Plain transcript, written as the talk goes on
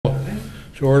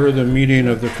To order the meeting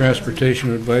of the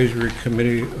Transportation Advisory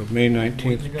Committee of May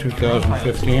 19th,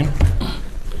 2015.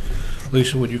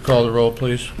 Lisa, would you call the roll,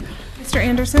 please? Mr.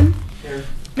 Anderson? Here.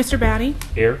 Mr. Batty?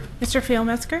 Here. Mr.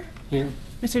 Failmetzger? Here.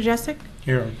 Mr. Jessic?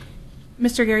 Here.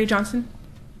 Mr. Gary Johnson?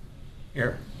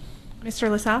 Here. Mr.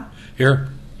 LaSalle? Here.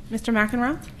 Mr.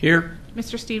 McEnroe? Here.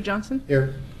 Mr. Steve Johnson?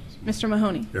 Here. Mr.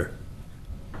 Mahoney? Here.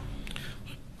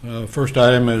 First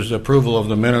item is approval of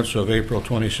the minutes of April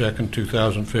 22nd,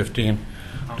 2015.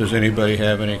 Does anybody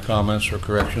have any comments or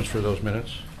corrections for those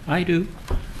minutes? I do.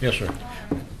 Yes, sir.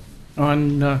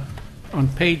 On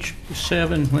page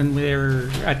 7, when they're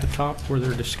at the top where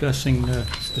they're discussing the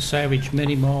Savage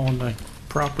Mini Mall and the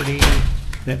property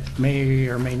that may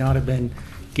or may not have been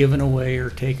given away or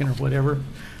taken or whatever,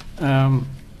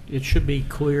 it should be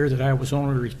clear that I was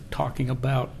only talking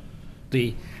about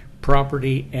the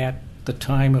property at the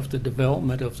time of the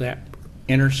development of that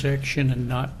intersection and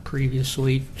not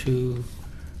previously to,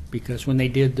 because when they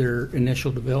did their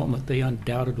initial development, they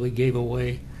undoubtedly gave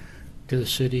away to the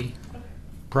city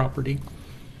property.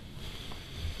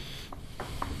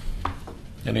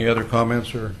 Any other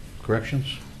comments or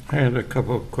corrections? I had a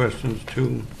couple of questions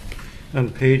too.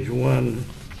 On page 1,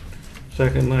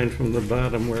 second line from the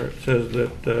bottom, where it says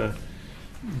that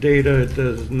data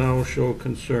does now show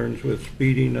concerns with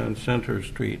speeding on Center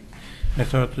Street. I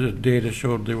thought the data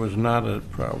showed there was not a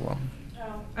problem.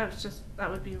 Oh, that's just, that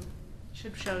would be,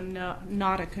 should show no,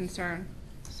 not a concern.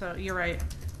 So you're right.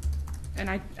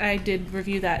 And I did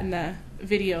review that in the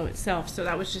video itself, so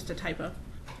that was just a typo.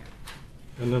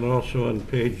 And then also on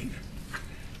page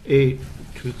 8,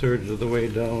 2/3 of the way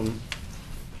down,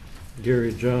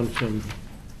 Gary Johnson,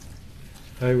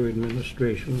 Highway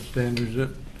Administration Standards. It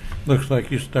looks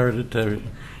like you started to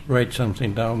write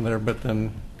something down there, but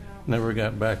then never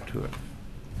got back to it.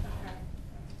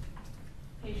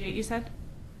 Okay. Page 8, you said?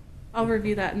 I'll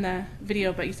review that in the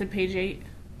video, but you said page 8?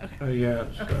 Okay. Yeah,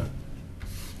 it's, Okay.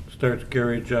 starts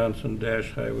Gary Johnson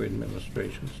dash Highway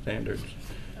Administration Standards,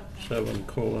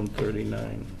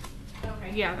 7:39.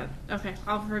 Okay, yeah, that, okay,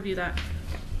 I'll review that.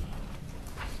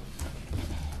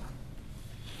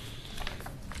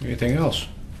 Anything else?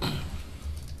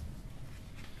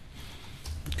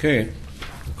 Okay,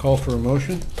 call for a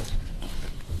motion.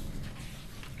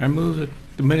 I move that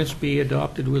the minutes be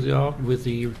adopted with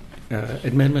the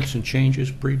amendments and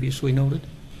changes previously noted.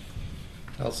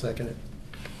 I'll second it.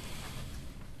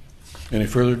 Any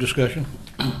further discussion?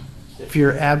 If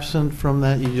you're absent from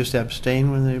that, you just abstain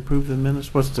when they approve the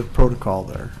minutes? What's the protocol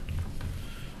there?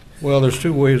 Well, there's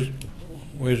two ways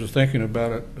of thinking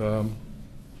about it.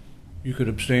 You could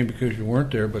abstain because you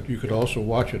weren't there, but you could also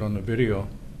watch it on the video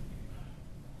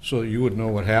so you would know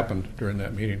what happened during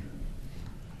that meeting.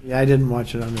 Yeah, I didn't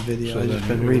watch it on the video. So I've just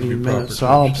then been it would reading be the proper minutes, to so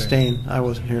I'll abstain. abstain. I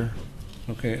wasn't here.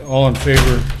 Okay, all in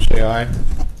favor, say aye.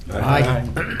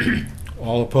 Aye.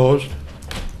 All opposed?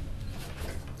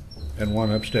 And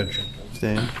one abstention.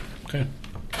 Abstain. Okay.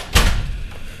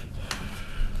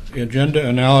 The agenda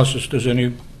analysis, does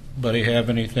anybody have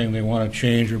anything they want to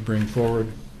change or bring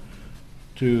forward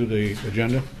to the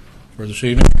agenda for this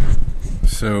evening?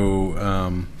 So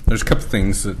there's a couple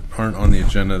things that aren't on the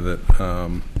agenda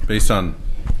that, based on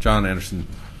John Anderson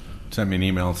sent me an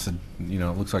email and said, you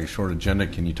know, it looks like a short agenda.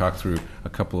 Can you talk through a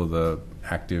couple of the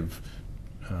active,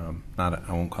 I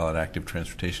won't call it active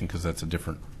transportation because that's a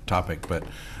different topic, but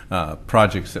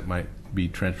projects that might be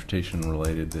transportation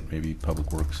related that maybe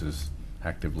Public Works is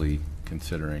actively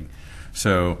considering.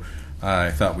 So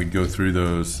I thought we'd go through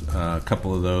those, a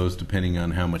couple of those, depending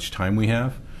on how much time we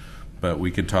have. But we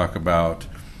could talk about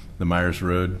the Myers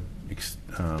Road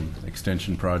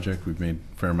extension project. We've made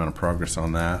a fair amount of progress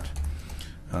on that.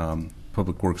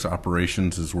 Public Works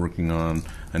Operations is working on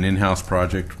an in-house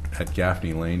project at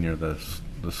Gaffney Lane near the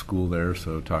school there,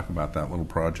 so talk about that little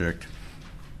project.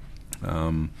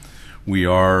 We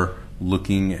are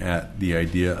looking at the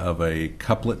idea of a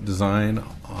couplet design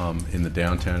in the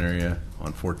downtown area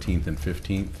on 14th and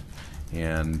 15th,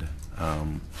 and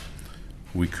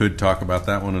we could talk about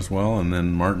that one as well. And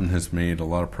then Martin has made a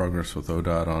lot of progress with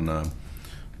ODOT on a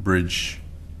bridge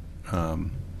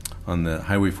on the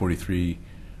Highway 43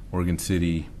 Oregon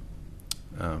City,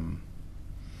 some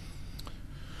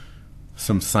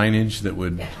signage that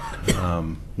would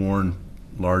warn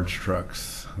large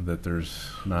trucks that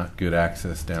there's not good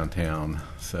access downtown,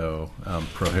 so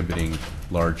prohibiting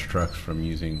large trucks from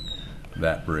using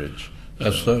that bridge.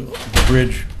 That's the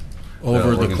bridge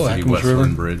over the Oregon City Clackamas River?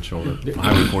 Westland Bridge, over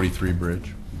Highway 43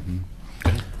 bridge.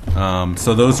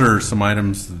 So those are some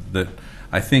items that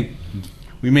I think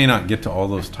we may not get to all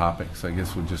those topics. I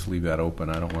guess we'll just leave that open.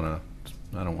 I don't want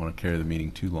to carry the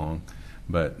meeting too long,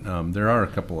 but there are a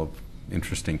couple of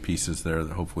interesting pieces there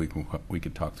that hopefully we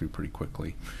could talk through pretty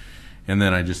quickly. And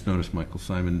then I just noticed Michael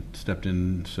Simon stepped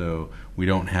in, so we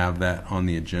don't have that on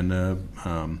the agenda.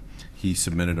 He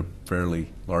submitted a fairly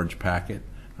large packet.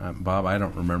 Bob, I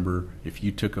don't remember if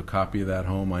you took a copy of that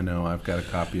home. I know I've got a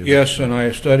copy of it. Yes, and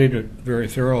I studied it very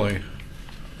thoroughly.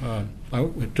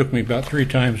 It took me about 3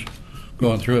 times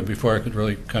going through it before I could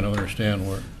really kind of understand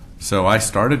where. So I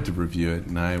started to review it,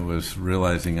 and I was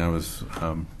realizing I was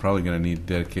probably going to need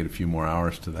to dedicate a few more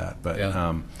hours to that. But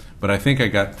Yeah. but I think I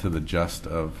got to the gist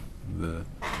of the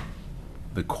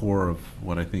core of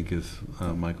what I think is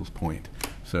Michael's point.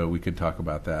 So we could talk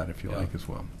about that if you Yeah. like as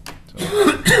well.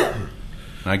 So,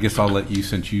 I guess I'll let you,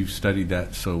 since you studied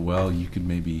that so well, you could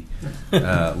maybe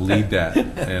lead that,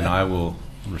 and I will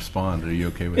respond. Are you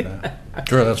okay with that?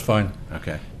 Sure, that's fine.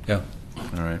 Okay. Yeah.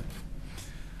 All right.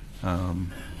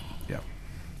 Yeah.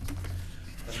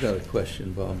 I've got a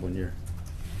question, Bob, when you're...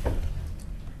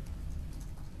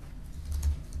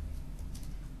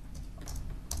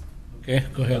 Okay,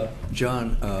 go ahead.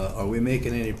 John, are we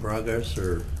making any progress,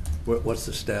 or what's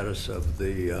the status of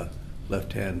the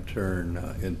left-hand turn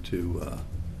into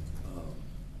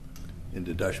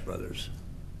Dutch Brothers?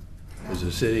 Has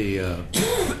the city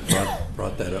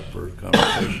brought that up for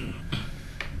conversation?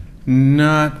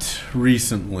 Not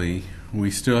recently. We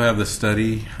still have the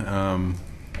study.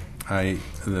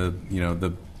 The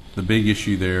big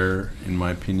issue there, in my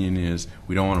opinion, is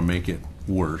we don't want to make it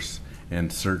worse,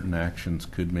 and certain actions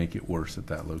could make it worse at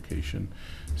that location.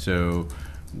 So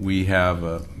we have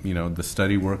the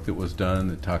study work that was done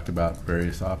that talked about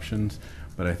various options,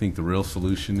 but I think the real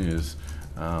solution is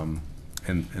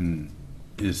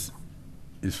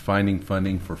is finding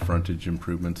funding for frontage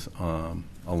improvements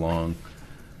along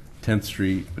 10th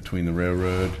Street between the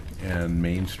railroad and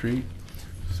Main Street,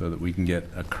 so that we can get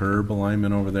a curb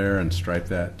alignment over there and stripe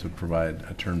that to provide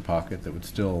a turn pocket that would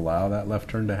still allow that left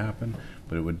turn to happen,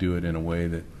 but it would do it in a way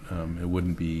that it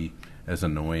wouldn't be as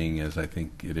annoying as I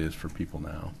think it is for people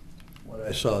now. What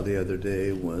I saw the other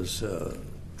day was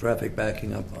traffic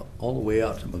backing up all the way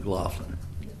out to McLaughlin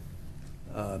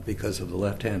because of the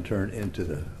left-hand turn into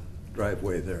the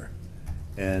driveway there.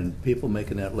 And people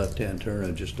making that left-hand turn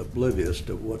are just oblivious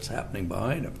to what's happening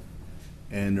behind them.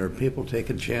 And there are people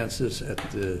taking chances at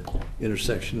the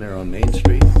intersection there on Main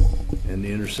Street and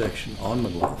the intersection on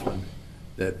McLaughlin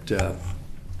that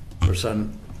for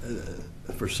some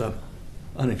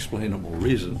unexplainable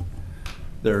reason,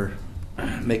 they're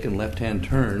making left-hand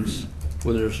turns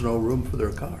when there's no room for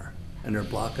their car, and they're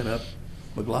blocking up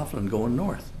McLaughlin going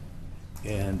north.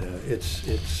 And it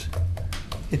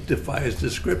defies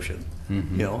description,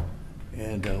 you know.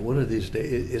 And one of these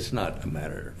days, it's not a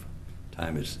matter of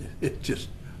time. It's just,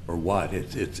 or what?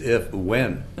 It's if,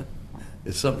 when.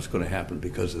 It's something's going to happen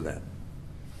because of that.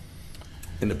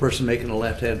 And the person making a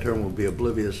left-hand turn will be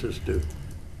oblivious as to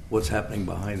what's happening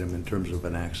behind them in terms of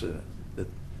an accident. That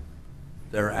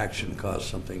their action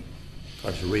caused a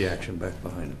reaction back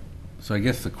behind them. So I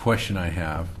guess the question I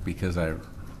have, because I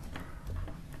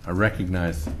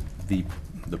recognize the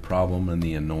problem and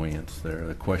the annoyance there.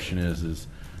 The question is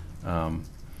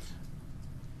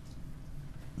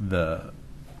the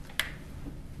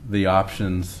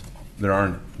options. There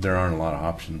aren't a lot of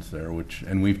options there,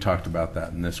 and we've talked about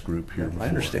that in this group here before. I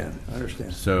understand.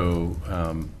 So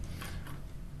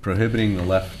prohibiting the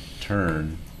left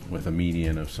turn with a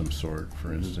median of some sort,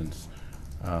 for instance,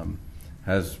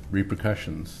 has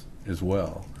repercussions as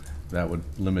well. That would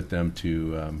limit them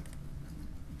to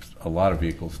a lot of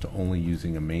vehicles to only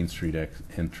using a Main Street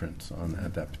entrance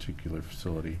at that particular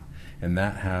facility, and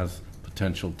that has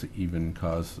potential to even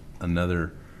cause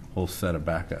another whole set of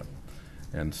backup.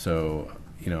 And so,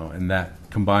 and that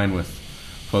combined with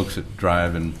folks that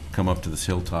drive and come up to this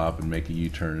hilltop and make a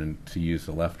U-turn and to use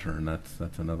the left turn,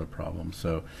 that's another problem.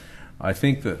 So I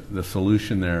think that the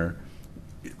solution there,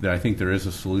 I think there is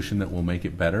a solution that will make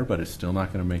it better, but it's still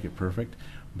not going to make it perfect.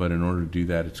 But in order to do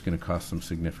that, it's going to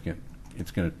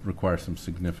require some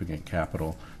significant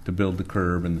capital to build the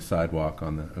curb and the sidewalk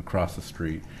across the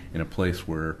street in a place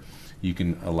where you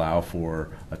can allow for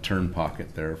a turn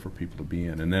pocket there for people to be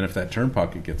in. And then if that turn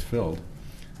pocket gets filled,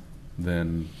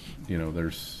 then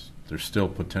there's still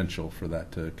potential for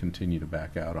that to continue to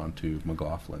back out onto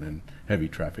McLaughlin in heavy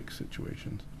traffic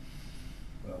situations.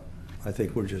 Well, I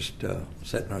think we're just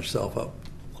setting ourselves up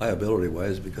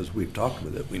liability-wise because we've talked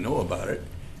with it, we know about it,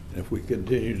 and if we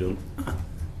continue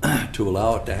to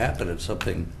allow it to happen and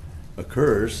something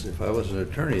occurs, if I was an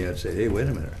attorney, I'd say, hey, wait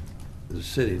a minute, the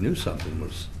city knew something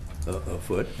was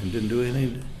afoot and didn't do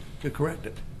anything to correct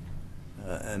it.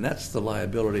 And that's the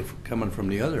liability coming from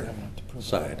the other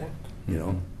side,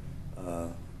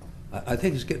 I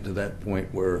think it's getting to that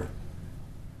point where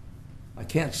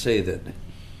can't say that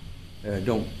I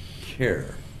don't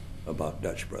care about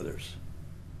Dutch Brothers,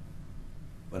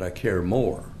 but I care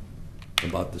more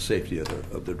about the safety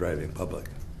of the driving public,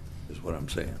 is what I'm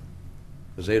saying.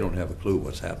 Because they don't have a clue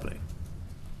what's happening.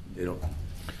 They don't.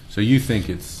 So you think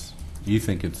it's I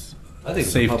think it's a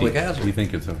safety. public hazard. You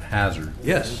think it's a hazard.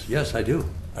 Yes, I do.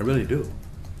 I really do.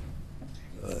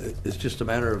 It's just a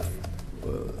matter of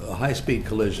a high-speed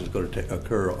collision is going to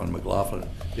occur on McLaughlin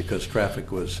because traffic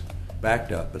was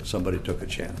backed up and somebody took a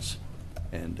chance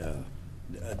and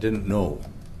didn't know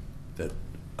that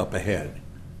up ahead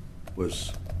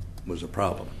was a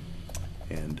problem.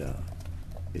 And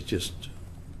it's just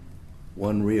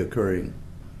one reoccurring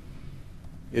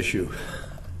issue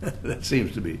that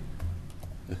seems to be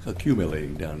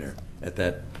accumulating down there at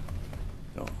that,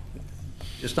 you know,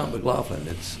 it's not McLaughlin,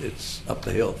 it's up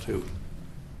the hill too.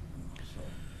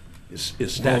 It's Well,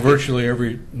 stacking. virtually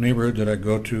every neighborhood that I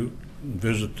go to,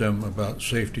 visit them about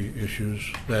safety issues,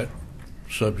 that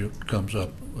subject comes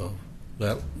up of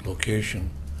that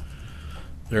location.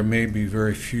 There may be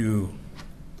very few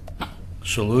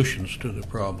solutions to the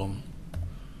problem,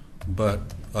 but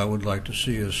I would like to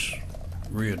see us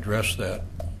readdress that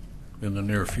in the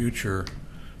near future,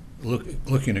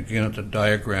 looking again at the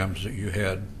diagrams that you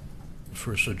had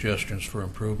for suggestions for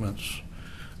improvements.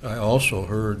 I also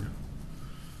heard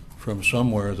from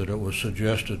somewhere that it was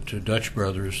suggested to Dutch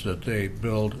Brothers that they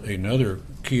build another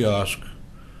kiosk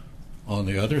on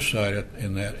the other side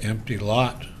in that empty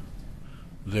lot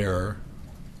there,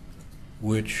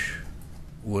 which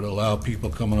would allow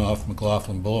people coming off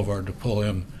McLaughlin Boulevard to pull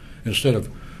in. Instead of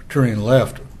turning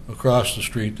left across the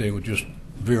street, they would just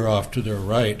veer off to their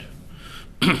right,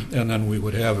 and then we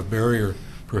would have a barrier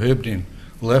prohibiting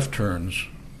left turns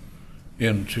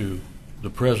into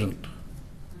the present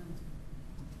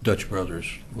Dutch Brothers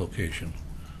location.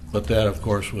 But that, of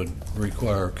course, would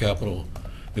require capital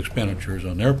expenditures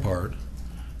on their part,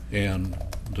 and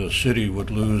the city would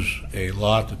lose a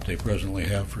lot that they presently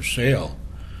have for sale,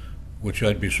 which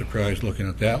I'd be surprised looking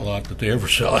at that lot that they ever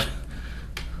sell it.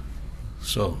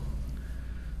 So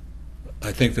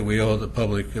I think that we owe the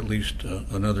public at least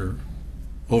another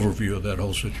overview of that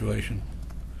whole situation.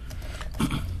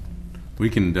 We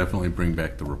can definitely bring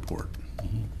back the report.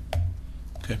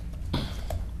 Okay.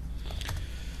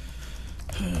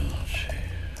 Let's see.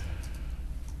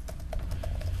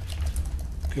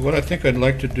 Okay, what I think I'd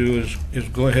like to do is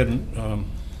go ahead and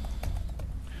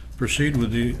proceed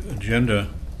with the agenda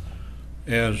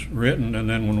as written, and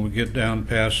then when we get down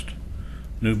past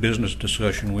new business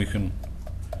discussion, we can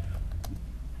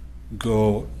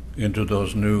go into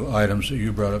those new items that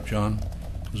you brought up, John.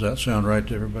 Does that sound right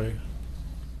to everybody?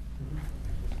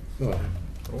 Go ahead.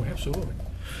 Oh, absolutely.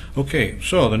 Okay,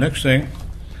 so the next thing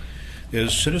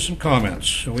is citizen comments.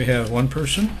 So we have one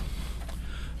person,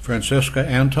 Francesca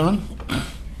Anton.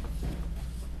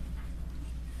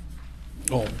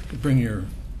 Oh, bring your.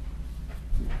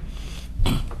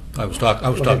 I was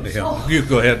talking to him. You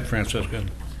go ahead, Francesca.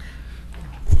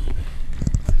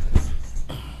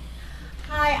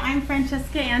 Hi, I'm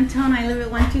Francesca Antone. I live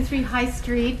at 123 High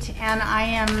Street, and I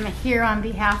am here on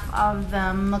behalf of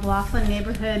the McLaughlin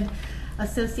Neighborhood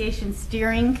Association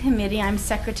Steering Committee. I'm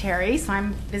secretary, so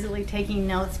I'm busily taking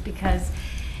notes because,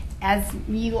 as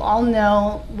you all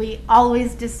know, we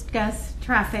always discuss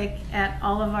traffic at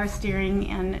all of our steering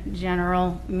and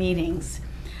general meetings.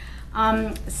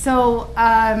 I'm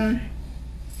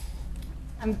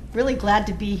really glad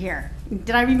to be here.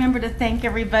 Did I remember to thank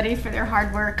everybody for their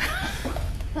hard work?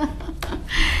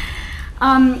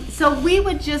 So we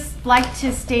would just like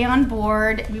to stay on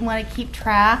board. We want to keep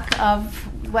track of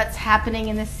what's happening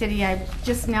in the city. I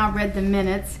just now read the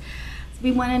minutes.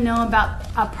 We want to know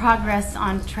about progress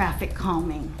on traffic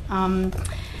calming.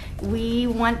 We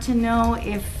want to know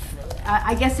if,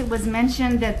 I guess it was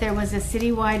mentioned that there was a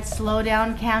citywide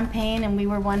slowdown campaign, and we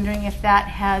were wondering if that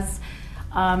has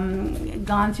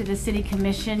gone through the city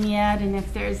commission yet, and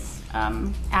if there's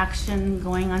action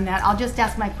going on that. I'll just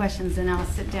ask my questions and I'll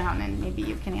sit down and maybe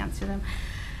you can answer them.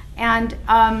 And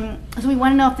so we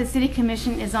want to know if the city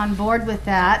commission is on board with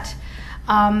that.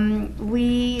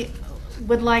 We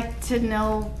would like to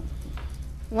know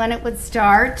when it would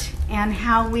start and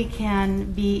how we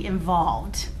can be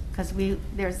involved, because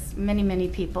there's many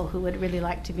people who would really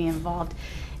like to be involved.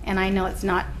 And I know it's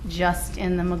not just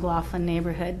in the McLaughlin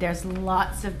neighborhood. There's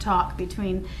lots of talk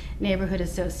between neighborhood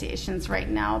associations right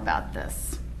now about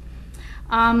this.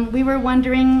 We were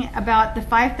wondering about the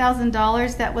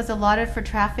 $5,000 that was allotted for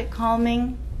traffic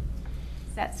calming.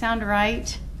 Does that sound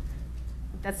right?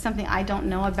 That's something I don't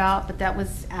know about, but that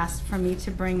was asked for me to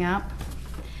bring up.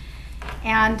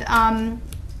 And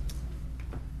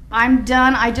I'm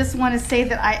done. I just want to say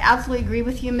that I absolutely agree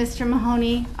with you, Mr.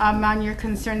 Mahoney, on your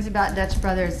concerns about Dutch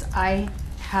Brothers. I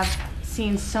have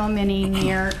seen so many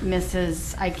near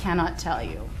misses, I cannot tell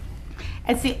you.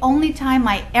 It's the only time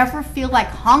I ever feel like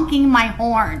honking my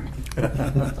horn.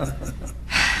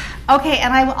 Okay,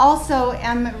 and I also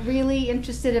am really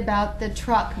interested about the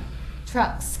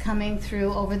trucks coming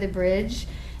through over the bridge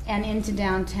and into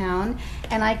downtown.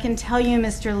 And I can tell you,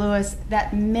 Mr. Lewis,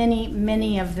 that many,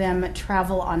 many of them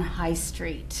travel on High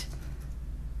Street.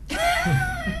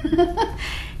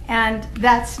 And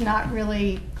that's not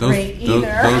really great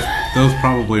either. Those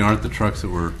probably aren't the trucks that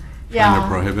we're trying to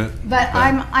prohibit. But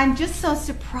I'm just so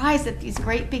surprised that these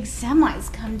great big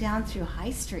semis come down through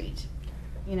High Street,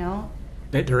 you know?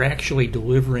 That they're actually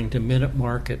delivering to Minute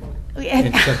Market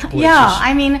in such places. Yeah,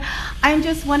 I mean, I'm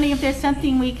just wondering if there's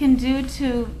something we can do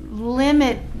to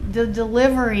limit the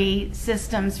delivery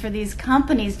systems for these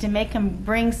companies to make them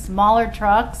bring smaller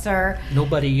trucks or...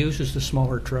 Nobody uses the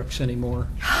smaller trucks anymore.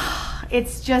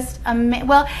 It's just,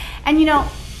 well, and you know,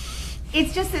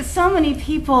 it's just that so many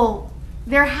people,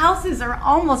 their houses are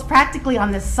almost practically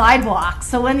on the sidewalk.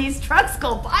 So when these trucks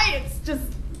go by, it's just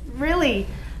really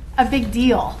a big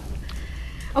deal.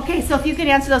 Okay, so if you could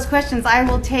answer those questions, I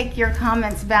will take your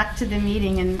comments back to the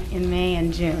meeting in May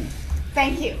and June.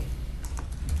 Thank you.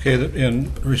 Okay,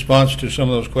 in response to some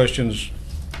of those questions,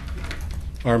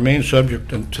 our main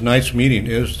subject in tonight's meeting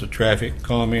is the traffic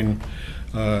calming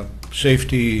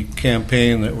safety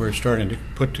campaign that we're starting to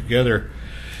put together,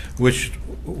 which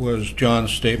was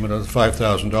John's statement of the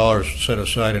 $5,000 set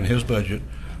aside in his budget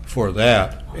for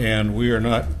that. And we are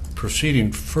not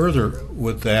proceeding further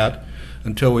with that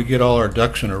until we get all our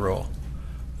ducks in a row.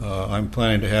 I'm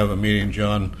planning to have a meeting,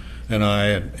 John and I,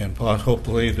 and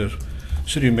hopefully the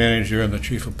city manager and the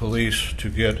chief of police,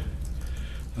 to get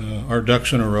our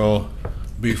ducks in a row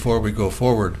before we go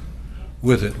forward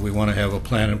with it. We want to have a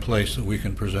plan in place that we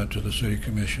can present to the city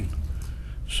commission.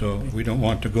 So we don't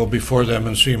want to go before them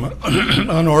and seem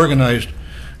unorganized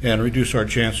and reduce our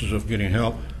chances of getting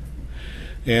help.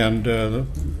 And the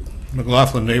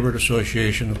McLaughlin Neighborhood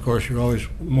Association, of course, you're always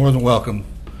more than welcome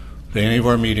to any of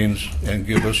our meetings and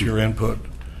give us your input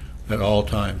at all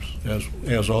times,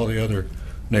 as all the other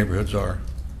neighborhoods are,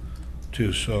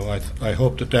 too. So I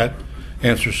hope that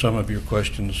answers some of your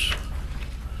questions.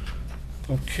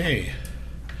 Okay.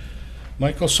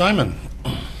 Michael Simon.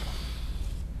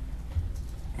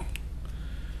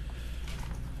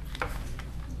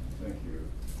 Thank you.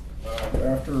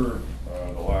 After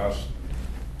the last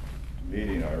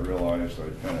meeting, I realized I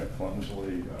kind of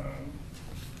clumsily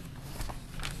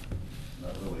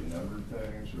not really numbered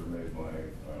things or made my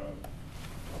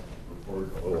report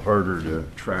a little harder to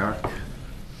track.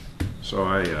 So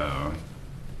I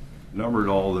numbered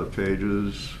all the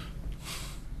pages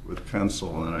with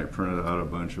pencil, and I printed out a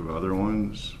bunch of other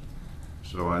ones.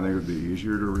 So I think it would be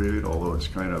easier to read, although it's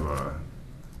kind of a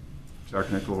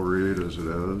technical read as it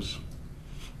is.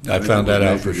 I found that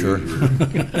out for sure.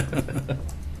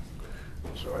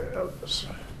 So I have this.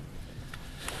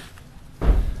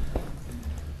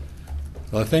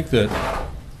 Well, I think that...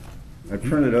 I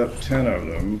printed up 10 of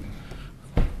them,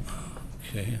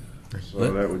 Okay.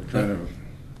 so that would kind of...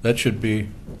 That should be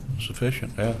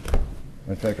sufficient, yeah.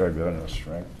 I think I've got enough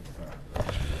strength.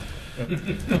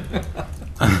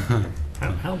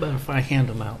 How about if I hand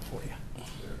them out for you?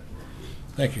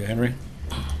 Thank you, Henry.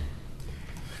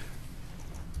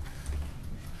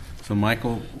 So,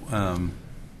 Michael,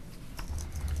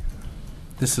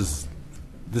 this is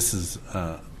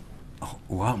a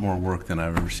lot more work than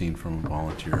I've ever seen from a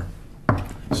volunteer.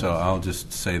 So I'll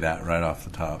just say that right off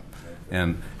the top.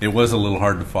 And it was a little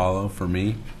hard to follow for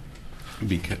me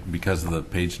because of the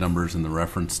page numbers and the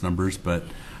reference numbers, but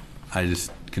I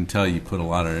just can tell you put a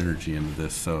lot of energy into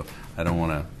this, so I don't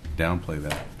want to downplay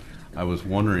that. I was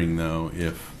wondering, though,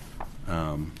 if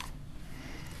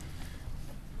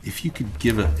you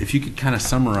could kind of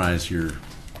summarize your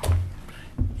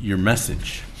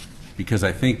message, because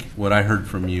I think what I heard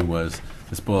from you was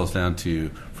this boils down to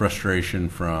frustration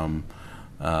from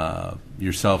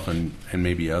yourself and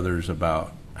maybe others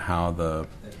about how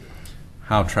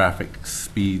traffic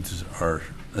speeds are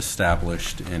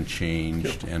established and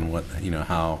changed, and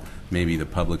how maybe the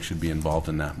public should be involved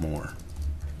in that more.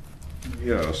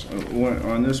 Yes,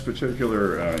 on this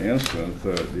particular instance,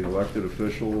 the elected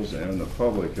officials and the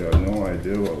public had no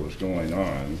idea what was going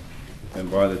on,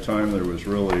 and by the time there was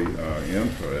really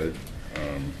input,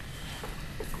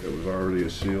 it was already a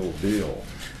sealed deal.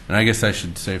 And I guess I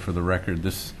should say for the record,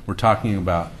 we're talking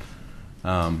about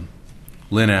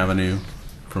Lynn Avenue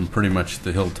from pretty much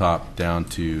the hilltop down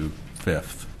to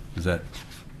 5th. Is that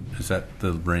Is that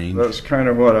the range? That's kind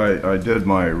of what I did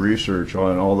my research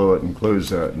on, although it includes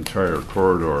that entire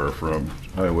corridor from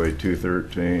Highway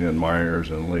 213 and Myers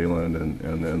and Leland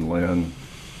and then Lynn.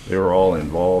 They were all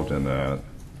involved in that.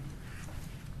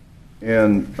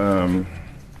 And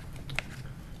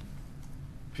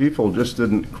people just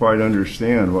didn't quite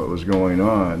understand what was going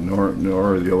on,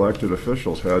 nor the elected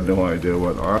officials had no idea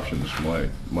what options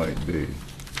might be.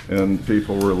 And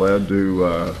people were led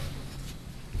to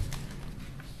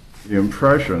the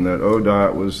impression that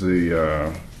ODOT was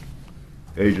the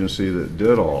agency that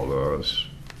did all this,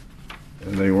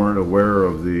 and they weren't aware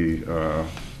of the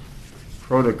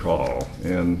protocol.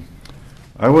 And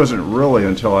I wasn't really,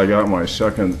 until I got my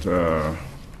second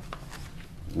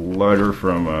letter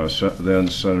from then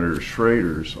Senator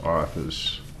Schrader's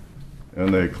office,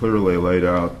 and they clearly laid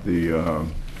out the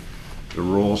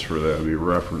rules for that. It'd be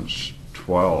reference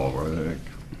 12, I think.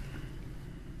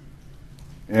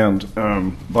 And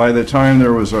by the time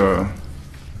there was a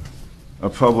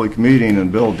public meeting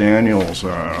and Bill Daniels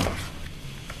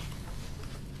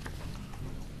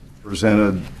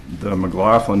presented the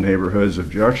McLaughlin neighborhood's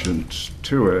objections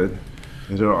to it,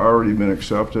 it had already been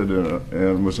accepted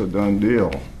and was a done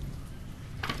deal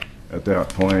at that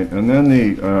point. And then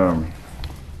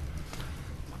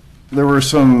there were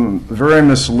some very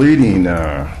misleading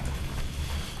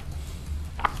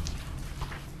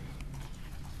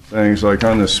things, like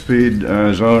on the speed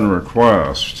zone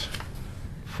request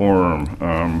form.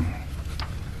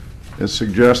 It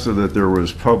suggested that there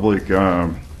was public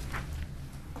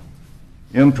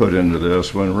input into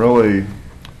this, when really,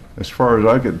 as far as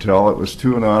I could tell, it was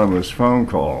 2 anonymous phone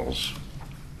calls.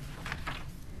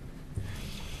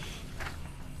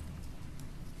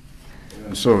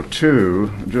 And so,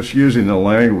 just using the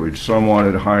language, some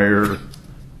wanted higher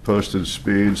posted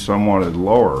speed, some wanted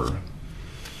lower.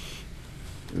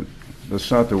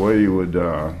 That's not the way you would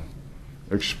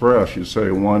express. You'd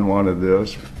say one wanted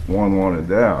this, one wanted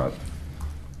that.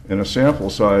 And a sample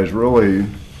size really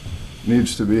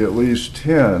needs to be at least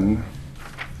 10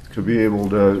 to be able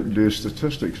to do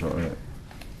statistics on it.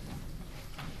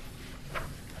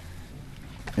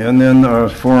 And then a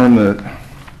form that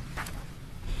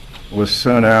was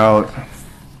sent out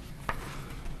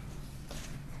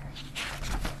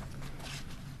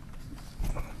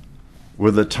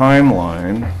with a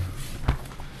timeline.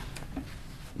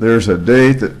 There's a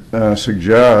date that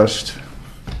suggests,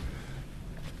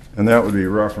 and that would be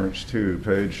reference 2,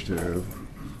 page 2,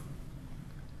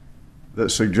 that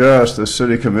suggests the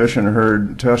City Commission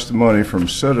heard testimony from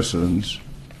citizens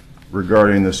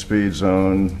regarding the speed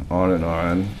zone on and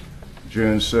on,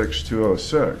 June 6,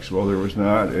 2006. Well, there was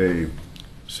not a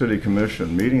City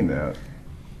Commission meeting that.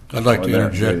 I'd like to on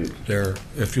that interject date. there.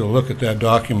 If you'll look at that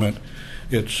document,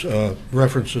 it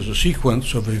references a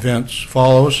sequence of events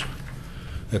follows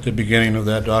at the beginning of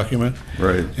that document.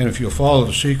 Right. And if you'll follow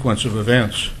the sequence of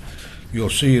events, you'll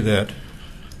see that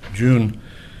June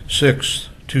 6,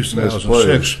 2006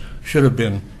 Misplaced. should have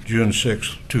been June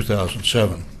 6,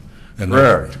 2007. And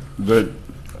Correct. But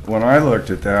when I looked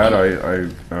at that,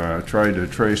 I tried to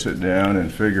trace it down and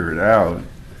figure it out.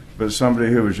 But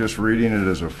somebody who was just reading it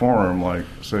as a form, like,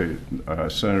 say,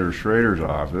 Senator Schrader's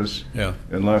office, Yeah.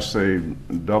 unless they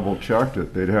double-checked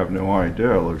it, they'd have no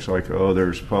idea. It looks like, oh,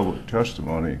 there's public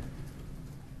testimony.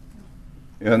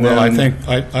 And Well, I then,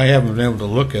 think, I haven't been able to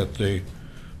look at the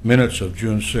minutes of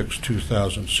June 6,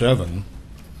 2007,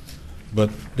 but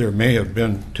there may have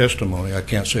been testimony. I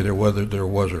can't say whether there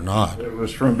was or not. it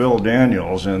was from Bill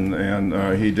Daniels,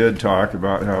 and he did talk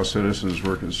about how citizens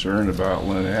were concerned about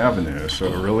Lynn Avenue. So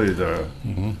really,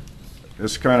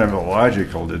 it's kind of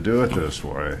illogical to do it this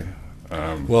way.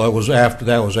 Well, that was after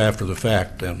the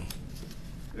fact then.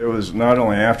 It was not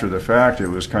only after the fact, it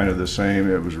was kind of the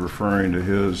same. It was referring to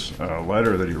his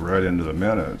letter that he read into the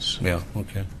minutes. Yeah,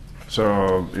 okay.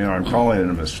 So, I'm calling it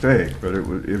a mistake, but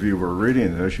if you were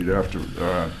reading this, you'd have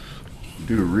to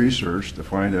do research to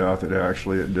find out that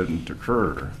actually it didn't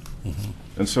occur.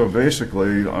 And so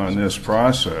basically, on this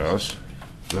process,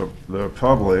 the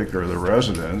public or the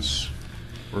residents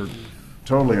were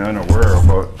totally unaware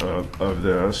of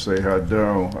this. They had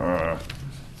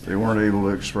they weren't able to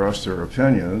express their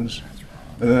opinions.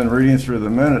 And then reading through the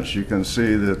minutes, you can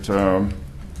see that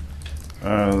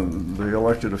the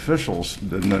elected officials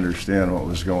didn't understand what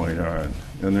was going on.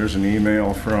 And there's an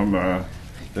email from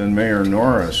then Mayor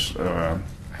Norris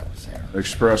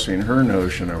expressing her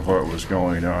notion of what was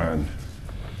going on.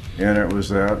 And it was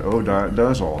that ODOT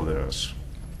does all this.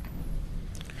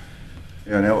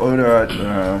 And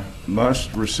ODOT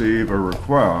must receive a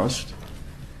request,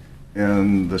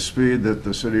 and the speed that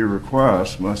the city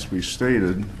requests must be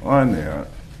stated on that.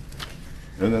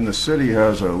 And then the city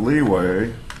has a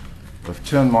leeway of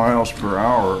 10 miles per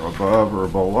hour above or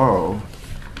below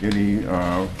any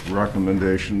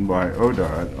recommendation by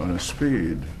ODOT on a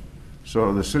speed.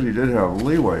 So the city did have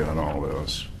leeway on all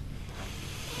this.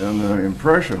 And the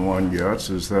impression one gets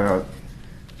is that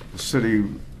the city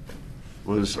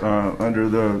was under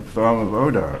the thumb of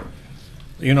ODOT.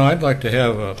 You know, I'd like to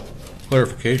have a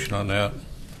clarification on that,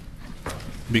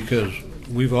 because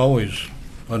we've always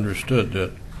understood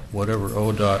that whatever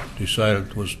ODOT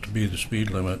decided was to be the speed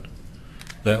limit,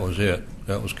 that was it.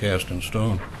 That was cast in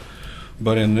stone.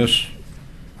 But in this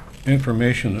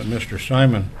information that Mr.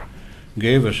 Simon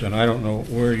gave us, and I don't know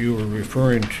where you were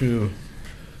referring to,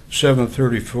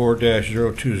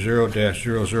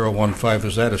 734-020-0015,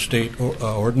 is that a state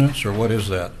ordinance, or what is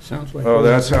that? Sounds like. Oh,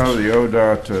 that's out of the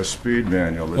ODOT speed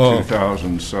manual, the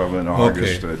 2007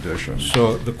 August edition.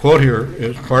 So the quote here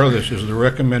is, part of this is, the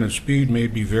recommended speed may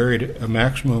be varied a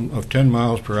maximum of 10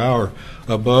 miles per hour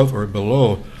above or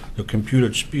below the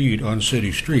computed speed on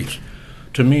city streets.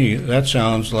 To me, that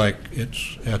sounds like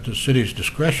it's at the city's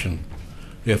discretion.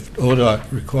 If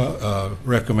ODOT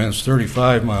recommends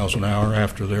 35 miles an hour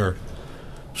after their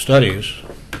studies,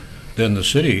 then the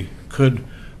city could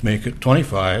make it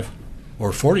 25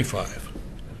 or 45,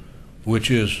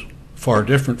 which is far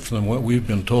different from what we've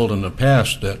been told in the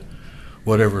past, that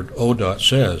whatever ODOT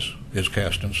says is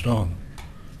cast in stone.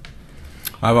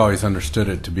 I've always understood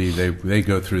it to be they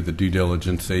go through the due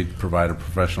diligence, they provide a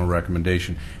professional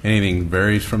recommendation. Anything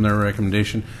varies from their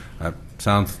recommendation. I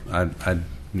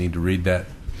need to read that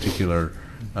particular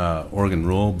Oregon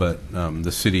rule, but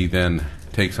the city then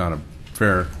takes on a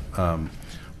fair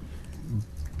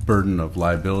burden of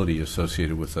liability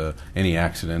associated with any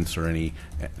accidents or any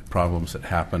problems that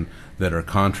happen that are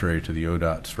contrary to the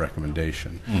ODOT's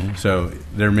recommendation. Mm-hmm. So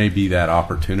there may be that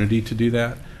opportunity to do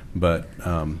that, but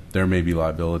there may be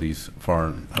liabilities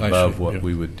far above what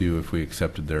we would do if we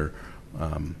accepted their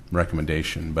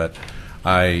recommendation. But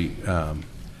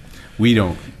we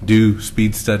don't do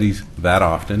speed studies that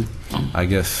often. I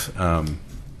guess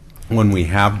when we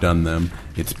have done them,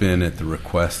 it's been at the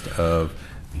request of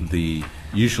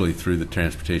usually through the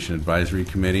Transportation Advisory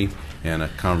Committee, and a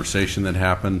conversation that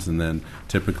happens, and then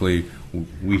typically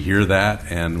we hear that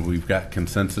and we've got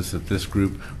consensus at this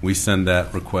group. We send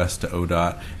that request to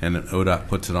ODOT, and then ODOT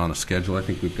puts it on a schedule. I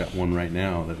think we've got one right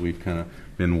now that we've kind of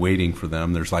been waiting for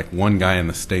them. There's like one guy in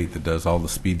the state that does all the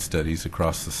speed studies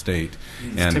across the state.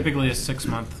 It's typically a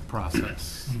 6-month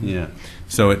process. Yeah.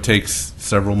 So it takes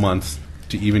several months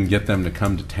to even get them to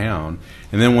come to town.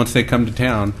 And then once they come to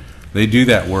town, they do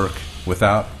that work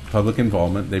without public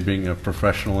involvement. They bring a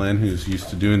professional in who's used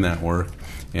to doing that work,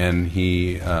 and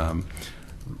he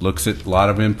looks at a lot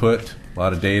of input, a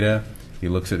lot of data. He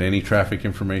looks at any traffic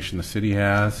information the city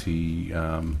has. He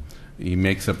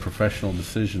makes a professional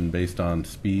decision based on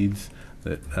speeds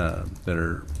that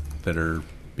are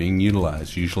being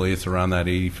utilized. Usually it's around that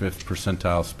 85th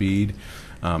percentile speed.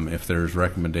 If there's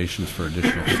recommendations for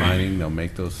additional signing, they'll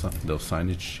make those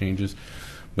signage changes.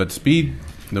 But speed,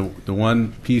 the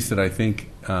one piece that I think,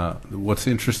 what's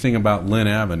interesting about Lynn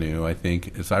Avenue, I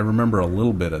think, is I remember a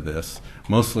little bit of this.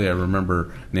 Mostly I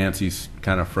remember Nancy's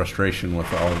kind of frustration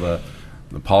with all the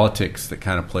politics that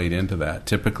kind of played into that.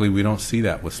 Typically we don't see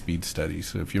that with speed studies.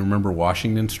 So if you remember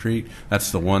Washington Street,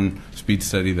 that's the one speed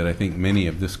study that I think many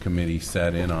of this committee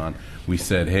sat in on. We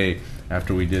said, hey,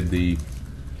 after we did the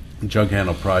jug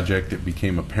handle project, it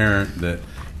became apparent that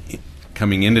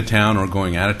coming into town or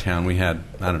going out of town, we had,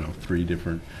 I don't know, three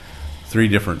different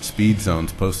speed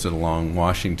zones posted along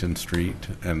Washington Street,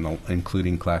 and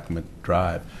including Clackamas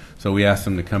Drive. So we asked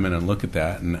them to come in and look at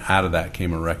that, and out of that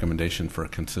came a recommendation for a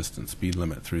consistent speed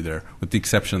limit through there, with the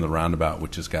exception of the roundabout,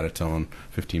 which has got its own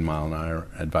 15-mile-an-hour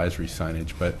advisory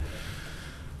signage. But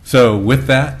so with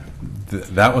that,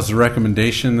 that was the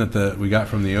recommendation that we got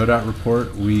from the ODOT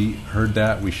report. We heard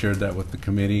that. We shared that with the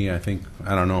committee. I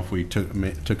don't know if we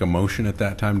took a motion at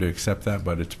that time to accept that,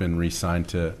 but it's been re-signed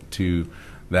to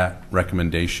that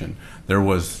recommendation. There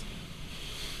was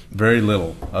very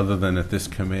little, other than at this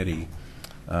committee.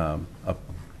 I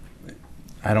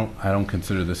don't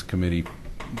consider this committee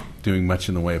doing much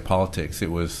in the way of politics.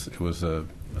 It was a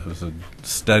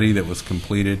study that was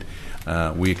completed.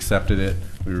 We accepted it.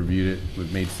 We reviewed it.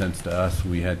 It made sense to us.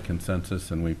 We had consensus,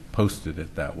 and we posted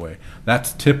it that way.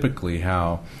 That's typically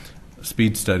how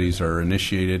speed studies are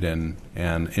initiated and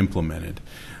implemented.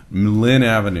 Lynn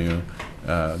Avenue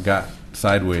got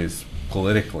sideways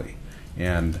politically,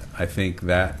 and I think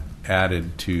that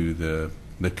added to the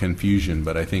confusion.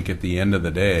 But I think at the end of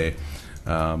the day,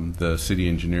 the city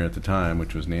engineer at the time,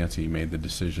 which was Nancy, made the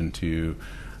decision to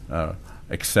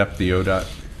accept the ODOT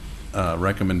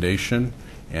recommendation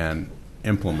and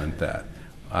implement that.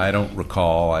 I don't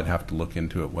recall. I'd have to look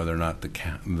into it whether or not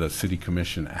the city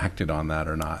commission acted on that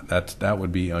or not. That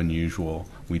would be unusual.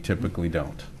 We typically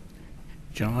don't.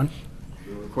 John?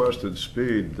 The requested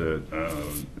speed that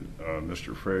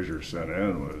Mr. Fraser sent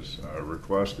in was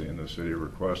requesting, the city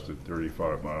requested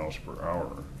 35 miles per hour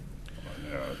on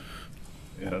that.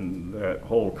 And that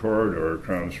whole corridor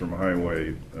comes from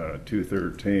Highway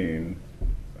 213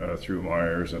 through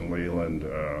Myers and Leland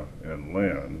and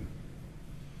Lynn.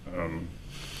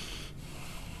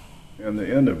 And the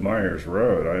end of Myers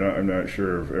Road, I'm not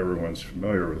sure if everyone's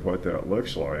familiar with what that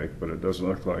looks like, but it doesn't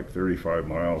look like 35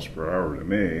 miles per hour to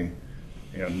me.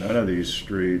 And none of these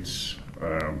streets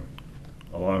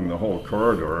along the whole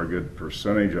corridor, a good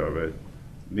percentage of it,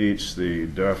 meets the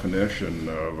definition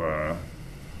of a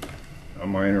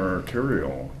minor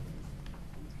arterial.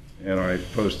 And I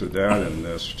posted that in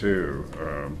this too.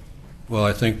 Well,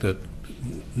 I think that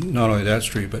not only that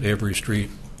street, but every street,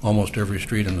 almost every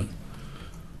street in the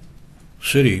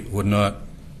city would not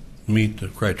meet the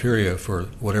criteria for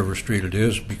whatever street it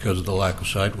is because of the lack of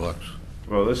sidewalks.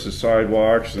 Well, this is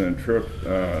sidewalks, and trip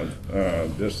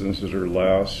distances are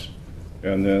less,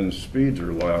 and then speeds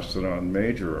are less than on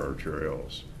major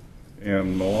arterials.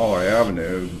 And Malala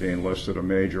Avenue, being listed a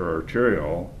major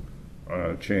arterial,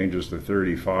 changes to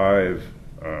 35,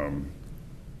 kind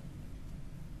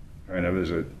of as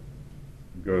it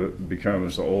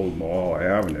becomes the old Malala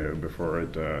Avenue before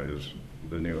it is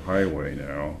the new highway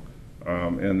now,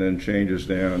 and then changes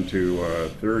down to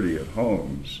 30 at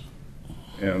Holmes.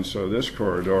 And so this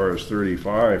corridor is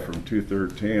 35 from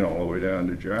 213 all the way down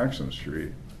to Jackson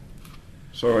Street.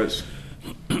 So it's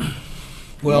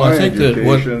well, I think that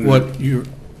what you,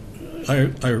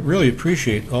 I really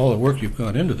appreciate all the work you've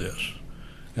gone into this,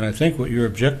 and I think what your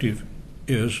objective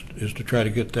is to try to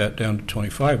get that down to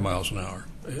 25 miles an hour.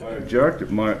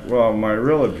 My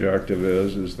real objective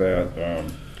is that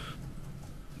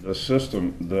the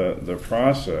system, the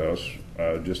process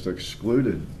just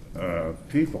excluded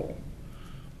people.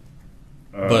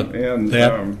 But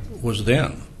that was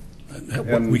then.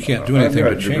 We can't do anything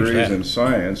to change that. I've got degrees in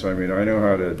science. I mean, I know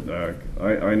how to.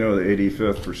 I know the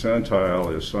 85th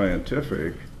percentile is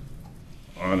scientific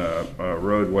on a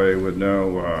roadway with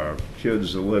no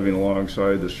kids living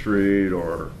alongside the street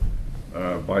or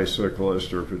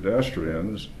bicyclists or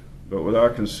pedestrians. But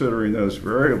without considering those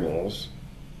variables,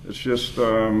 it's just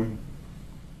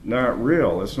not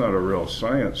real. It's not a real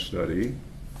science study.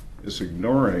 It's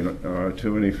ignoring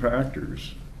too many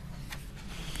factors.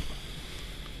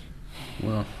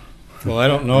 Well, I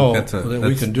don't know that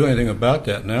we can do anything about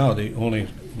that now. The only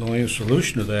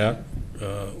solution to that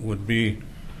would be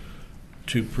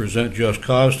to present just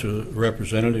cause to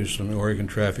representatives from the Oregon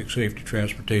Traffic Safety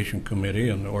Transportation Committee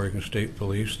and the Oregon State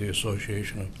Police, the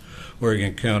Association of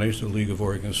Oregon Counties, the League of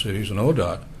Oregon Cities, and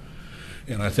ODOT.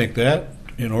 And I think that,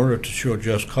 in order to show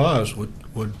just cause,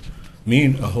 would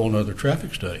mean a whole other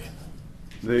traffic study.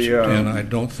 And I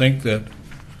don't think that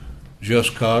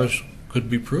just cause could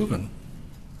be proven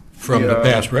from the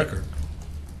past record.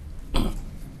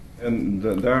 And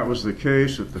that was the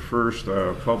case at the first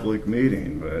public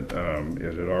meeting, but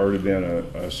it had already been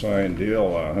a signed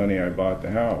deal, honey, I bought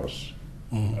the house.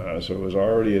 So it was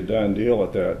already a done deal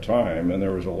at that time, and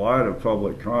there was a lot of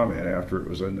public comment after it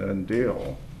was a done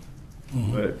deal.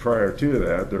 But prior to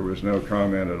that, there was no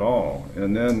comment at all.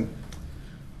 And then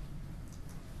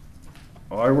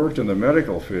I worked in the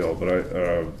medical field, but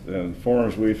and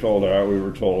forms we filled out, we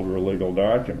were told were legal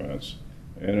documents.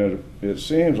 And it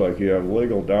seems like you have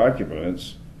legal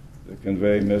documents that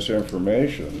convey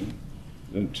misinformation,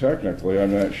 then technically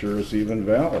I'm not sure it's even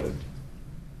valid.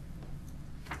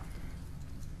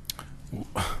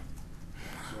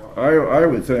 I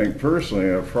would think personally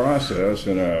a process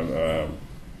and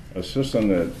a system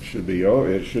that should be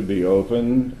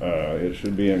open, it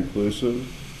should be inclusive,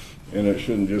 and it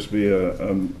shouldn't just be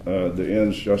the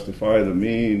ends justify the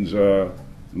means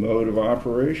mode of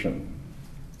operation.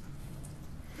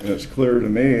 And it's clear to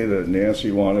me that Nancy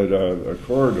wanted a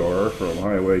corridor from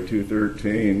Highway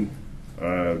 213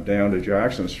 down to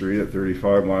Jackson Street at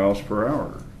 35 miles per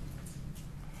hour.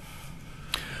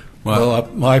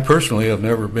 Well, I personally have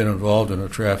never been involved in a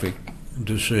traffic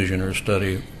decision or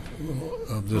study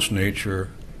of this nature.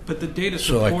 But the data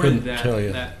So I supported couldn't tell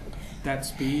you. that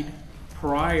speed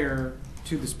prior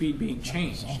to the speed being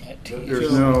changed.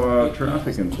 There's no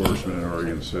traffic enforcement in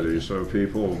Oregon City, so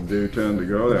people do tend to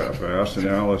go that fast. And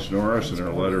Alice Norris, in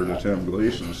her letter to Tim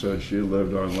Gleason, said she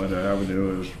lived on Lynn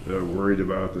Avenue, was worried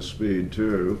about the speed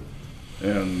too.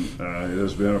 And it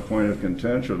has been a point of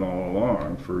contention all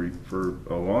along for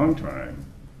a long time.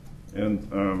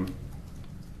 And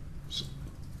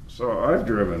So I've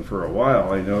driven for a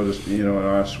while. I noticed, in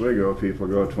Oswego, people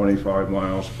go 25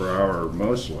 miles per hour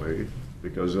mostly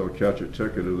because they'll catch a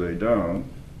ticket if they don't.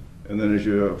 And then as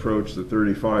you approach the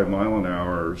 35 mile an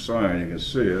hour sign, you can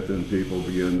see it, then people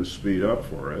begin to speed up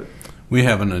for it. We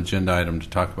have an agenda item to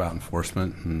talk about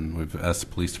enforcement, and we've asked the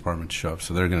police department to show up.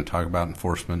 So they're going to talk about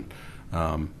enforcement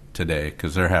today,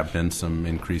 because there have been some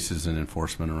increases in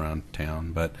enforcement around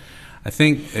town. But I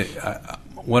think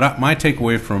my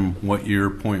takeaway from what your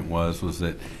point was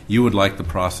that you would like the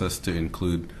process to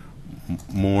include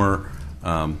more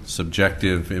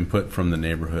subjective input from the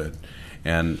neighborhood.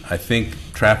 And I think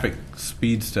traffic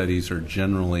speed studies are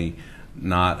generally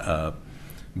not a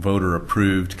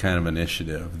voter-approved kind of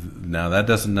initiative. Now, that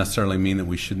doesn't necessarily mean that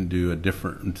we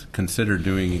shouldn't consider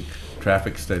doing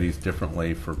traffic studies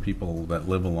differently for people that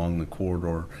live along the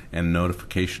corridor and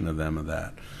notification of them of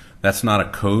that. That's not a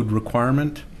code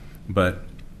requirement, but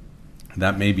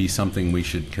that may be something we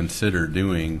should consider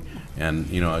doing.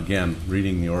 And again,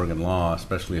 reading the Oregon law,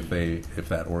 especially if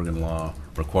that Oregon law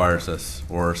requires us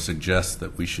or suggests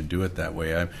that we should do it that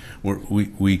way,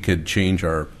 we could change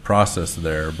our process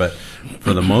there. But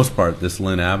for the most part, this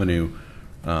Lynn Avenue,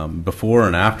 before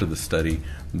and after the study,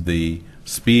 the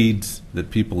speeds that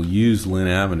people use Lynn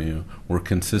Avenue were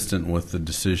consistent with the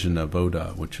decision of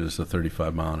ODOT, which is a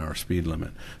 35 mile an hour speed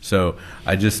limit. So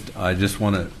I just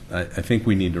want to, I think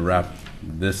we need to wrap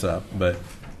this up, but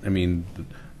I mean,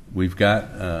 we've got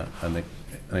an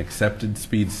accepted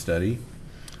speed study.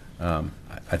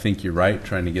 I think you're right,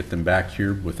 trying to get them back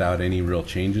here without any real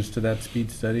changes to that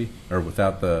speed study, or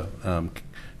without the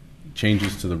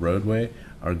changes to the roadway,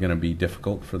 are going to be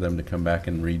difficult for them to come back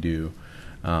and redo.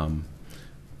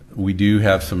 We do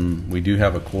have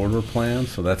a corridor plan,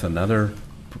 so that's another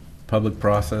public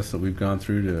process that we've gone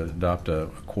through to adopt a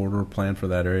corridor plan for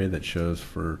that area that shows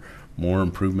for more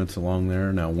improvements along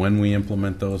there. Now, when we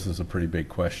implement those is a pretty big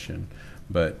question,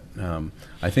 but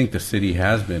I think the city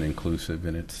has been inclusive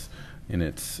in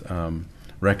its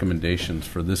recommendations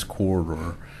for this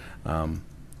corridor, and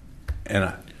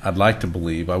I'd like to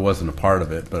believe, I wasn't a part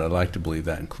of it, but I'd like to believe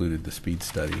that included the speed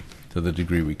study to the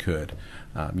degree we could.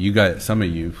 Some of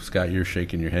you, Scott, you're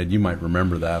shaking your head. You might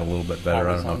remember that a little bit better.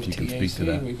 I don't know if you can speak to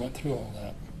that. We went through all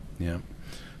that. Yeah.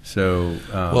 So.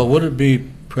 Well, would it be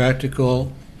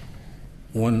practical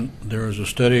when there is a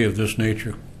study of this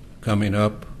nature coming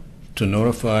up to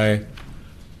notify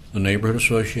the neighborhood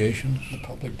associations? The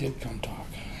public did come talk.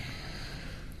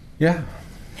 Yeah.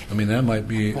 I mean, that might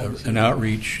be an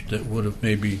outreach that would have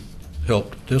maybe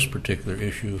helped this particular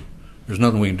issue. There's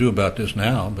nothing we can do about this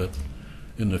now, but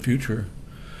in the future.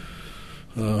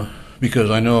 Because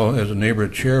I know as a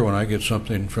neighborhood chair, when I get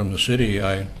something from the city,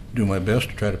 I do my best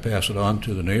to try to pass it on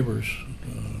to the neighbors.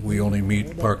 We only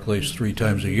meet Park Place 3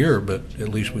 times a year, but at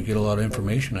least we get a lot of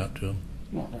information out to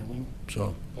them.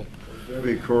 So.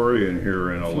 Debbie Corey in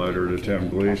here in a letter to Tim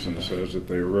Gleason says that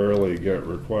they rarely get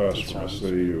requests from a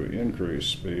city to increase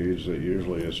speeds. That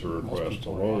usually is a request to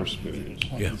lower speeds.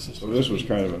 Yeah. So this was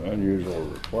kind of an unusual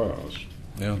request.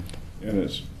 Yeah. And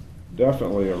it's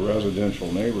definitely a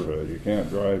residential neighborhood. You can't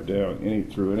drive down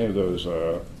through any of those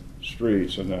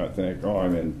streets and not think, oh,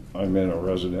 I'm in a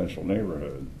residential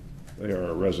neighborhood. They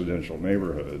are residential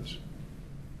neighborhoods.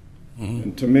 Mm-hmm.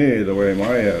 And to me, the way my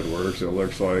head works, it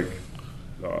looks like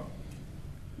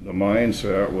the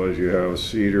mindset was you have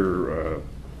cedar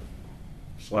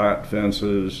slat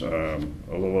fences, a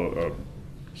little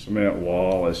cement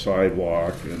wall, a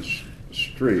sidewalk, and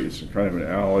streets, and kind of an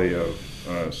alley of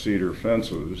cedar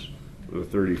fences with a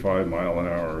 35 mile an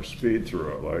hour speed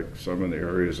through it, like some of the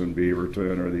areas in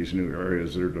Beaverton or these new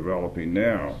areas that are developing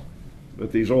now.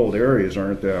 But these old areas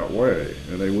aren't that way,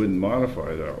 and they wouldn't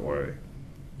modify that way.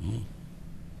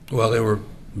 Mm-hmm. Well, they were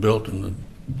built a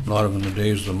lot of them in the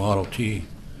days of the Model T.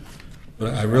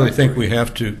 But I really think we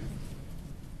have to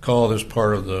call this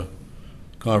part of the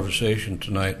conversation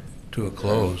tonight to a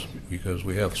close because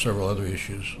we have several other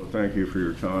issues. Well, thank you for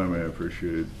your time. I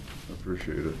appreciate it.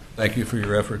 Thank you for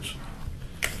your efforts.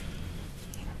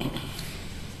 It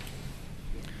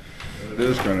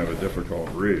is kind of a difficult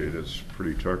read. It's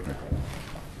pretty technical.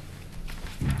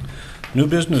 New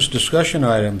business discussion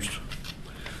items.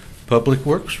 Public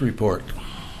Works report.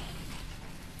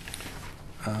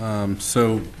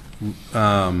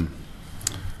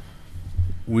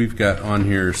 We've got on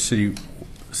here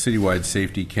citywide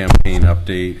safety campaign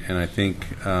update, and I think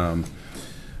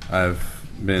I've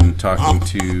been talking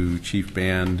to Chief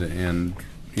Band and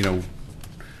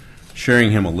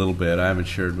sharing him a little bit. I haven't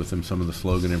shared with him some of the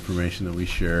slogan information that we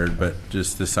shared, but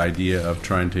just this idea of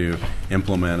trying to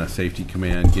implement a safety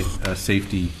command,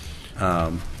 safety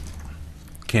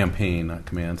campaign, not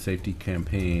command, safety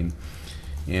campaign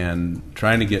and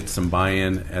trying to get some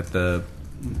buy-in at the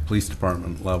police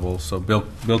department level. So Bill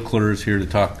Clure is here to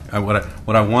talk.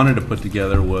 What I wanted to put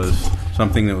together was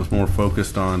something that was more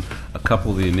focused on a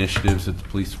couple of the initiatives that the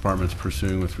police department's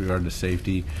pursuing with regard to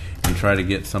safety, and try to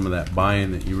get some of that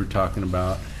buy-in that you were talking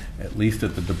about, at least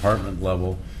at the department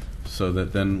level, so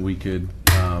that then we could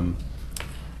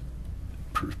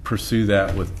pursue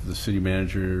that with the city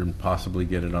manager and possibly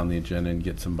get it on the agenda and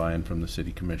get some buy-in from the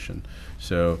city commission.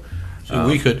 So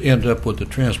we could end up with the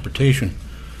Transportation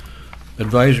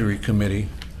Advisory Committee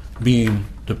being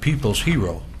the people's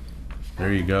hero.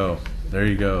 There you go. There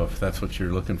you go. If that's what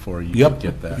you're looking for, you Yep, can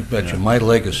get that. you betcha, my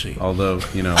legacy. Although,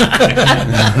 you know.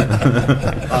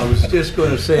 I was just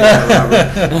going to say that,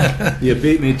 Robert. You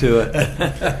beat me to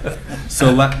it.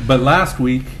 So, but last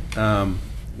week,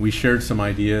 we shared some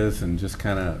ideas and just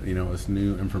kind of, you know, it was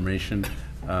new information.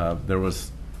 There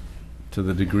was, to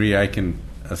the degree I can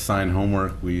assign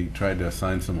homework, we tried to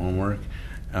assign some homework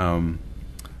on,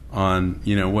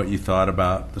 you know, what you thought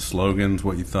about the slogans,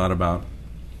 what you thought about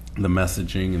the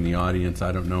messaging and the audience.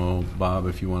 I don't know, Bob,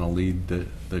 if you want to lead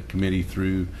the committee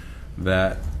through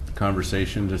that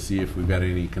conversation to see if we've got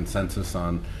any consensus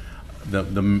on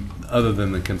the other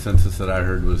than the consensus that I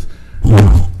heard was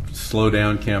slow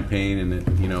down campaign, and it,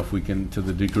 you know, if we can, to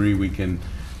the degree we can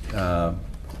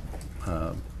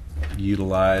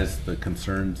utilize the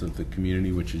concerns of the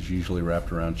community, which is usually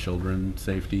wrapped around children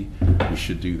safety, we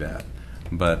should do that.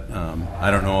 But I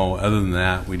don't know. Other than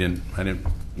that, we didn't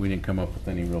come up with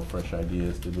any real fresh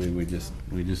ideas, did we? We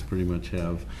just pretty much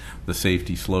have the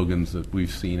safety slogans that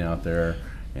we've seen out there,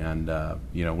 and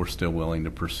you know, we're still willing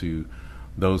to pursue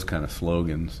those kind of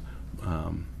slogans.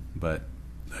 But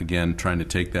again, trying to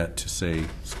take that to, say,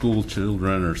 school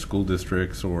children or school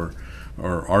districts or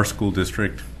our school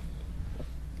district.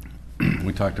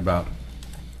 We talked about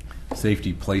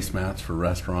safety placemats for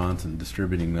restaurants and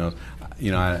distributing those.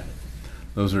 You know,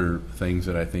 those are things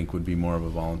that I think would be more of a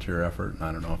volunteer effort. And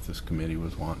I don't know if this committee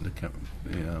was wanting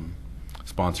to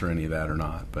sponsor any of that or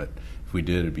not. But if we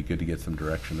did, it'd be good to get some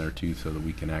direction there too, so that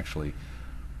we can actually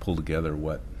pull together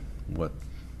what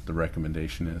the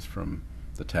recommendation is from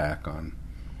the TAC on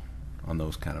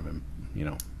those kind of, you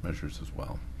know, measures as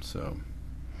well. So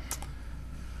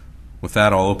with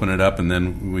that, I'll open it up, and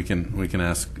then we can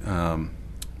ask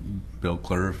Bill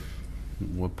Clure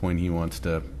what point he wants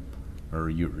to, or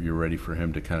you're ready for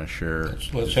him to kind of share.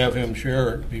 Let's have him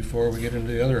share it before we get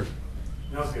into the other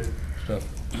stuff.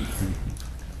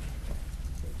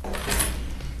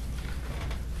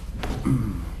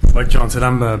 Like John said,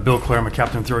 I'm Bill Clure. I'm a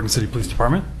captain of the Oregon City Police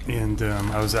Department, and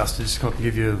I was asked to just come up and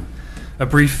give you a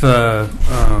brief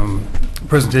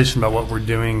presentation about what we're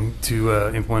doing to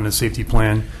implement a safety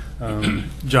plan.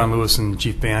 John Lewis and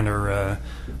Chief Band are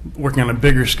working on a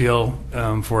bigger scale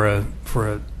for a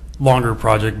longer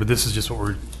project, but this is just what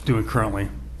we're doing currently.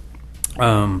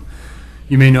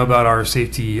 You may know about our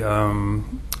safety,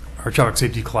 our traffic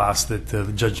safety class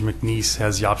that Judge McNeese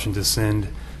has the option to send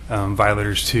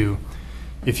violators to.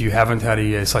 If you haven't had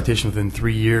a citation within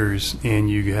 3 years and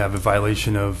you have a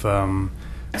violation of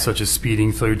such as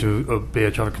speeding, failure to obey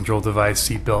a traffic control device,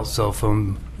 seatbelt, cell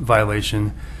phone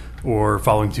violation, or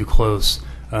following too close,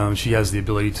 she has the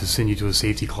ability to send you to a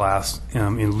safety class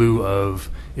in lieu of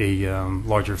a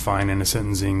larger fine and a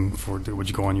sentencing for what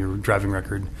you go on your driving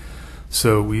record.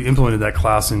 So we implemented that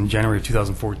class in January of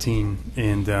 2014,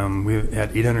 and we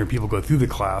had 800 people go through the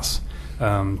class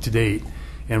to date,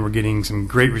 and we're getting some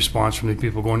great response from the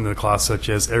people going to the class, such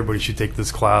as everybody should take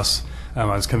this class. I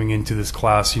was coming into this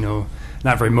class, you know,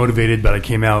 not very motivated, but I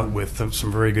came out with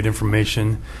some very good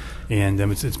information, and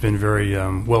it's been very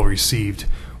well received.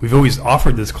 We've always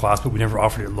offered this class, but we never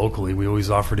offered it locally. We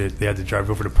always offered it, they had to drive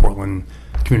over to Portland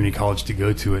Community College to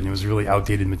go to it, and it was really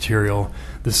outdated material.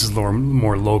 This is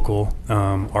more local.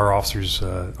 Our officers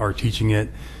are teaching it,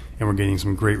 and we're getting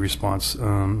some great response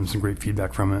and some great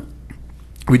feedback from it.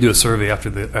 We do a survey after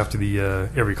the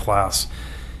every class,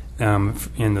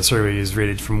 and the survey is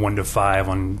rated from 1 to 5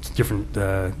 on different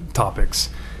topics,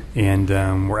 and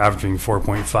we're averaging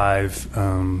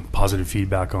 4.5 positive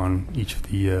feedback on each of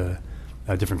the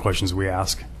different questions we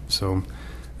ask. So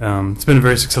it's been a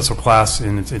very successful class,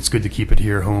 and it's good to keep it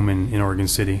here home in Oregon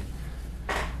City.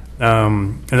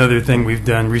 Another thing we've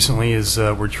done recently is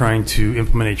we're trying to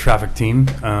implement a traffic team.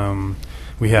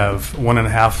 We have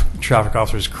 1.5 traffic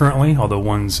officers currently, although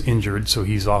one's injured, so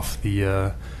he's off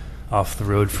the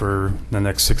road for the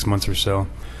next 6 months or so.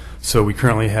 So we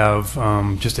currently have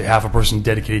just a half a person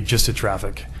dedicated just to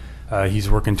traffic. He's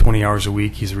working 20 hours a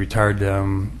week. He's a retired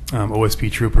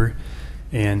OSP trooper,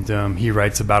 and he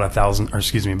writes about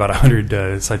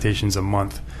 100 citations a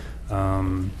month.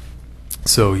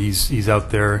 So he's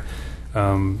out there.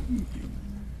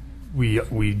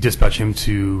 We dispatch him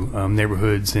to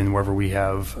neighborhoods and wherever we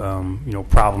have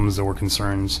problems or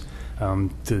concerns.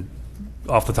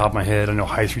 Off the top of my head, I know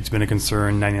High Street's been a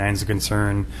concern, 99's a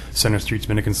concern, Center Street's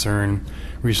been a concern.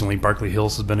 Recently, Berkeley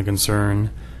Hills has been a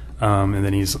concern, and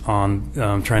then he's on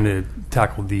trying to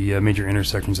tackle the major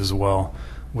intersections as well,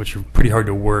 which are pretty hard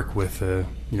to work with,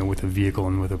 with a vehicle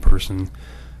and with a person.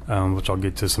 Which I'll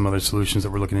get to some other solutions that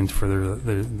we're looking into for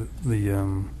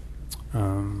the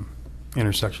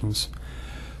intersections.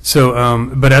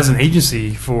 So, but as an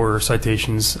agency for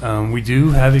citations, we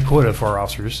do have a quota for our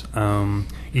officers.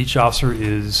 Each officer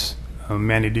is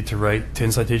mandated to write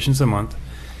 10 citations a month,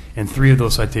 and 3 of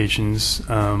those citations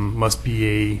must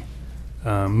be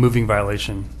a moving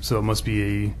violation. So it must be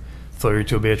a failure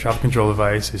to obey a traffic control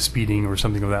device, a speeding, or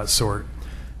something of that sort.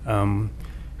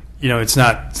 It's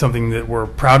not something that we're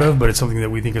proud of, but it's something that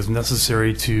we think is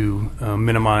necessary to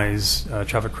minimize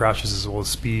traffic crashes as well as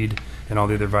speed and all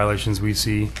the other violations we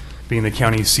see. Being the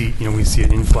county seat, we see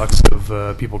an influx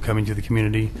of people coming to the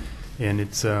community, and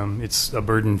it's a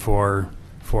burden for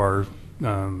our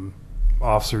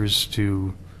officers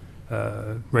to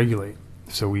regulate.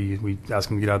 So we ask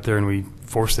them to get out there, and we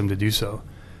force them to do so.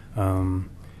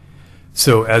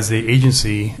 So as the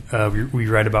agency, we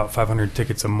write about 500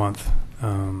 tickets a month.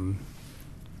 On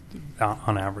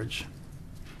average.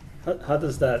 How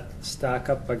does that stack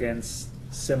up against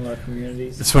similar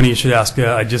communities? It's funny you should ask.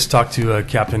 I just talked to a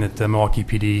captain at the Milwaukee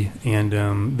PD,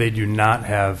 and they do not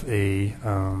have a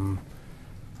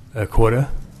quota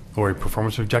or a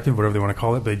performance objective, whatever they want to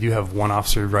call it, but they do have one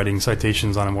officer writing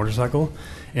citations on a motorcycle,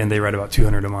 and they write about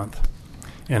 200 a month.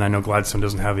 And I know Gladstone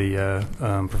doesn't have a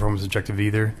performance objective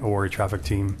either, or a traffic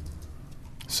team.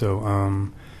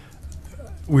 So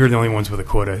we're the only ones with a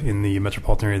quota in the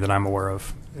metropolitan area that I'm aware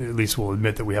of. At least we'll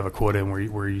admit that we have a quota, and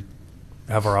we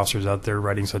have our officers out there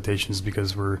writing citations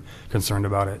because we're concerned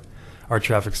about it. Our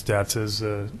traffic stats, as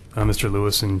Mr.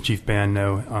 Lewis and Chief Band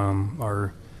know,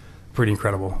 are pretty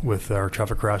incredible with our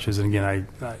traffic crashes. And again,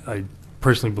 I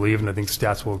personally believe, and I think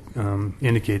stats will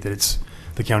indicate that it's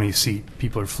the county seat.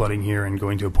 People are flooding here and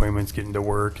going to appointments, getting to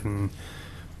work, and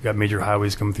we've got major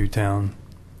highways coming through town.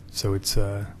 So it's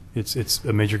a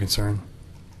major concern.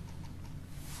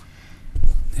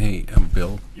 Hey,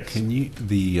 Bill, Yes. can you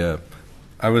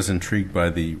I was intrigued by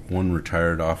the one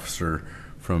retired officer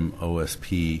from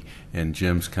OSP and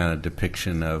Jim's kind of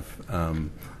depiction of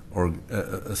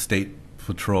a state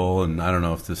patrol, and I don't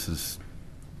know if this is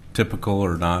typical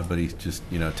or not, but he's just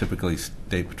typically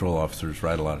state patrol officers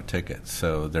write a lot of tickets,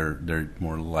 so they're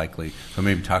more likely. So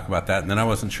maybe talk about that, and then I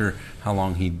wasn't sure how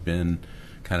long he'd been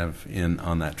kind of in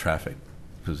on that traffic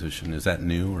position. Is that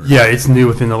new? Or? Yeah, it's new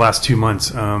within the last 2 months.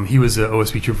 He was an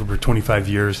OSP trooper for 25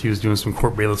 years. He was doing some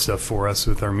court bailiff stuff for us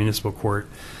with our municipal court.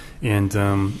 And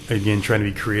again, trying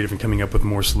to be creative and coming up with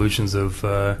more solutions of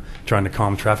trying to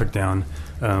calm traffic down.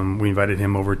 We invited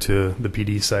him over to the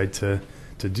PD side to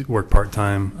work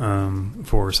part-time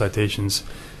for citations.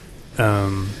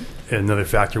 Another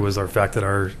factor was our fact that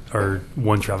our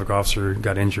one traffic officer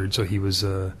got injured, so he was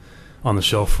on the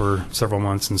shelf for several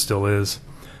months and still is.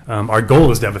 Our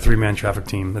goal is to have a 3-man traffic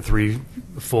team, a 3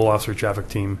 full officer traffic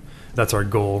team. That's our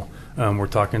goal. We're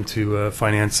talking to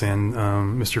finance and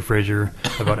Mr. Frazier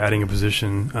about adding a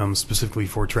position specifically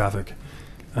for traffic,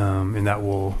 and that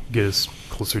will get us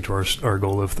closer to our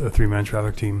goal of a 3-man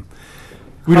traffic team.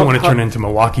 We don't want to turn into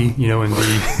Milwaukee, and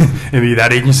be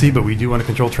that agency, but we do want to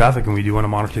control traffic, and we do want to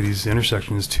monitor these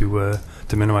intersections to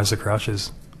minimize the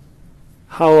crashes.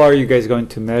 How are you guys going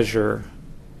to measure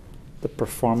the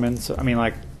performance? I mean,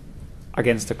 like,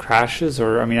 against the crashes,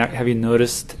 or have you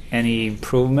noticed any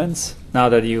improvements now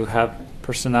that you have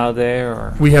personnel there?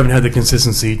 Or we haven't had the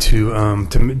consistency to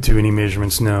any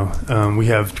measurements. No, we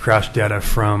have crash data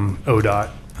from ODOT.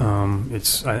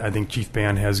 I think Chief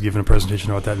Band has given a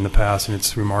presentation about that in the past, and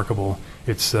it's remarkable.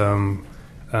 It's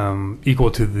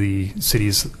equal to the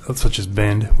cities such as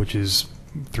Bend, which is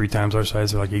 3 times our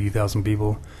size. They're like 80,000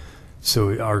 people.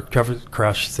 So our traffic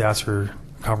crash stats are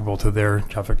comparable to their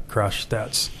traffic crash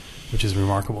stats, which is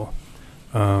remarkable.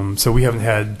 So we haven't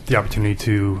had the opportunity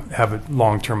to have it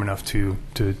long-term enough to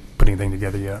put anything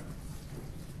together yet.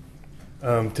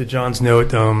 To John's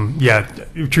note,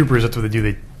 troopers, that's what they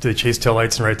do. They chase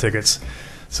taillights and write tickets.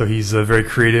 So he's very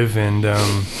creative, and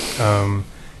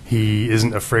he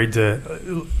isn't afraid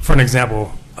to. For an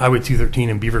example, Highway 213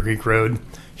 and Beaver Creek Road,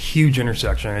 huge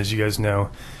intersection, as you guys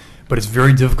know. But it's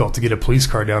very difficult to get a police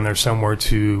car down there somewhere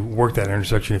to work that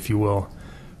intersection, if you will.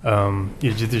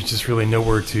 There's just really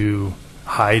nowhere to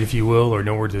hide, if you will, or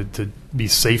nowhere to be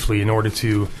safely in order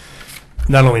to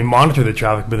not only monitor the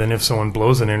traffic, but then if someone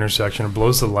blows an intersection or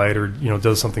blows the light or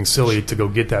does something silly, to go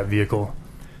get that vehicle.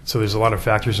 So there's a lot of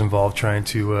factors involved trying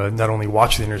to not only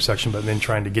watch the intersection, but then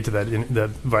trying to get to that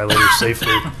violator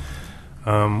safely.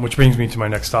 Which brings me to my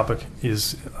next topic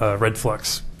is Red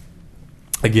Flex.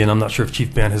 Again, I'm not sure if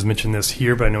Chief Ben has mentioned this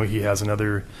here, but I know he has in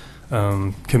other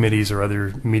committees or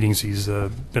other meetings he's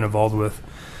been involved with.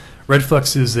 Red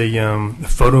Flex is a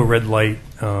photo red light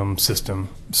system.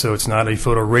 So it's not a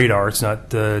photo radar. It's not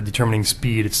determining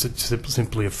speed. It's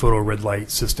simply a photo red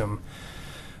light system.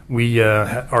 We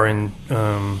are in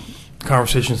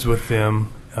conversations with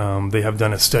them. They have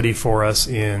done a study for us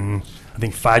in, I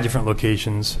think, 5 different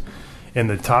locations. And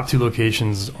the top 2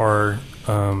 locations are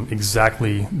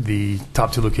exactly the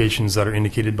top 2 locations that are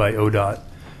indicated by ODOT,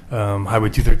 Highway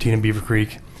 213 in Beaver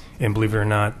Creek, and believe it or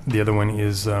not, the other one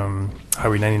is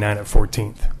Highway 99 at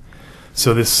 14th.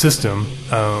 So this system,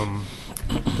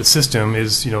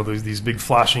 is these big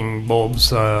flashing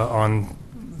bulbs on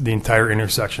the entire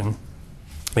intersection,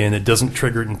 and it doesn't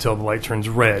trigger it until the light turns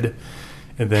red.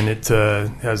 And then it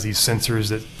has these sensors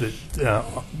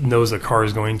that knows a car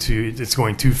is going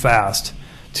too fast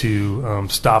to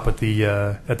stop at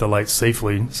the light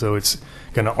safely. So it's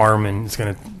going to arm and it's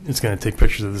going to take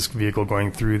pictures of this vehicle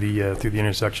going through the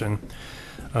intersection.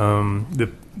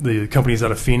 The company's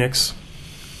out of Phoenix.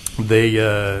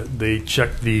 They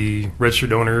check the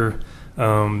registered owner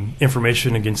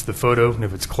information against the photo, and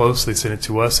if it's close, they send it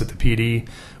to us at the PD.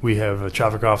 We have a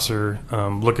traffic officer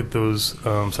look at those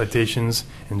citations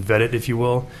and vet it, if you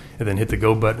will, and then hit the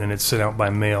go button, and it's sent out by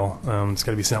mail. It's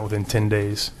got to be sent out within 10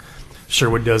 days.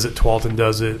 Sherwood does it, Tualatin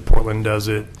does it, Portland does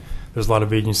it. There's a lot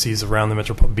of agencies around the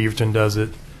metropolitan, Beaverton does it.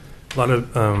 A lot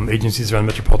of agencies around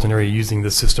the metropolitan area using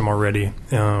this system already,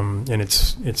 and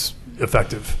it's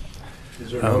effective.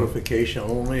 Is there notification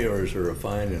only, or is there a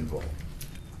fine involved?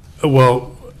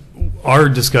 Well, our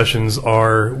discussions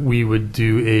are we would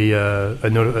do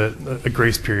a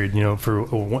grace period. For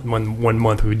one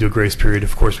month we would do a grace period.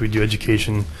 Of course, we do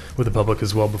education with the public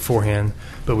as well beforehand,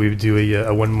 but we would do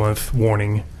a 1 month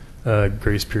warning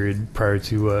grace period prior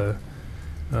to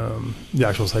the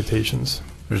actual citations.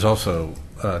 There's also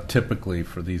typically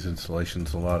for these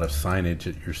installations a lot of signage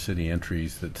at your city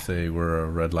entries that say we're a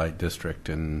red light district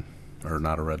or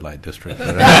not a red light district.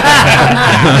 But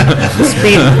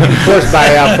Speed enforced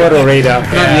by photo radar.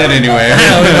 Not yet, anyway.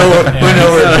 We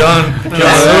know where John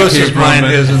Lewis's mind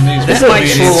is in these This might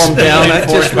slow them down.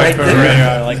 That's just right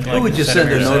there. Who would you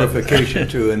send a notification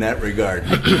to in that regard?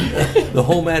 The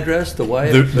home address, the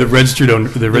wife? The registered owner.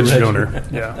 The registered owner.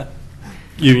 Yeah.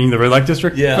 You mean the red light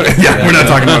district? Yeah. Yeah, we're not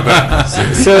talking about that.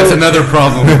 So That's another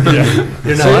problem.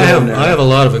 I have a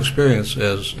lot of experience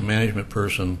as a management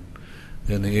person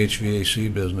in the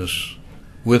HVAC business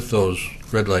with those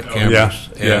red light cameras.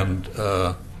 yeah. And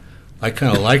I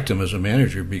kind of liked them as a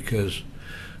manager because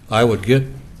I would get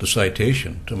the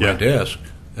citation to my desk,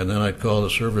 and then I'd call the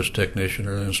service technician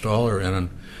or the installer and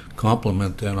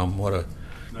compliment them on what a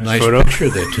nice picture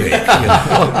they take.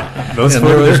 Those and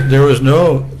photos there was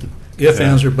no ifs,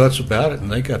 ands, or buts about it,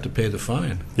 and they got to pay the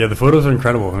fine. Yeah, the photos are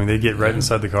incredible. I mean, they get right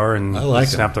inside the car and I like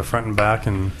snap the front and back,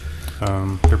 and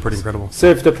they're pretty incredible. So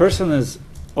if the person is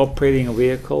operating a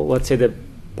vehicle, let's say they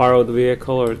borrowed the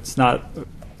vehicle, or it's not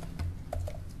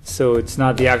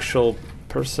the actual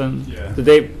person, do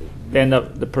they end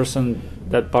up, the person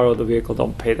that borrowed the vehicle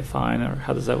don't pay the fine, or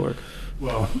how does that work?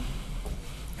 Well,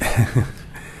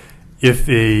 if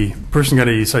a person got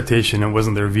a citation and it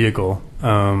wasn't their vehicle,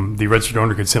 the registered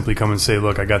owner could simply come and say,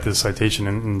 look, I got this citation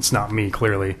and it's not me,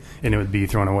 clearly, and it would be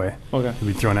thrown away. Okay. It would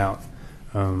be thrown out.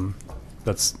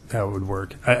 That's how it would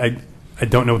work. I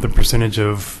don't know what the percentage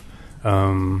of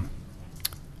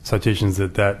citations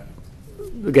that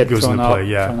Get goes thrown into out, play.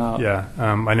 Yeah, thrown out. yeah.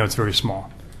 I know it's very small,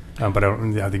 but I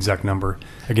don't have the exact number.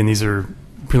 Again, these are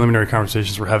preliminary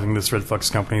conversations we're having with this Red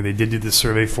Flex company. They did do this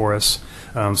survey for us.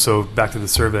 So back to the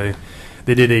survey,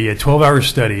 they did a 12-hour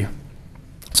study.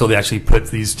 So they actually put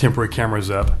these temporary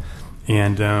cameras up,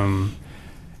 and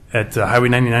at Highway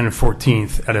 99 and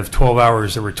 14th, out of 12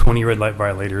 hours, there were 20 red light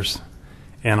violators.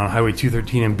 And on Highway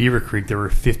 213 in Beaver Creek, there were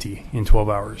 50 in 12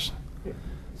 hours.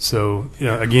 So,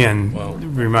 again,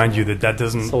 remind you that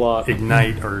doesn't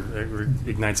ignite, or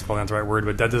ignite's probably not the right word,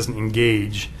 but that doesn't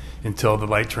engage until the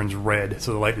light turns red.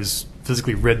 So the light is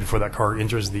physically red before that car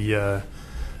enters the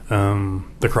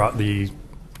crosswalk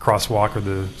or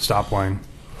the stop line.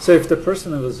 So if the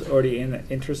person was already in the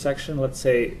intersection, let's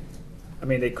say,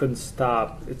 they couldn't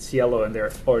stop, it's yellow and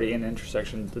they're already in the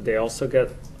intersection, did they also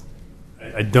get...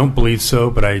 I don't believe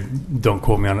so, but don't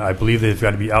quote me on it. I believe they've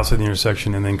got to be outside the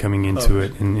intersection and then coming into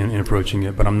it and approaching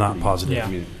it, but I'm not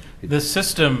positive. Yeah. The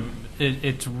system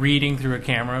it's reading through a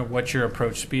camera what your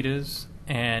approach speed is,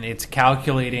 and it's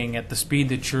calculating at the speed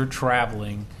that you're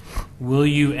traveling. Will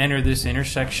you enter this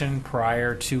intersection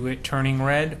prior to it turning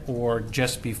red or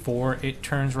just before it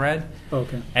turns red?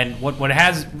 Okay. And what it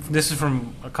has, this is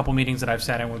from a couple meetings that I've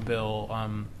sat in with Bill,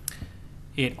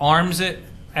 it arms it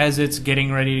as it's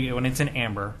getting ready to, when it's in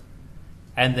amber,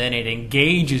 and then it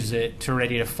engages it to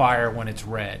ready to fire when it's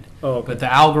red. Oh, okay. But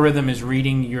the algorithm is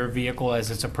reading your vehicle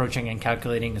as it's approaching and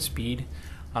calculating the speed.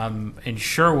 In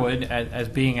Sherwood, as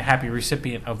being a happy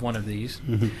recipient of one of these,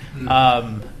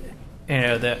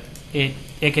 that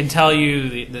it can tell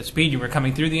you the speed you were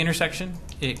coming through the intersection.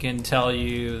 It can tell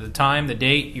you the time, the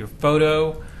date, your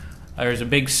photo. There's a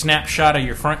big snapshot of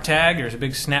your front tag. There's a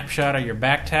big snapshot of your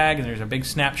back tag, and there's a big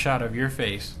snapshot of your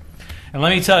face. And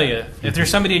let me tell you, if there's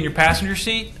somebody in your passenger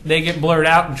seat, they get blurred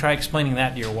out, and try explaining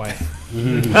that to your wife.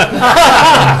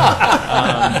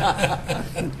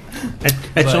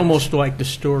 It's almost like the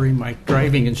story my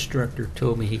driving instructor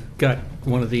told me. He got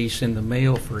one of these in the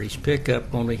mail for his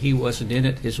pickup, only he wasn't in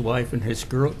it. His wife and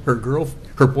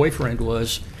her boyfriend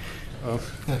was.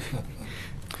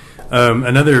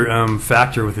 Another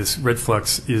factor with this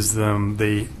Redflex is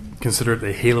they consider it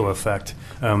a halo effect.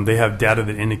 They have data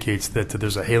that indicates that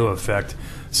there's a halo effect.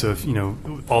 So if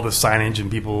all the signage and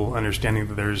people understanding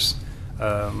that there's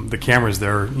the cameras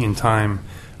there in time,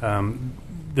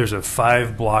 there's a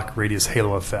 5-block radius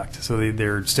halo effect. So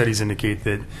their studies indicate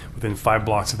that within 5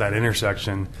 blocks of that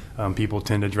intersection, people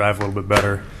tend to drive a little bit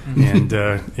better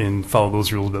and follow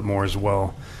those rules a bit more as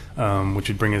well. Which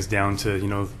would bring us down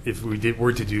to, if we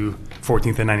were to do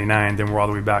 14th and 99, then we're all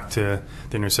the way back to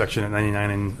the intersection at 99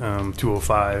 and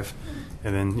 205,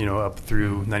 and then, up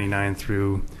through 99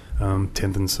 through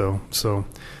 10th and so. So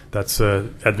that's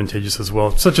advantageous as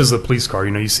well. Such as a police car.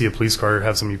 You see a police car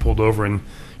have somebody pulled over, and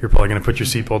you're probably going to put your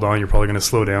seatbelt on, you're probably going to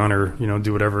slow down or,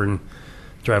 do whatever and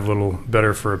drive a little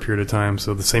better for a period of time.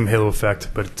 So the same halo effect,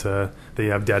 but they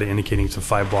have data indicating it's a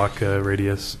 5-block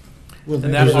radius.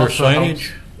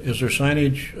 Is there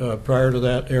signage prior to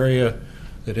that area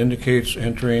that indicates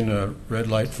entering a red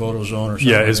light photo zone or something?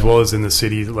 Yeah, as well as in the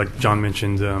city, like John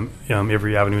mentioned,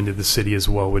 every avenue into the city as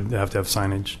well would have to have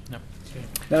signage. No.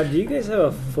 Now, do you guys have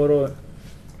a photo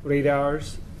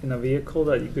radars in a vehicle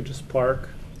that you could just park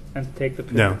and take the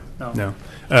picture? No.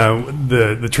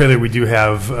 The trailer we do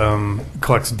have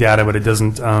collects data, but it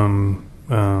doesn't.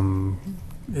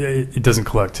 It doesn't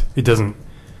collect. It doesn't.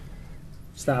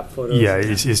 Snap photos. Yeah,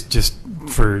 it's just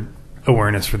for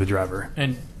awareness for the driver.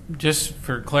 And just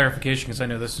for clarification, because I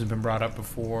know this has been brought up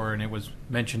before and it was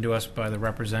mentioned to us by the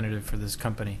representative for this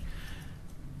company,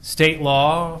 state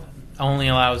law only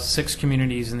allows 6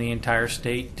 communities in the entire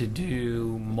state to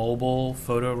do mobile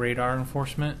photo radar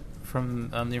enforcement from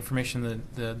the information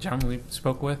that the gentleman we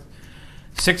spoke with.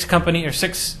 6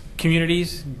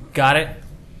 communities got it,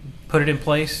 put it in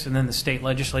place, and then the state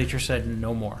legislature said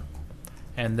no more.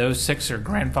 And those 6 are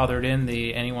grandfathered in.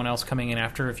 Anyone else coming in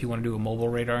after, if you want to do a mobile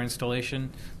radar installation,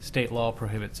 state law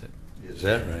prohibits it. Is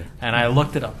that right? And I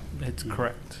looked it up. It's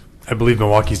correct. I believe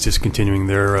Milwaukee's discontinuing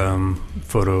their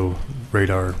photo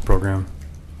radar program.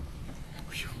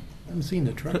 I haven't seen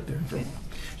the truck there.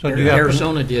 So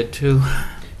Arizona did too.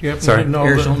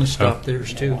 Arizona stopped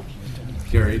theirs too.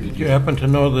 Gary, did you happen to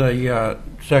know the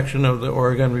section of the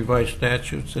Oregon Revised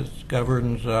Statutes that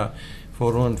governs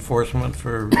photo enforcement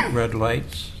for red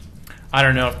lights? I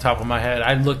don't know off the top of my head.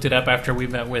 I looked it up after we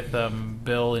met with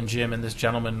Bill and Jim and this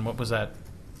gentleman. What was that,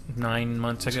 9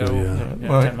 months ago? So, yeah. 10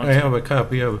 Well, months I ago. have a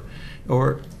copy of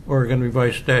Oregon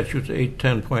Revised Statutes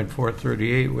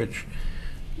 810.438, which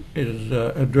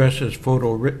addresses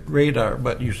photo radar,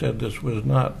 but you said this was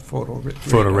not photo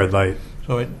Photo red light.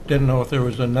 So I didn't know if there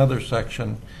was another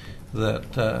section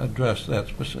that addressed that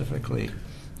specifically.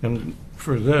 And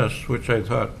for this, which I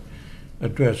thought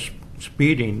addressed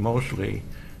speeding mostly,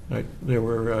 there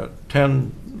were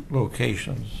 10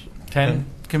 locations. 10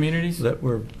 communities? That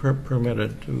were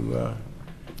permitted to...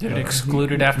 Did it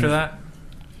excluded after that?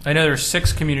 I know there are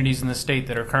 6 communities in the state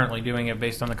that are currently doing it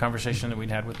based on the conversation that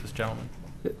we'd had with this gentleman.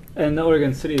 And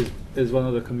Oregon City is one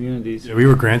of the communities. Yeah, we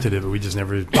were granted it, but we just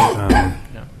never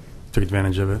took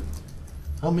advantage of it.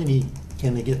 How many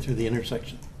can they get through the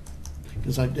intersection?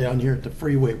 Because I'm down here at the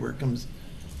freeway where it comes,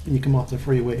 when you come off the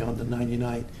freeway on the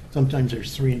 99, sometimes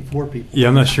there's 3 and 4 people. Yeah,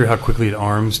 I'm not sure how quickly it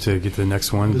arms to get to the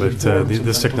next one, but Does it form this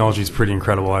sometimes? technology is pretty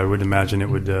incredible. I would imagine it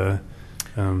would.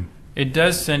 It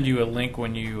does send you a link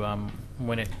when you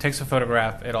when it takes a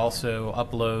photograph. It also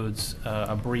uploads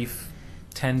a brief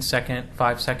 10-second,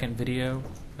 5-second video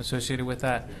associated with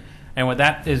that. And what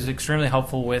that is extremely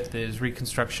helpful with is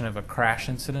reconstruction of a crash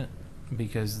incident,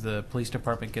 because the police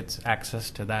department gets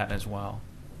access to that as well.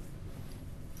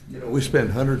 You know, we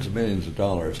spend hundreds of millions of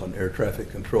dollars on air traffic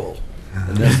control,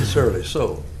 and necessarily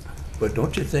so. But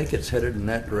don't you think it's headed in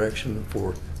that direction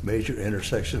for major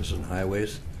intersections and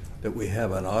highways, that we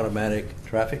have an automatic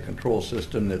traffic control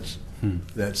system that's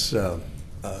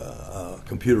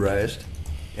computerized,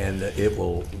 and it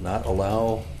will not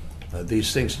allow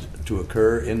these things to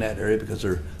occur in that area because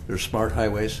they're smart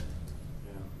highways?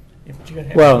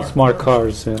 Well, smart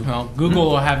cars. Yeah. Well, Google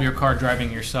will have your car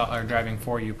driving yourself or driving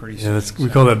for you pretty soon. Yeah, we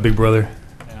call that Big Brother.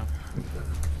 Yeah.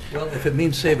 Well, if it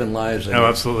means saving lives, then, Oh,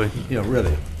 absolutely. you know,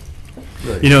 really.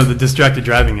 You know, the distracted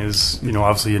driving is, you know,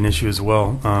 obviously an issue as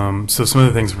well. So some of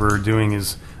the things we're doing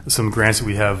is some grants that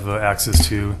we have access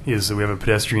to is that we have a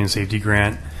pedestrian safety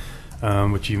grant,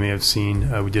 which you may have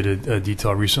seen. We did a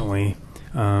detail recently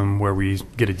where we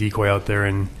get a decoy out there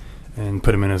and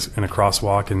put them in a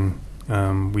crosswalk,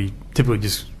 and we typically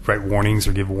just write warnings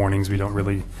or give warnings. We don't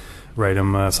really write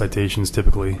them citations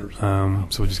typically. So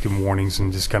we just give them warnings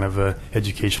and just kind of a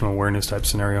educational awareness type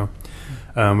scenario.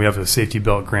 We have a safety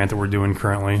belt grant that we're doing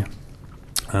currently.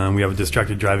 We have a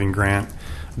distracted driving grant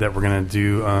that we're going to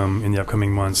do in the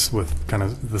upcoming months with kind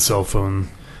of the cell phone,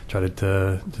 try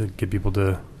to get people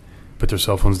to put their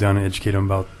cell phones down and educate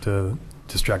them about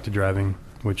distracted driving,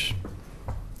 which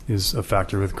is a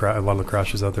factor with a lot of the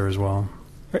crashes out there as well.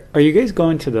 Are you guys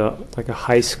going to a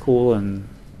high school and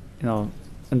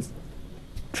and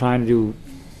trying to do?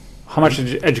 How much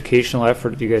educational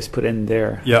effort do you guys put in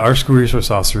there? Yeah, our school resource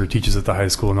officer teaches at the high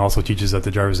school and also teaches at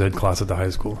the driver's ed class at the high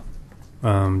school,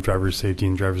 driver's safety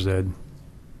and driver's ed.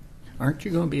 Aren't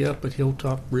you going to be up at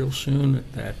Hilltop real soon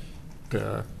at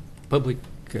that public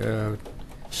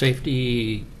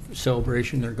safety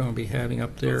celebration they're going to be having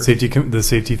up there? The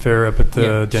safety fair up at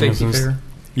the Denizens. Safety fair.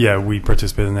 Yeah, we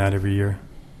participate in that every year.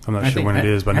 I'm not sure when it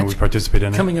is, but I know we participate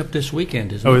in it. Coming up this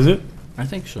weekend, isn't it? Oh, is it? I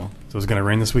think so. So it's going to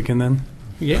rain this weekend then?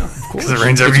 Yeah, of course. Because it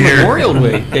rains every year. It's Memorial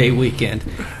Day weekend.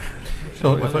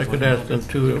 So if I could ask them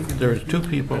too, if there's two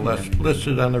people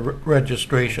listed on the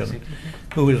registration,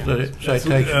 who is the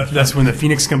citation? That's when the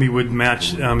Phoenix company would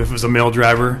match if it was a male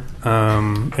driver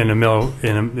and the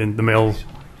male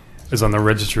is on the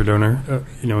registered owner.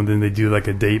 And then they do like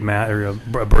a date match or a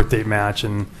birth date match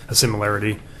and a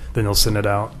similarity. Then they'll send it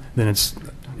out. Then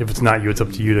if it's not you, it's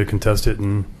up to you to contest it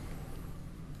and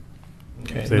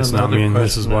say it's not me and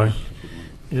this is why.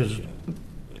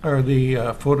 Are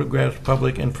the photographs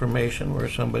public information where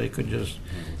somebody could just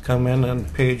come in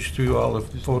and page through all the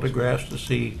photographs to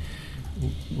see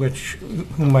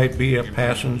who might be a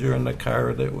passenger in the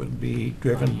car that would be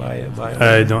driven by a violator?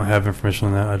 I don't have information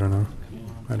on that. I don't know.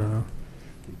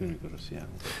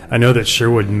 I know that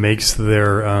Sherwood makes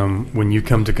their when you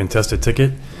come to contest a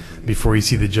ticket, before you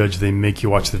see the judge, they make you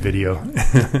watch the video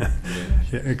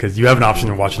because you have an option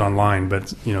to watch it online.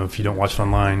 But if you don't watch it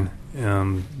online,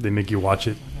 they make you watch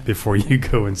it before you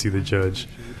go and see the judge.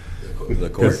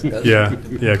 The court. Yeah,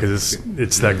 because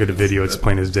it's that good a video. It's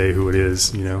plain as day who it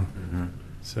is. Mm-hmm.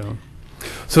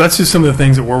 So that's just some of the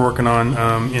things that we're working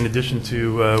on. In addition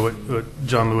to what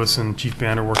John Lewis and Chief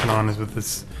Band are working on is with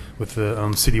the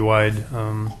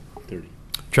citywide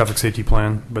traffic safety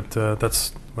plan. But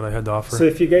that's what I had to offer. So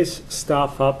if you guys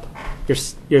staff up,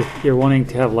 you're wanting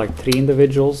to have like 3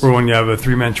 individuals. We're wanting to have a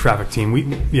 3-man traffic team.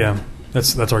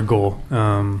 That's our goal.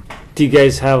 Do you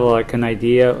guys have like an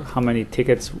idea how many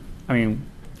tickets? I mean,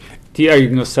 are you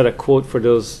going to set a quote for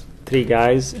those 3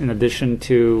 guys in addition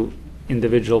to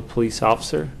individual police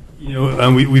officer?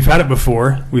 We've had it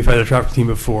before. We've had a traffic team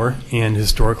before, and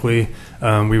historically,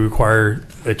 we require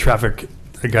a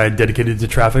guy dedicated to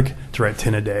traffic to write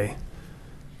 10 a day.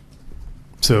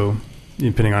 So,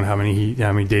 depending on how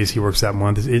many days he works that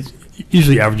month, it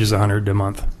usually averages 100 a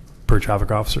month per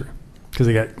traffic officer because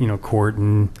they got court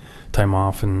and time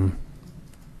off, and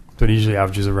so it usually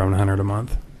averages around 100 a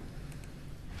month.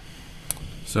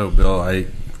 So, Bill, I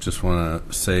just want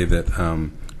to say that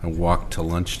I walked to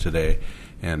lunch today,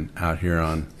 and out here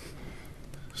on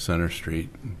Center Street,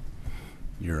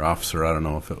 your officer, I don't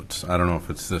know if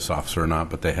it's this officer or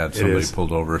not, but they had somebody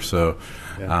pulled over. So,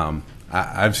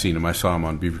 I've seen him. I saw him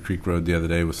on Beaver Creek Road the other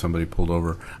day with somebody pulled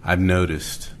over. I've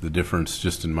noticed the difference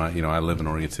just in my, I live in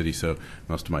Oregon City, so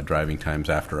most of my driving time's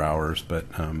after hours, but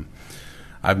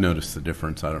I've noticed the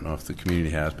difference. I don't know if the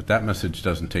community has, but that message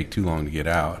doesn't take too long to get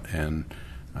out, and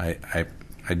I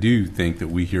do think that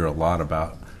we hear a lot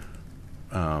about,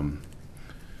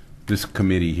 this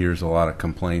committee hears a lot of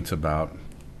complaints about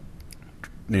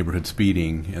neighborhood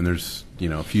speeding, and there's,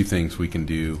 a few things we can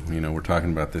do. We're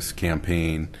talking about this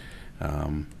campaign.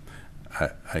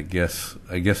 I guess,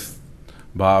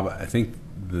 Bob, I think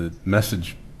the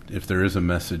message if there is a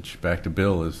message back to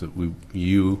Bill, is that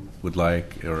you would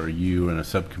like, or you and a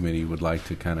subcommittee would like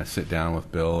to kind of sit down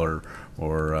with Bill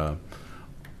or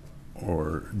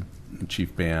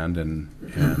Chief Band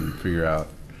and figure out,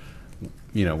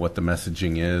 what the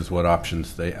messaging is, what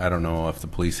options I don't know if the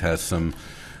police has some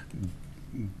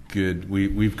good,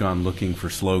 we've gone looking for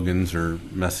slogans or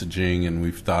messaging, and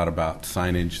we've thought about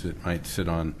signage that might sit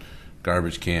on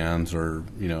garbage cans or,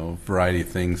 variety of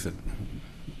things that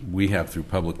we have through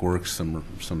Public Works,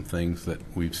 some things that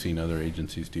we've seen other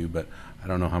agencies do, but I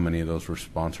don't know how many of those were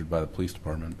sponsored by the police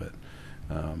department, but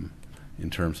in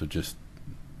terms of just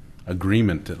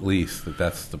agreement, at least,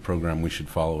 that's the program we should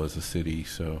follow as a city,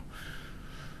 so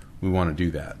we want to do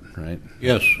that, right?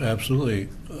 Yes, absolutely.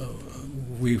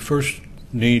 We first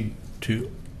need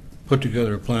to put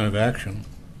together a plan of action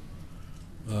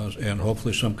and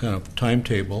hopefully some kind of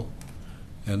timetable,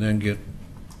 and then get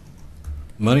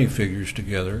money figures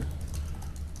together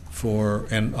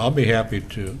and I'll be happy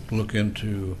to look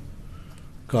into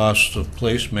costs of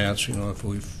placemats, if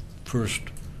we first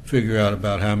figure out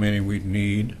about how many we'd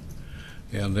need,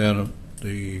 and then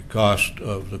the cost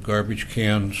of the garbage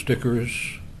can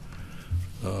stickers,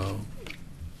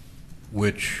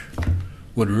 which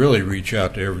would really reach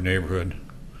out to every neighborhood,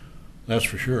 that's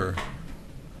for sure.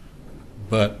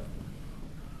 But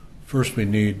first we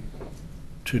need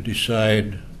to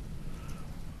decide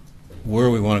where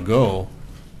we want to go,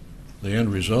 the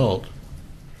end result.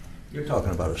 You're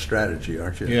talking about a strategy,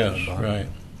 aren't you? Yes, right.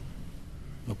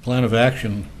 A plan of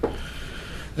action,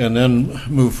 and then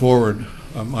move forward.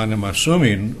 I'm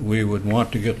assuming we would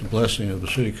want to get the blessing of the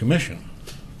city commission,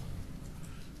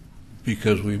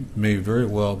 because we may very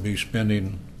well be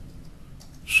spending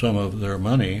some of their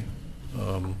money,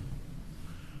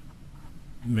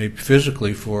 maybe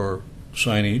physically for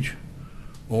signage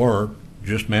or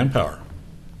just manpower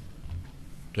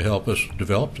to help us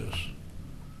develop this.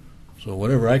 So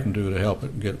whatever I can do to help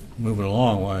it get moving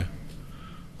along, why,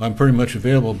 I'm pretty much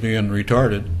available, being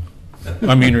retired. Hey,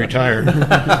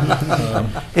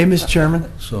 Mr.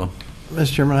 Chairman.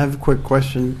 Mr. Chairman, I have a quick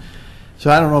question.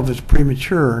 So I don't know if it's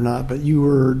premature or not, but you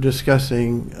were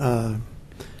discussing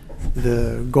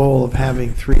the goal of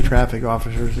having 3 traffic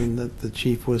officers, and that the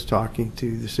chief was talking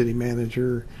to the city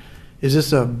manager. Is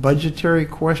this a budgetary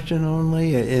question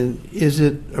only? And is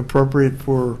it appropriate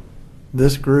for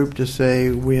this group to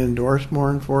say we endorse more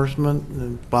enforcement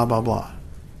and blah, blah, blah?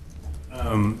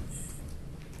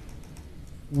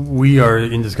 We are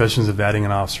in discussions of adding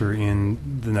an officer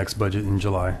in the next budget in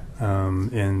July.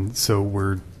 And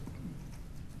so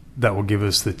that will give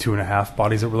us the 2.5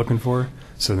 bodies that we're looking for.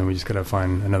 So then we just got to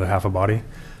find another half a body.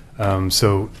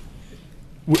 So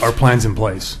our plan's in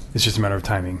place. It's just a matter of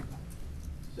timing.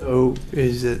 So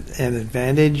is it an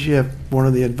advantage if one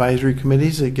of the advisory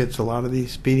committees that gets a lot of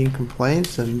these speeding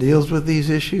complaints and deals with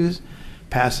these issues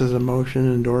passes a motion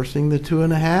endorsing the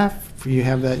 2.5? You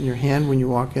have that in your hand when you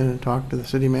walk in and talk to the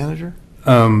city manager?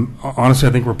 Honestly,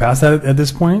 I think we're past that at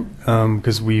this point,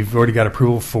 because we've already got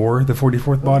approval for the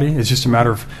 44th body. It's just a matter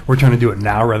of we're trying to do it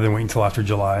now rather than waiting until after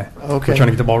July. Okay. We're trying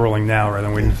to get the ball rolling now rather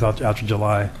than waiting until after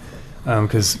July.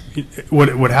 Because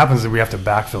what happens is we have to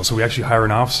backfill. So we actually hire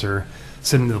an officer,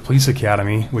 send him to the police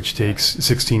academy, which takes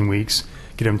 16 weeks,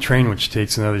 get him trained, which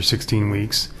takes another 16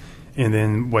 weeks, and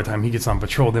then by the time he gets on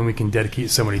patrol, then we can dedicate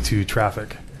somebody to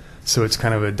traffic. So it's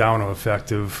kind of a domino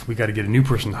effect of we got to get a new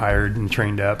person hired and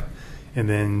trained up, and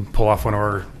then pull off one of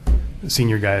our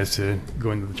senior guys to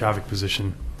go into the traffic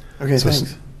position. Okay,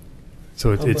 thanks.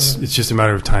 So it's just a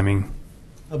matter of timing.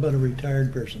 How about a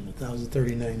retired person,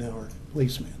 1,039-hour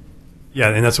policeman? Yeah,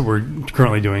 and that's what we're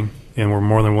currently doing, and we're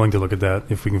more than willing to look at that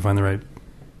if we can find the right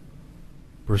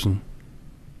person.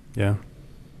 Yeah.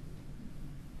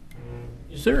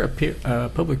 Is there a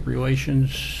public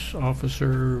relations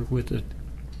officer with a...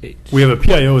 We have a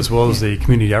PIO as well as a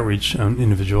community outreach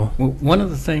individual. Well, one of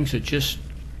the things that just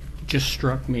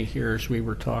struck me here as we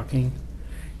were talking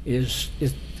is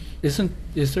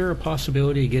there a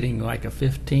possibility of getting like a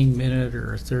 15-minute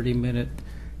or a 30-minute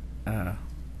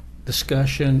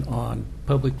discussion on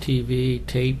public TV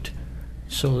taped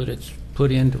so that it's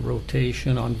put into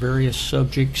rotation on various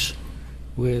subjects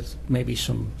with maybe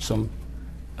some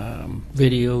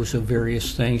videos of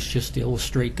various things just to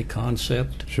illustrate the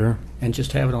concept? Sure. And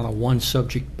just have it on a one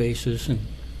subject basis. And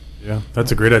yeah,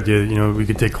 that's a great idea. You know, we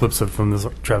could take clips from this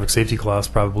traffic safety class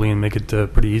probably and make it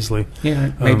pretty easily.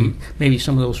 Yeah, maybe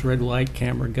some of those red light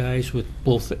camera guys with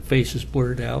both faces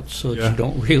blurred out so that you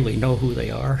don't really know who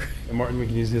they are. And Martin, we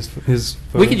can use his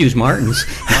photo. We could use Martin's.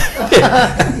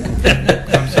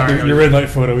 I'm sorry. Your red light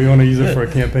photo. We want to use it for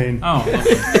a campaign. Oh.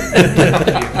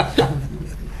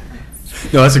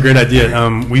 No, that's a great idea.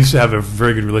 We used to have a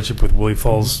very good relationship with Woolly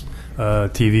Falls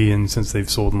TV, and since they've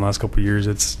sold in the last couple of years,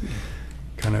 it's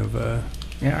kind of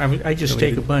Yeah, I just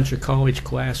related. take a bunch of college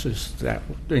classes that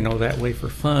that way for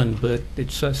fun, but it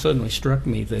suddenly struck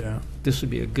me that Yeah. this would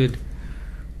be a good.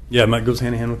 Yeah, it goes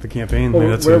hand in hand with the campaign. Well,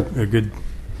 That's where- a good.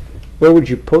 Where would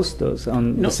you post those?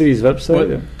 On No. the city's website?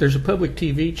 Well, there's a public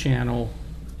TV channel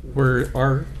where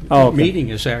our Oh, okay. meeting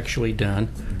is actually done,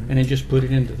 and then just put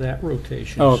it into that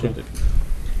rotation. Oh, so okay. that-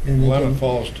 And, Willamette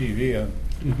Falls TV on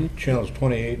Mhm. channels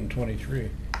 28 and 23.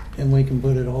 and we can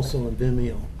put it also on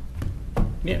Vimeo.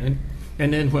 Yeah,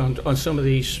 and then on some of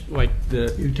these, like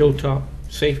the Hilltop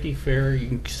Safety Fair, you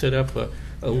can set up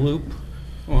a loop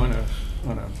on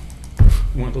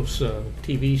one of those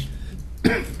TV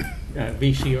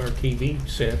VCR TV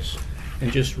sets,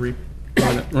 and just run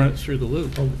it through the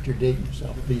loop. Oh, but you're dating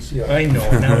yourself, VCR. I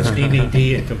know now it's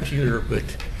DVD and computer, but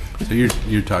So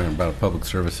you're talking about a public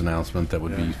service announcement that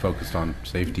would be focused on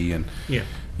safety, and yeah.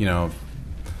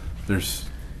 There's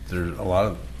a lot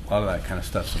of that kind of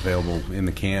stuff's available in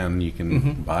the can. You can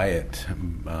Mhm. buy it.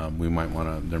 We might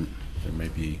want to. There may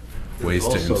be ways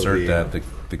to also insert the, that.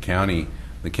 The county.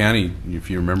 If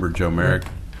you remember, Joe Merrick.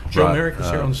 Joe brought, Merrick is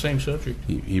here on the same subject.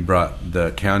 He brought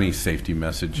the county safety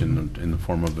message in the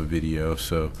form of a video.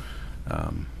 So,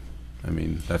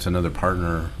 that's another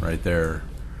partner right there.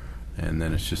 And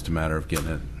then it's just a matter of getting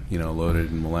it,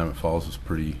 loaded. And Willamette Falls is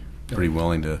pretty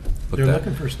willing to put They're that.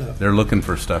 looking for stuff. They're looking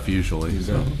for stuff usually.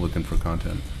 So looking for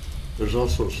content. There's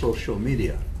also social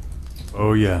media.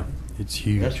 Oh yeah, it's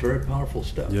huge. That's very powerful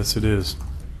stuff. Yes, it is.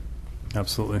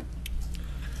 Absolutely.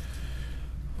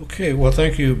 Okay, well,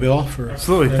 thank you, Bill, for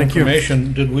Absolutely, that thank you.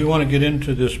 information. Did we want to get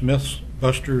into this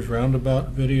Mythbusters roundabout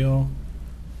video?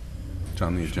 It's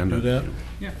on the agenda. Do that?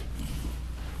 Yeah.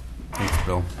 Thanks,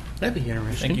 Bill. That'd be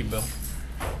interesting. Thank you, Bill.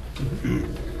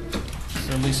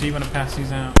 So, Lisa, you want to pass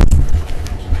these out?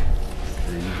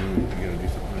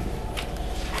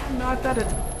 No, I've got it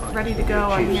ready to go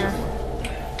on here.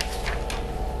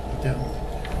 Yeah.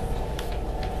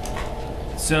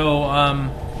 So,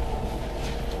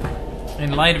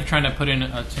 in light of trying to put in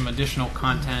some additional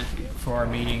content for our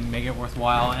meeting, make it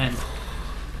worthwhile, and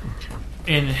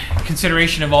in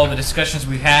consideration of all the discussions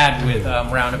we've had with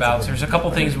roundabouts, there's a couple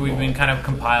things we've been kind of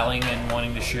compiling and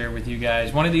wanting to share with you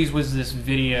guys. One of these was this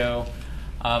video.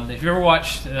 If you ever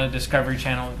watched Discovery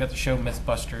Channel, we've got the show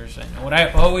Mythbusters. And what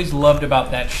I always loved about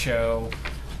that show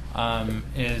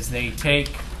is they take,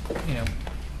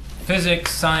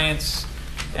 physics, science,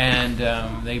 and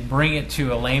they bring it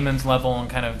to a layman's level and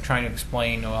kind of trying to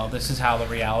explain, well, this is how the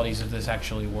realities of this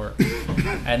actually work.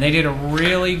 And they did a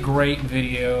really great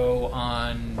video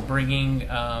on bringing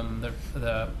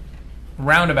the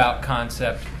roundabout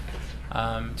concept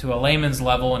to a layman's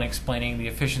level and explaining the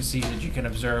efficiencies that you can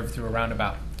observe through a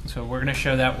roundabout. So we're going to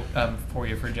show that for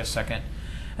you for just a second.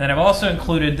 And then I've also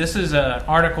included, this is an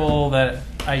article that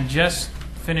I just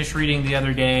finished reading the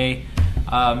other day.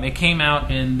 It came out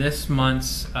in this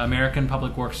month's American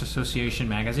Public Works Association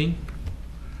magazine.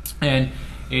 And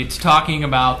it's talking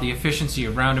about the efficiency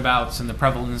of roundabouts and the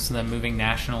prevalence of them moving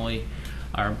nationally,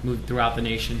 or moved throughout the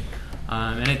nation.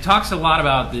 And it talks a lot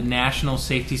about the national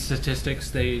safety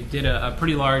statistics. They did a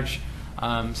pretty large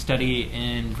study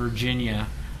in Virginia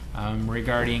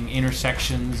regarding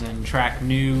intersections, and tracked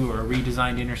new or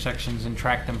redesigned intersections and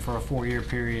tracked them for a 4-year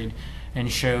period, and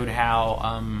showed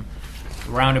how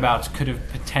roundabouts could have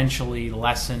potentially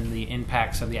lessened the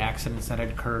impacts of the accidents that had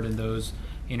occurred in those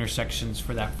intersections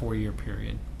for that 4-year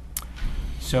period.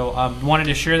 So wanted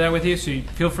to share that with you, so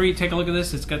feel free to take a look at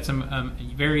this. It's got some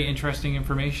very interesting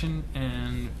information,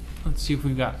 and let's see if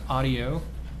we've got audio.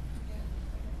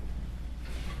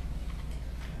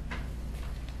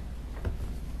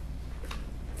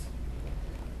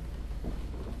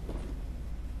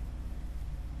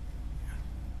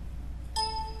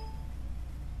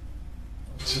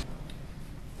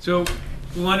 So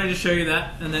we wanted to show you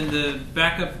that, and then the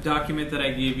backup document that I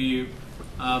gave you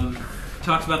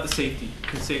talks about the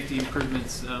safety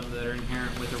improvements that are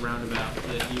inherent with a roundabout,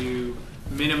 that you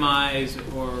minimize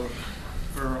or,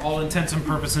 for all intents and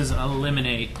purposes,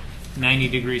 eliminate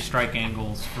 90-degree strike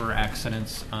angles for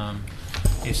accidents.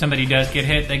 If somebody does get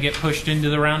hit, they get pushed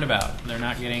into the roundabout. They're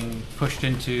not getting pushed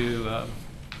into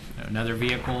another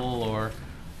vehicle, or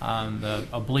the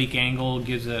oblique angle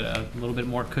gives it a little bit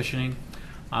more cushioning.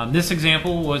 This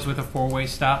example was with a 4-way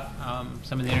stop.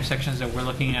 Some of the intersections that we're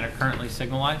looking at are currently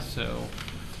signalized, so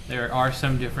there are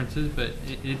some differences, but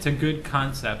it's a good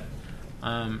concept.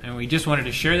 And we just wanted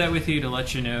to share that with you to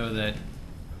let you know that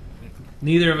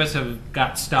neither of us have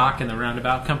got stock in the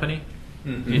roundabout company.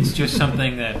 Mm-hmm. It's just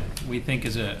something that we think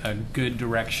is a good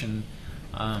direction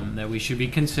that we should be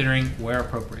considering where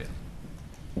appropriate.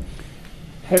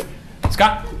 Hey,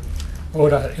 Scott?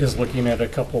 ODOT is looking at a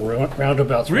couple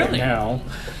roundabouts right Really? now,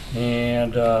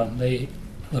 and the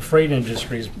freight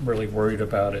industry is really worried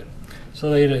about it. So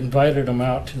they had invited them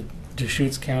out to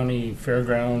Deschutes County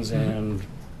Fairgrounds and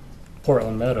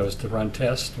Portland Meadows to run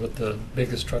tests with the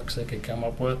biggest trucks they could come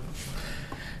up with.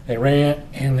 They ran,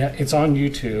 and it's on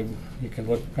YouTube. You can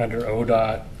look under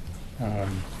ODOT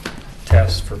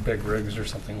tests for big rigs or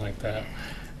something like that.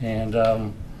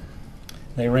 And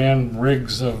they ran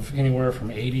rigs of anywhere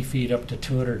from 80 feet up to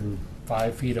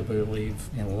 205 feet, I believe,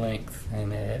 in length,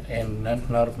 and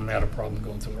none of them had a problem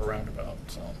going through a roundabout.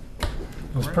 So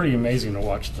it was pretty amazing to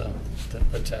watch the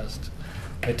test.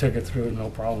 They took it through no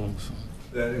problems.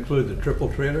 That include the triple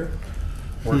trailer?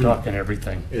 We're talking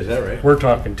everything. Is that right? We're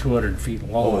talking 200 feet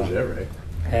long. Oh, is that right?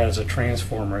 Has a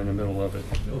transformer in the middle of it.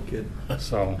 No kidding.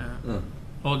 So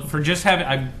Well, for just having,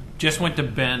 I just went to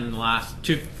Bend last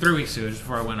 3 weeks ago, just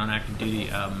before I went on active duty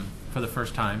for the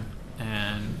first time,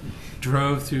 and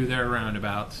drove through their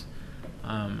roundabouts.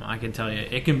 I can tell you,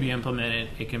 it can be implemented.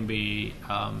 It can be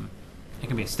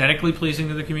aesthetically pleasing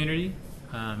to the community.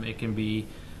 It can be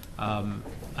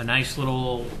a nice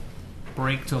little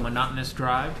break to a monotonous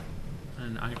drive,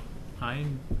 and I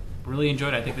really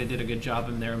enjoyed it. I think they did a good job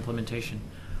in their implementation,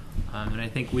 and I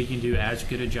think we can do as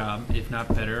good a job, if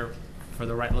not better, for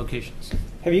the right locations.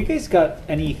 have you guys got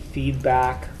any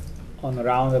feedback on the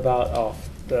roundabout of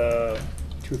the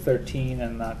 213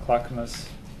 and Clackamas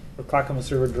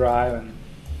River Drive and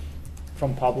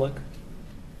from public?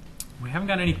 We haven't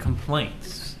got any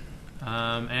complaints,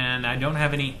 and I don't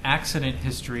have any accident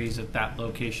histories at that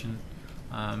location,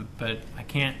 but I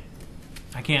can't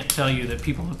tell you that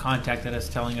people have contacted us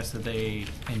telling us that they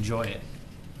enjoy it.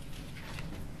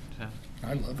 So.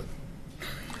 I love it.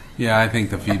 Yeah, I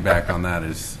think the feedback on that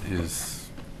is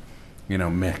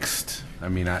mixed. I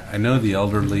mean, I know the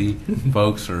elderly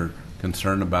folks are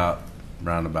concerned about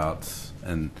roundabouts,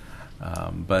 and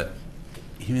but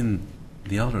even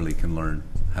the elderly can learn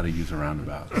how to use a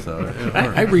roundabout. So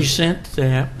I resent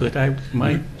that, but I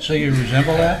might So you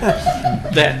resemble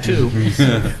that? that too.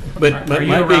 But Are you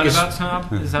my a biggest roundabout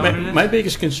snob? Is that what it is? my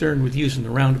biggest concern with using the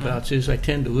roundabouts is I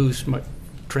tend to lose my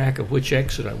track of which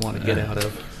exit I want to get out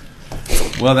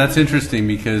of. well, that's interesting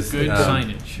because Good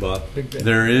signage.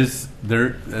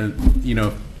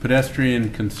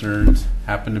 pedestrian concerns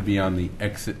happen to be on the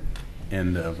exit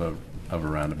end of a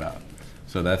roundabout.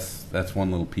 So that's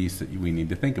one little piece that we need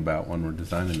to think about when we're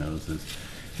designing those. Is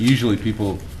usually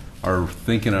people are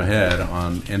thinking ahead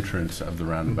on entrance of the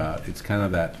roundabout. It's kind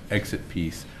of that exit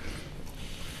piece.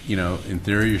 In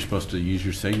theory, you're supposed to use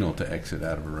your signal to exit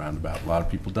out of a roundabout. A lot of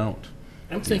people don't.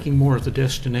 I'm thinking more of the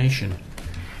destination.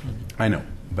 I know,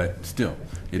 but still,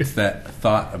 it's that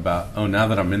thought about, oh, now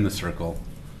that I'm in the circle,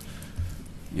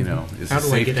 is How it do I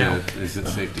safe get to out? is it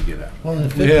safe to get out?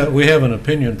 Well, we have an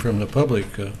opinion from the public,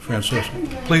 Francis.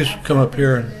 Please come up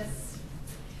here and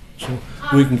so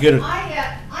we can get it.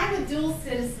 I'm a dual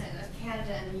citizen of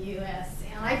Canada and the U.S.,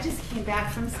 and I just came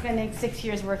back from spending 6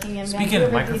 years working in Speak in Vancouver,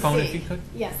 the microphone BC. if you could.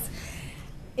 Yes.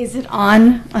 Is it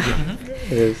on?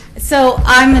 It is. So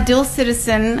I'm a dual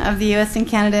citizen of the U.S. and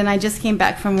Canada, and I just came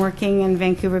back from working in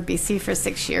Vancouver, BC for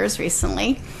 6 years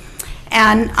recently.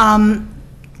 And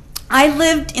I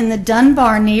lived in the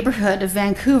Dunbar neighborhood of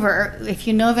Vancouver. If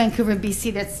you know Vancouver,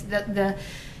 BC, that's the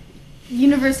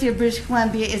University of British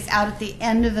Columbia is out at the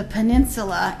end of the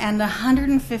peninsula, and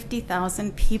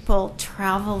 150,000 people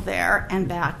travel there and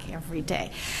back every day.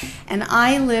 And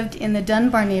I lived in the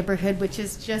Dunbar neighborhood, which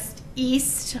is just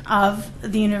east of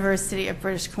the University of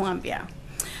British Columbia.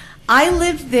 I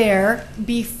lived there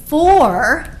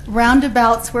before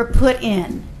roundabouts were put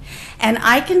in, and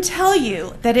I can tell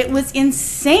you that it was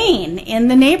insane in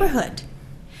the neighborhood.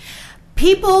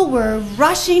 People were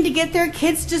rushing to get their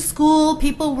kids to school.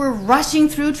 People were rushing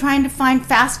through trying to find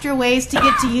faster ways to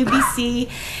get to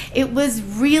UBC. It was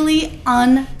really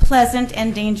unpleasant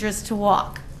and dangerous to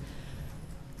walk.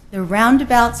 The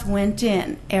roundabouts went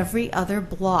in every other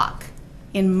block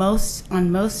on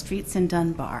most streets in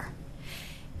Dunbar.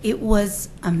 It was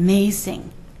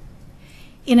amazing.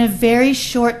 In a very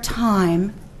short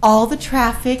time, all the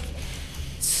traffic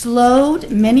slowed.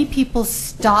 Many people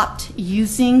stopped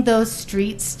using those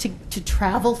streets to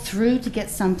travel through to get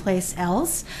someplace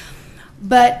else.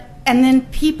 And then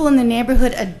people in the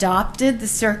neighborhood adopted the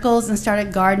circles and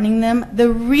started gardening them. The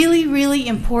really, really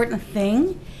important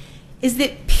thing is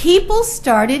that people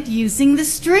started using the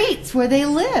streets where they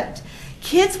lived.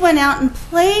 Kids went out and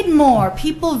played more.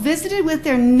 People visited with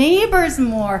their neighbors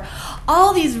more.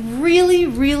 All these really,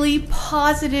 really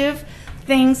positive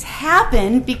things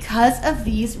happen because of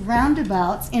these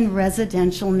roundabouts in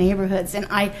residential neighborhoods. And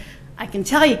I can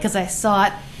tell you because I saw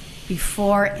it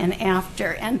before and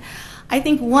after. And I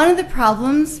think one of the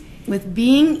problems with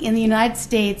being in the United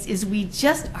States is we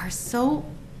just are so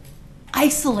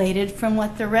isolated from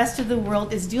what the rest of the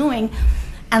world is doing.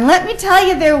 And let me tell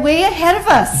you, they're way ahead of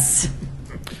us.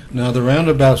 Now, the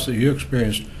roundabouts that you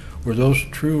experienced, were those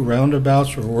true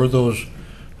roundabouts, or were those,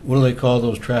 what do they call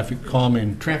those, traffic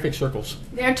calming? Traffic circles.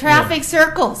 They're traffic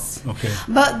circles. Okay.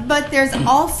 But there's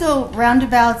also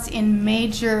roundabouts in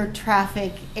major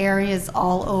traffic areas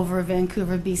all over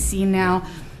Vancouver, BC now.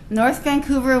 North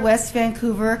Vancouver, West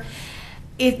Vancouver.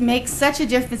 It makes such a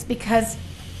difference because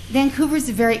Vancouver is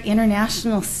a very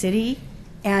international city,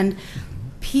 and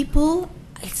people,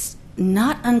 it's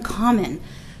not uncommon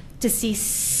to see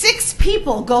 6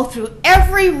 people go through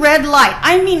every red light.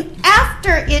 I mean,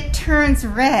 after it turns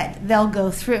red, they'll go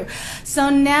through.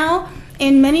 So now,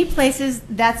 in many places,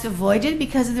 that's avoided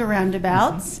because of the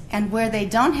roundabouts. And where they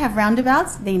don't have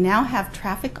roundabouts, they now have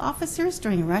traffic officers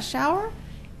during rush hour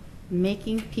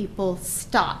making people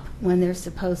stop when they're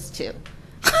supposed to.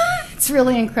 It's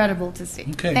really incredible to see.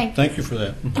 Okay, thank you for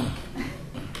that.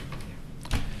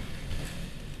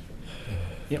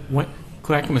 Yeah,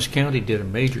 Clackamas County did a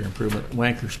major improvement at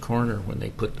Wankers Corner when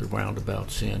they put the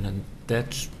roundabouts in, and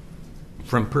that's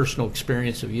from personal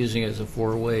experience of using it as a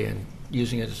four-way and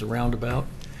using it as a roundabout.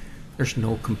 There's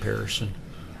no comparison.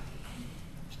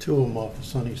 There's 2 of them off of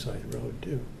Sunnyside Road,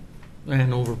 too.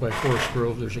 And over by Forest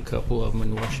Grove, there's a couple of them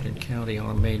in Washington County on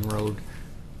a main road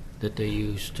that they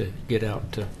use to get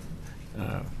out to.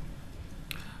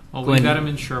 Well, Glen- we've got them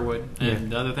in Sherwood, and Yeah.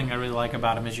 the other thing I really like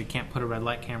about them is you can't put a red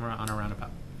light camera on a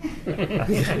roundabout.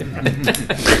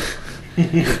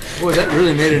 Boy, that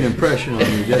really made an impression on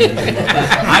you, didn't it?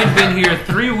 I'd been here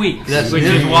 3 weeks, That's which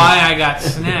is good. why I got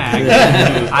snagged.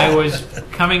 I was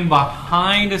coming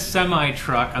behind a semi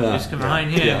truck. I'm just behind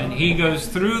him, and he goes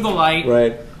through the light.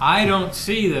 Right. I don't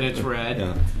see that it's red.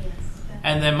 Yeah.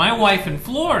 And then my wife in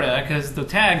Florida, because the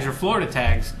tags are Florida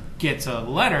tags, gets a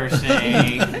letter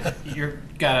saying you've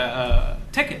got a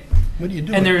ticket. What are you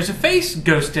doing? And there's a face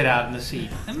ghosted out in the seat.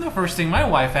 And the first thing my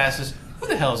wife asks is, who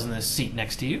the hell's in this seat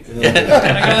next to you? And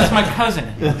I go, that's my cousin.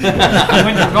 We're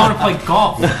going to play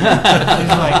golf. She's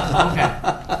like, okay.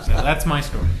 So that's my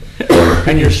story.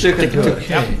 And you're sticking to it.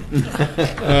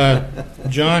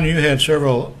 John, you had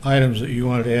several items that you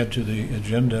wanted to add to the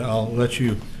agenda. I'll let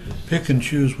you pick and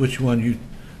choose which one you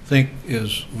think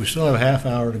is, we still have a half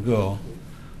hour to go.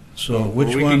 So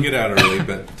which we one? can get out early,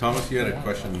 but Thomas, you had a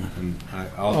question, and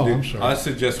I'm sorry. I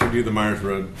suggest we do the Myers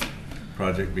Road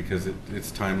project because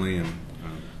it's timely and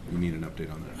we need an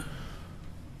update on that.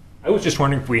 I was just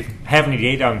wondering if we have any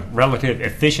data on relative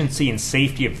efficiency and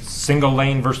safety of single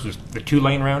lane versus the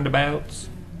 2-lane roundabouts.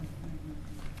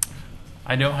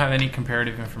 I don't have any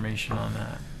comparative information on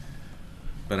that.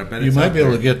 But I bet You it's might out be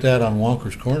able there. to get that on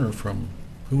Wonkers Corner from,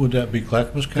 who would that be,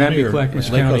 Clackamas That'd County be or Clackamas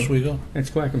Lake County. Oswego? It's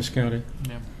Clackamas County.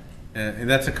 Yeah. And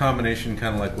that's a combination,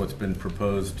 kind of like what's been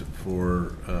proposed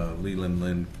for Leland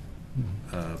Lynn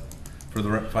for the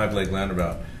 5-leg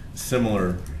roundabout.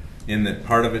 Similar in that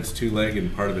part of it's 2-leg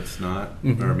and part of it's not.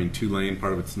 Or I mean 2-lane,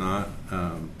 part of it's not.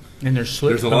 And there's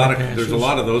slip There's a lot of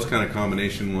bypasses. those kind of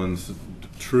combination ones.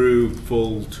 True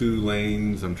full 2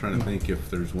 lanes. I'm trying to think if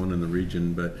there's one in the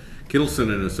region, but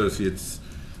Kittleson and Associates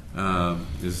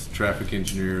is a traffic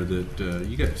engineer that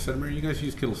you guys, Sedemere, you guys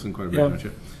use Kittleson quite a bit, Yeah. don't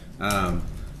you?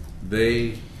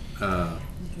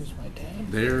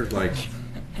 They're like,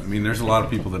 I mean, there's a lot of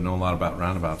people that know a lot about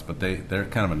roundabouts, but they're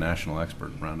kind of a national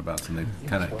expert in roundabouts, and they've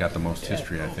kind of got the most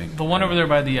history, I think. The one over there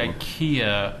by the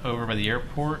IKEA, over by the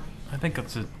airport, I think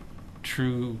that's a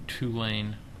true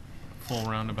 2-lane full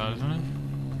roundabout, isn't it?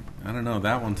 I don't know.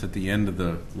 That one's at the end of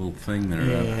the little thing there.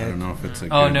 I don't know if it's a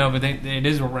Oh good- no, but it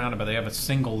is a roundabout. They have a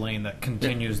single lane that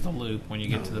continues the loop when you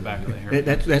get to the back of the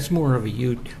airport. That's more of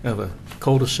a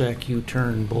cul-de-sac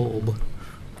U-turn bulb.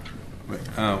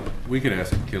 We could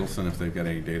ask Kittleson if they've got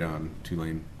any data on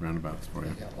 2-lane roundabouts for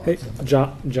you. Hey,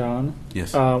 John.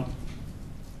 Yes.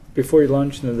 Before you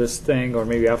launch into this thing, or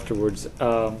maybe afterwards,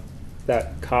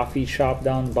 that coffee shop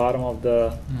down the bottom of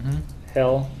the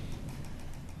hill.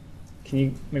 Can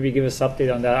you maybe give us an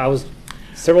update on that? I was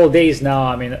several days now.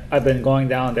 I mean, I've been going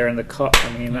down there in the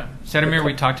Sedemere,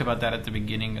 we talked about that at the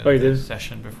beginning of Oh, you the did?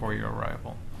 session before your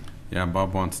arrival. Yeah,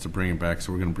 Bob wants to bring it back,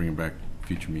 so we're going to bring it back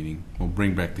future meeting. We'll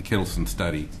bring back the Kittleson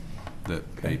study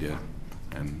that they did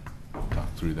and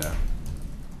talk through that.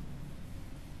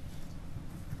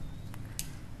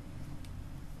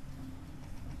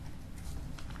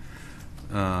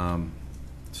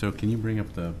 So can you bring up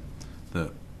the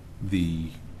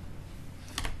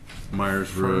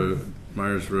Myers Road,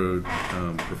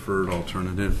 preferred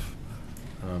alternative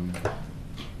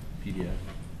PDF.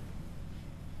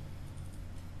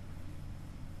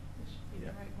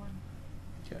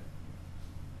 Okay.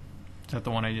 Is that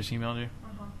the one I just emailed you?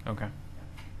 Okay.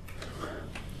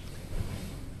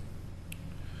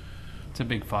 It's a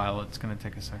big file. It's going to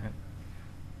take a second.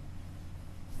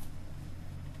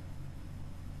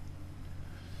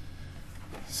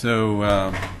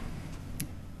 So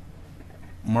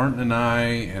Martin and I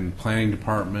and Planning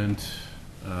Department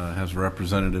has a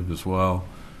representative as well,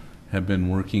 have been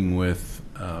working with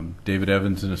David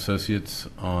Evans and Associates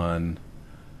on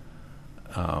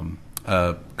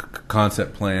a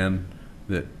concept plan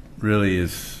that really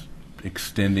is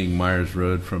extending Myers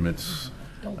Road from its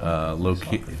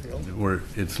where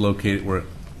it's located,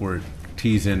 where it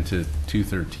tees into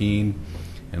 213,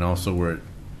 and also where it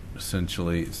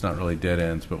essentially, it's not really dead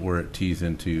ends, but where it tees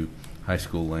into High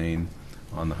School Lane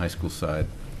on the high school side.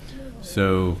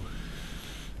 So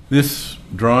this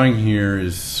drawing here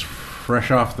is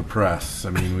fresh off the press. I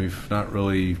mean,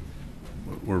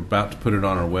 we're about to put it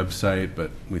on our website,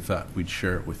 but we thought we'd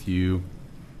share it with you.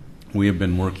 We have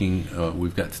been working,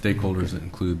 we've got stakeholders that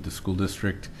include the school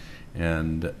district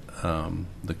and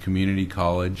the community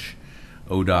college,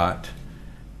 ODOT,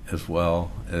 as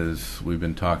well as we've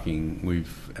been talking.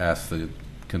 We've asked the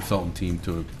consultant team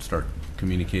to start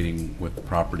communicating with the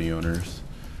property owners.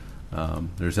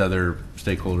 There's other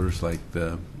stakeholders like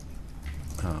the,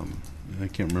 I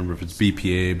can't remember if it's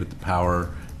BPA, but the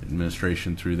power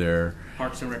administration through there.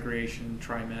 Parks and Recreation,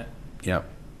 TriMet. Yep.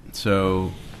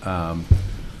 So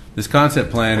this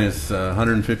concept plan is a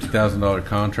 $150,000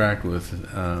 contract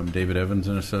with David Evans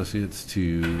and Associates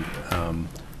to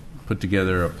put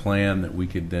together a plan that we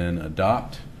could then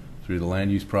adopt through the land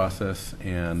use process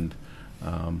and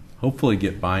hopefully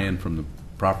get buy-in from the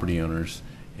property owners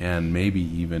and maybe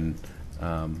even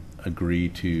agree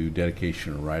to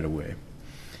dedication of right-of-way.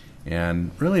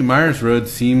 And really, Myers Road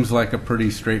seems like a pretty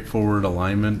straightforward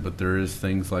alignment, but there is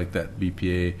things like that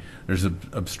BPA. There's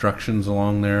obstructions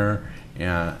along there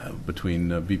between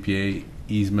the BPA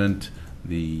easement,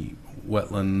 the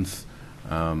wetlands,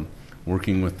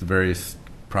 working with the various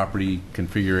property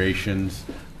configurations.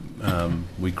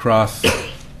 We cross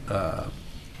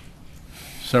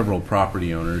several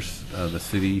property owners, the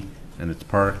city and its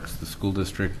parks, the school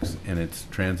districts and its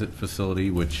transit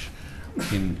facility, which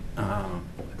in I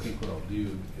think what I'll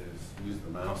do is use the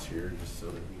mouse here just so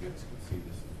that you guys can see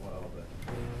this as well.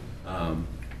 But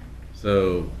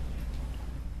so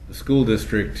the school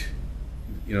district,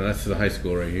 that's the high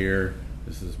school right here.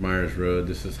 This is Myers Road.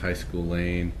 This is High School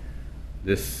Lane.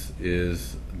 This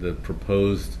is the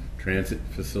proposed transit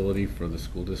facility for the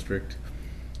school district.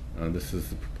 This is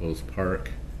the proposed park.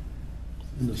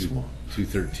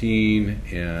 213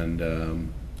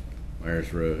 and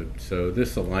Myers Road. So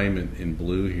this alignment in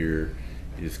blue here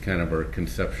is kind of our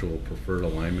conceptual preferred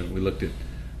alignment. We looked at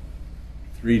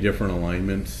 3 different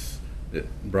alignments that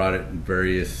brought it in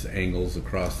various angles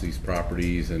across these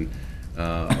properties and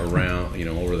around,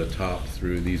 over the top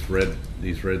through these red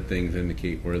things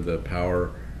indicate where the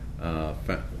power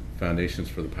foundations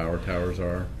for the power towers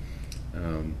are.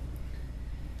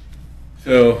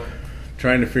 So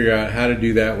trying to figure out how to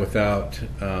do that without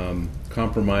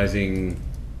compromising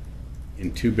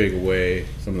in too big a way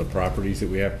some of the properties that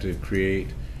we have to create,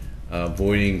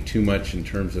 avoiding too much in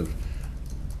terms of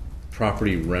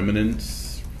property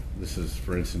remnants. This is,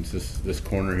 for instance, this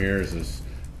corner here is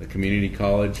the community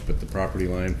college, but the property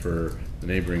line for the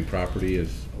neighboring property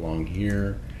is along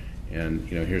here, and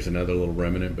here's another little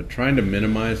remnant. But trying to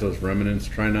minimize those remnants,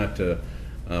 try not to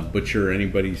butcher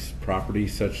anybody's property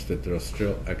such that there's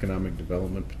still economic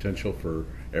development potential for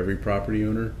every property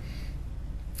owner.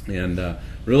 And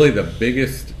really the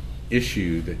biggest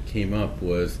issue that came up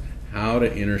was how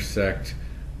to intersect.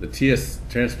 The TS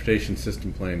Transportation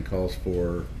System Plan calls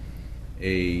for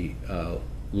a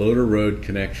Loader Road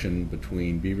connection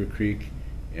between Beaver Creek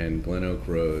and Glen Oak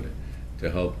Road to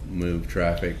help move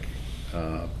traffic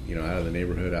out of the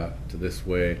neighborhood out to this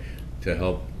way, to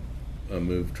help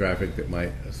move traffic that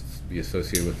might be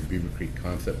associated with the Beaver Creek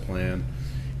concept plan.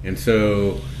 And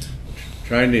so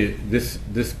trying to, this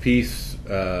piece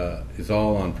is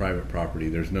all on private property.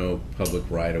 There's no public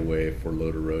right-of-way for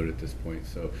Loader Road at this point.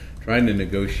 So trying to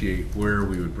negotiate where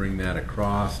we would bring that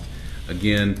across.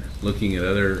 Again, looking at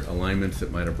other alignments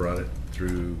that might have brought it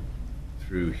through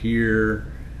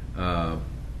here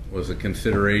was a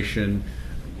consideration.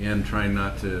 Again, trying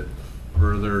not to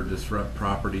further disrupt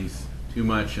properties too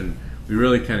much. And we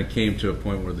really kind of came to a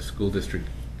point where the school district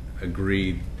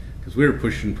agreed, because we were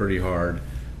pushing pretty hard,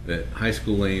 that High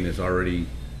School Lane is already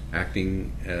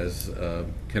acting as a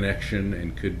connection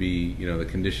and could be, the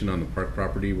condition on the park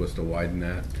property was to widen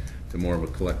that to more of a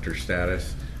collector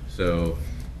status. So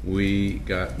we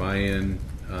got buy-in,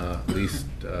 at least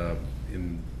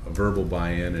in a verbal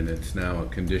buy-in, and it's now a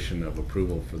condition of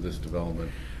approval for this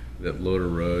development that Loader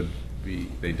Road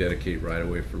they dedicate right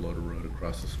away for Loader Road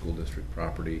across the school district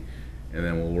property, and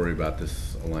then we'll worry about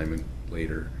this alignment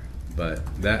later.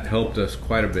 But that helped us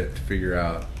quite a bit to figure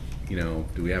out, do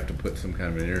we have to put some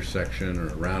kind of an intersection or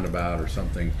a roundabout or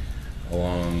something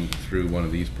along through one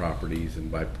of these properties,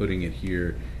 and by putting it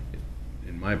here,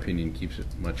 in my opinion, keeps it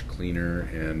much cleaner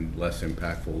and less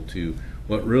impactful to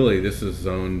what really this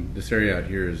area out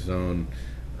here is zone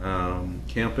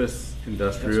campus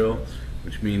industrial,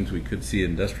 which means we could see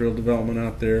industrial development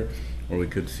out there, or we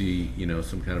could see,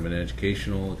 some kind of an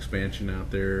educational expansion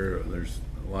out there. There's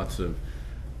lots of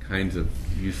kinds of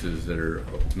uses that are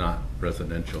not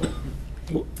residential.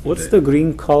 What's the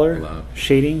green color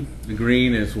shading? The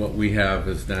green is what we have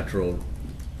as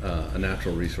a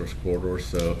natural resource corridor.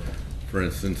 So, for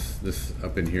instance, this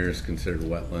up in here is considered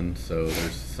wetland. So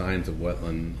there's signs of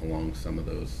wetland along some of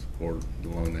those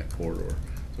along that corridor.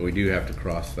 So we do have to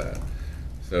cross that.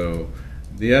 So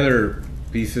the other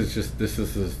piece is just this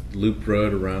is this loop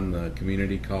road around the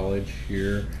community college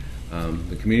here.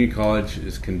 The community college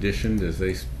is conditioned as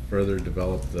they further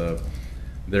develop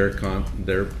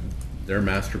their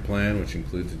master plan, which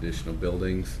includes additional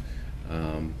buildings.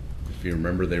 If you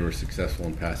remember, they were successful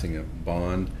in passing a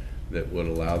bond that would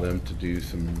allow them to do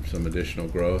some additional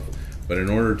growth. But in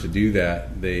order to do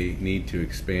that, they need to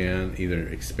either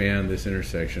expand this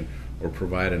intersection or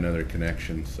provide another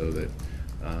connection so that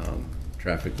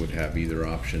traffic would have either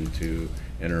option to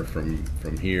enter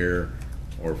from here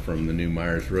or from the new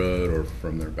Myers Road or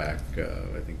from their back,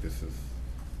 I think this is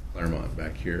Claremont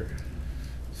back here.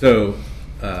 So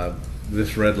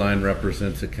this red line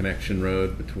represents a connection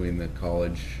road between the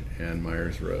college and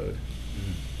Myers Road.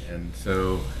 And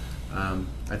so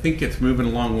I think it's moving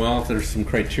along well. There's some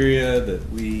criteria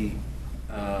that we,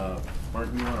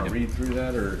 Martin, you want to read through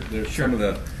that? Or there's some of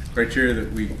the criteria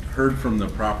that we heard from the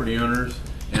property owners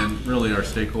and really our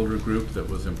stakeholder group that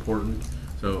was important.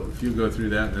 So if you go through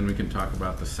that, then we can talk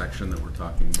about the section that we're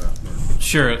talking about.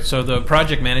 Sure. So the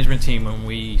project management team, when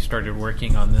we started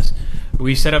working on this,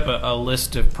 we set up a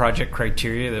list of project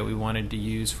criteria that we wanted to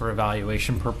use for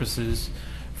evaluation purposes,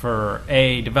 for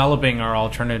A, developing our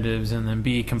alternatives, and then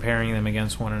B, comparing them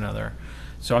against one another.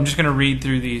 So I'm just going to read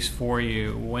through these for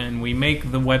you. When we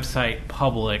make the website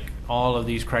public, all of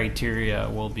these criteria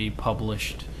will be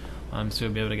published, so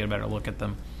you'll be able to get a better look at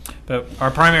them. But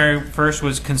our primary first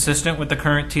was consistent with the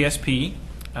current TSP,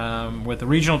 with the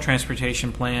regional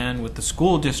transportation plan, with the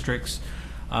school district's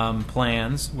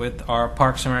plans, with our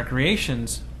Parks and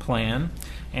Recreations plan,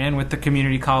 and with the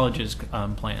community colleges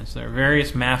plans. There are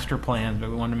various master plans, but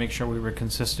we wanted to make sure we were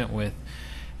consistent with.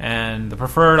 And the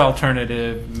preferred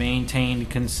alternative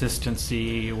maintained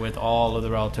consistency with all of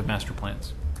the relative master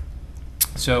plans.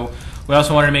 So we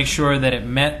also wanted to make sure that it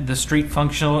met the street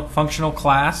functional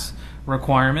class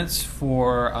requirements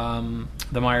for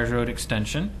the Myers Road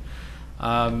extension.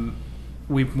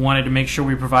 We wanted to make sure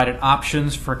we provided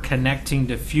options for connecting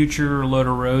to future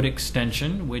Loader Road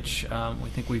extension, which we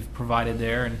think we've provided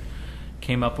there, and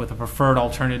came up with a preferred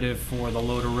alternative for the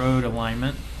Loader Road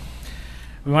alignment.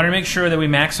 We wanted to make sure that we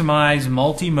maximize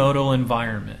multimodal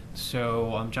environment.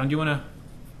 So, John, do you want to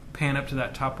pan up to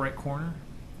that top right corner?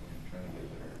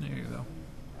 There you go.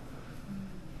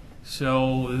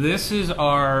 So this is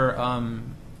our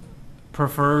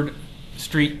preferred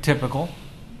street typical,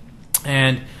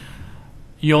 and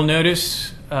you'll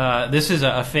notice this is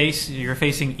a face. You're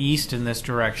facing east in this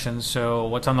direction. So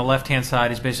what's on the left-hand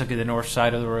side is basically the north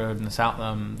side of the road, and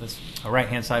the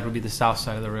right-hand side would be the south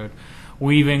side of the road.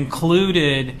 We've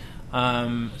included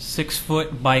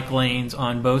 6-foot bike lanes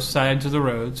on both sides of the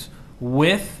roads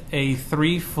with a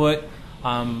 3-foot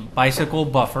bicycle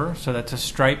buffer. So that's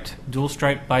a dual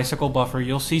striped bicycle buffer.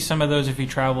 You'll see some of those if you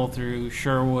travel through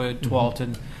Sherwood,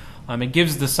 Tualatin. It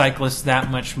gives the cyclists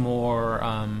that much more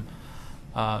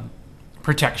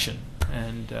protection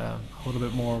and a little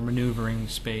bit more maneuvering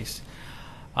space.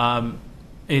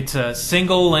 It's a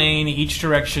single lane, each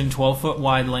direction, 12-foot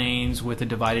wide lanes with a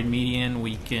divided median.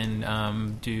 We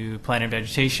can do planted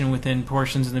vegetation within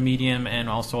portions of the median and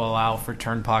also allow for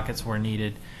turn pockets where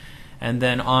needed. And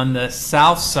then on the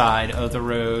south side of the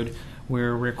road,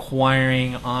 we're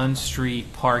requiring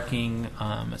on-street parking,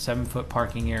 a 7-foot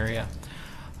parking area.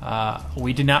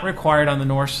 We did not require it on the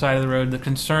north side of the road. The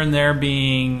concern there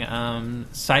being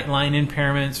sightline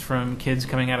impairments from kids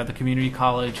coming out of the community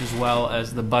college, as well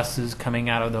as the buses coming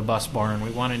out of the bus barn.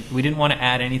 We didn't want to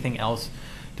add anything else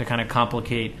to kind of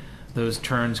complicate those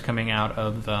turns coming out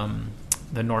of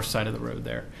the north side of the road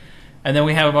there. And then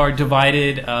we have our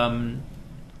divided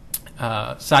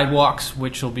sidewalks,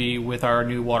 which will be with our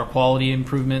new water quality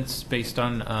improvements based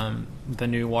on the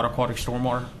new water quality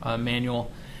stormwater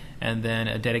manual, and then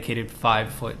a dedicated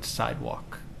 5-foot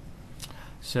sidewalk.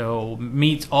 So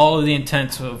meets all of the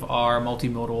intents of our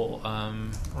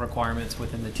multimodal requirements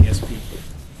within the TSP.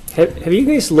 Have you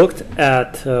guys looked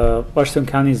at Washington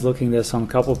County is looking this on a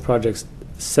couple of projects,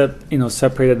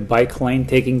 separated bike lane,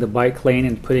 taking the bike lane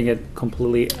and putting it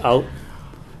completely out,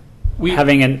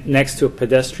 having it next to a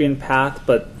pedestrian path,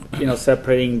 but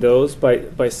separating those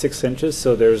by 6 inches,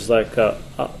 so there's like a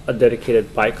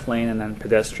dedicated bike lane and then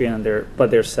pedestrian,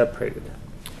 but they're separated.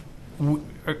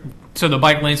 So the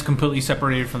bike lane's completely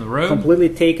separated from the road? Completely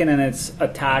taken, and it's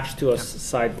attached to a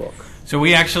sidewalk. So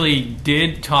we actually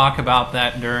did talk about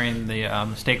that during the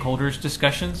stakeholders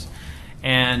discussions,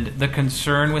 and the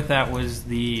concern with that was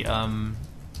the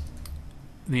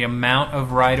amount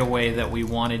of right-of-way that we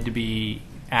wanted to be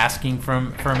asking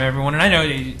from everyone. And I know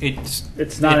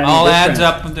it all adds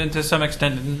up to some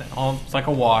extent, and it's like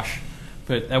a wash,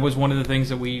 but that was one of the things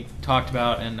that we talked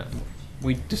about, and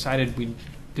we decided we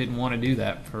didn't want to do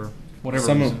that for whatever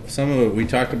reason. Some of it, we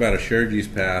talked about a shared use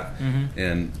path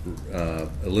and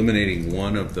eliminating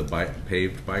one of the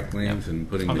paved bike lanes and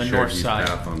putting the shared use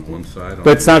path on one side.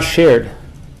 But it's not shared.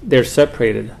 They're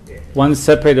separated. One's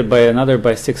separated by another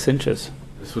by 6 inches.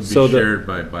 This would be shared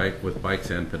with bikes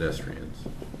and pedestrians.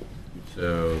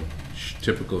 So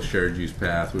typical shared use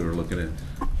path, we were looking at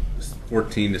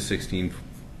 14 to 16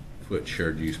 foot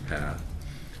shared use path.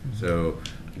 So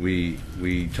we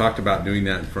talked about doing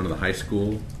that in front of the high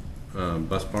school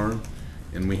bus barn,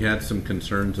 and we had some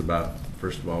concerns about,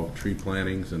 first of all, tree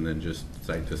plantings and then just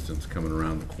sight distance coming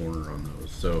around the corner on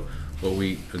those. So what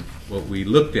we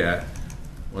looked at,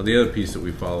 well, the other piece that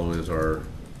we follow is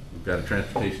we've got a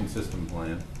transportation system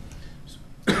plan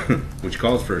which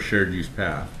calls for a shared use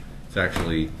path. It's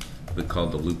actually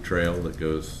called the loop trail that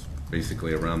goes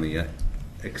basically around the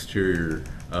exterior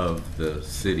of the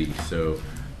city. So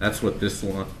that's what this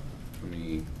line,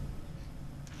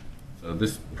 so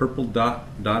this purple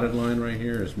dotted line right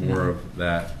here is more of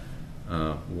that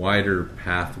wider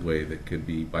pathway that could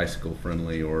be bicycle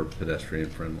friendly or pedestrian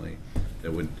friendly.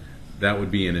 That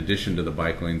would be in addition to the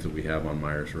bike lanes that we have on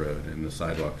Myers Road and the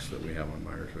sidewalks that we have on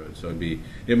Myers Road. So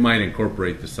it might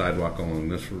incorporate the sidewalk along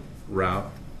this route,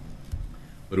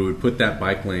 but it would put that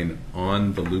bike lane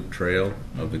on the loop trail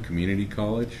of the community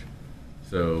college.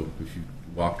 So if you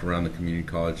walked around the community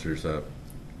college, there's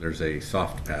a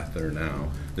soft path there now.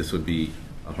 This would be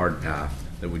a hard path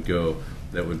that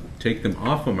would take them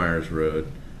off of Myers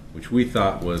Road, which we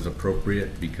thought was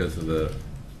appropriate because of the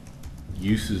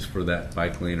uses for that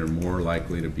bike lane are more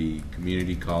likely to be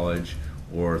community college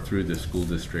or through the school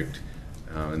district,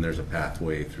 and there's a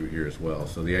pathway through here as well.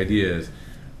 So the idea is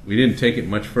we didn't take it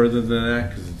much further than that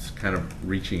because it's kind of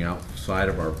reaching outside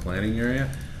of our planning area,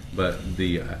 but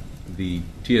the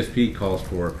TSP calls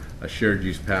for a shared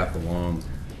use path along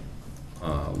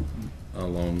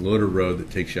Loader Road that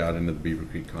takes you out into the Beaver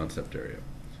Creek concept area.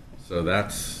 So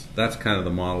that's kind of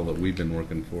the model that we've been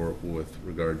working for with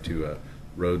regard to a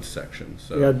road section.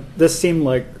 So yeah, this seemed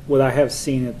like what I have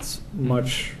seen. It's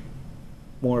much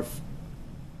more.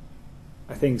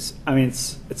 It's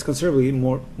considerably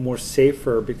more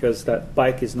safer because that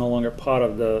bike is no longer part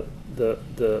of the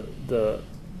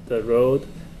road,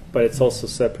 but it's also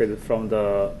separated from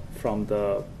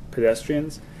the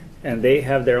pedestrians, and they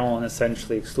have their own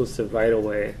essentially exclusive right of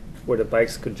way where the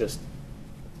bikes could just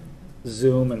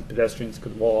zoom and pedestrians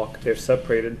could walk. They're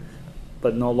separated,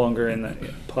 but no longer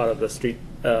in part of the street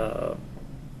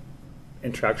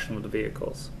interaction with the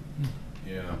vehicles.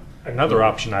 Yeah. Another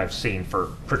option I've seen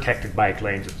for protected bike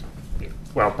lanes is,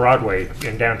 Broadway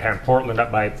in downtown Portland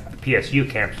up by the PSU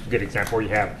campus is a good example where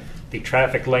you have the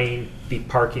traffic lane, the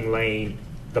parking lane,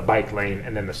 the bike lane,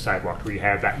 and then the sidewalk where you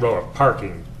have that row of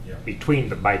parking between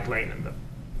the bike lane and the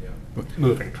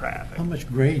moving traffic. How much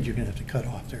grade you're going to have to cut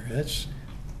off there? That's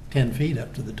 10 feet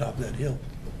up to the top of that hill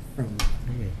from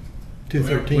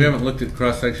 213. We haven't looked at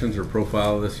cross sections or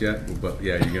profile of this yet, but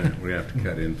yeah, we're gonna have to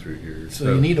cut in through here.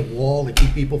 So you need a wall to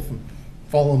keep people from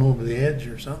falling over the edge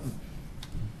or something.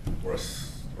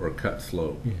 Or a cut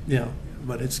slope. Yeah,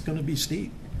 but it's going to be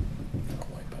steep.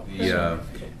 Not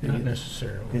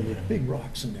necessarily. And there's big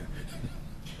rocks in there.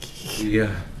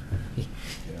 Yeah.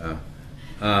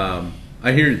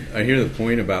 I hear the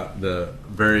point about the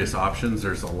various options.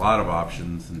 There's a lot of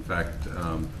options. In fact,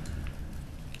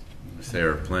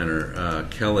 our planner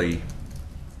Kelly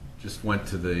just went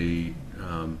to the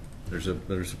there's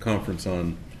a conference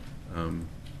on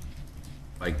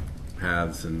bike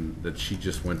paths and that she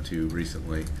just went to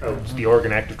recently. Oh, it's the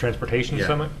Oregon Active Transportation Yeah,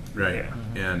 Summit? right. Yeah.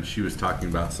 And she was talking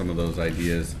about some of those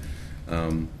ideas.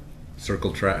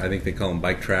 Circle track, I think they call them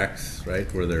bike tracks, right?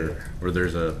 Where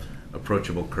there's a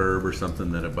approachable curb or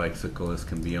something that a bicyclist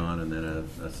can be on, and then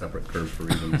a separate curb for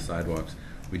even the sidewalks.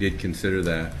 We did consider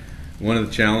that. One of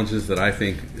the challenges that I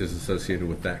think is associated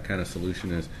with that kind of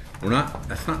solution is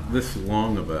that's not this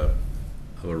long of a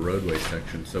roadway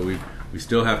section, so we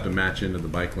still have to match into the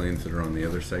bike lanes that are on the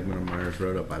other segment of Myers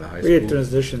Road up by the high school. We had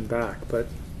transition back, but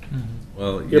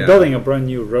Well, you're yeah, building a brand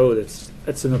new road.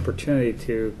 It's an opportunity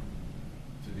to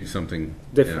do something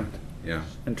different. Yeah.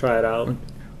 And try it out.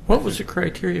 What was the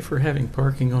criteria for having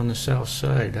parking on the south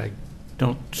side? I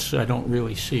don't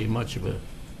really see much of a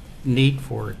need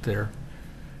for it there.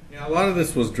 Yeah, a lot of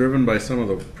this was driven by some of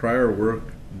the prior work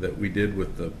that we did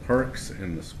with the parks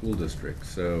and the school district.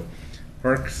 So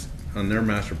parks on their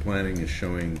master planning is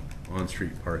showing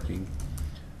on-street parking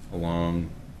along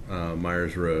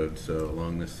Myers Road, so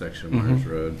along this section of Myers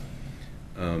Road.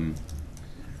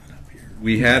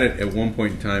 We had it at one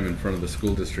point in time in front of the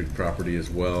school district property as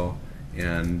well,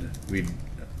 and we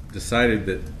decided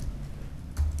that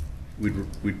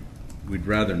we'd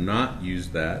rather not use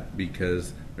that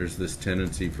because there's this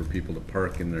tendency for people to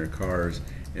park in their cars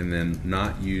and then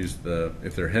not use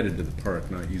if they're headed to the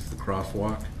park, not use the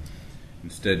crosswalk.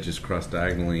 Instead, just cross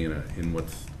diagonally in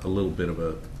what's a little bit of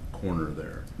a corner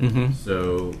there.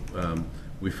 So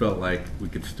we felt like we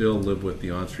could still live with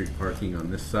the on-street parking on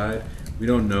this side. We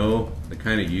don't know the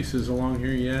kind of uses along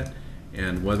here yet,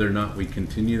 and whether or not we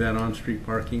continue that on-street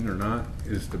parking or not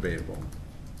is debatable.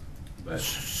 But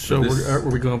So are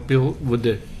we going to build? Would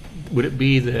it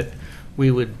be that we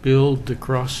would build the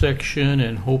cross section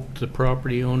and hope the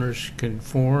property owners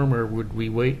conform, or would we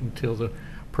wait until the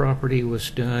property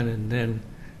was done and then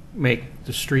make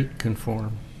the street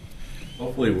conform?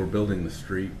 Hopefully, we're building the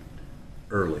street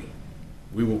early.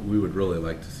 We would really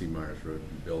like to see Myers Road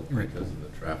built because of the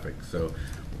traffic. So,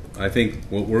 I think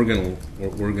what we're gonna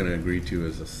agree to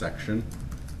is a section,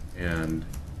 and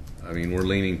I mean we're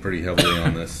leaning pretty heavily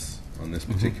on this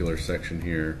particular section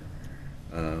here.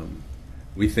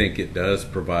 We think it does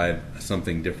provide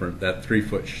something different. That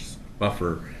 3-foot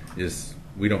buffer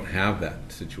we don't have that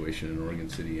situation in Oregon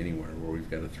City anywhere where we've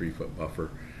got a 3-foot buffer.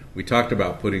 We talked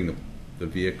about putting the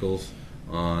vehicles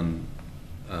on,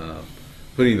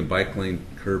 putting the bike lane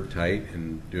curb tight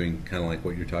and doing kind of like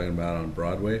what you're talking about on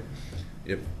Broadway.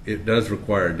 It does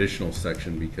require additional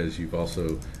section because you've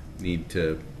also need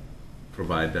to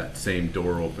provide that same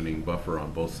door opening buffer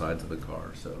on both sides of the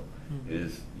car. So it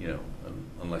is,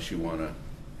 unless you want to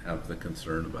have the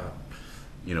concern about,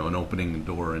 an opening the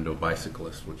door into a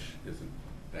bicyclist, which isn't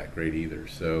that great either.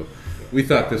 So we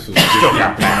thought this was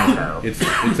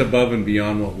it's above and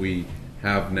beyond what we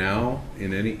have now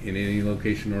in any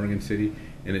location in Oregon City,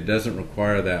 and it doesn't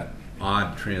require that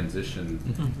odd transition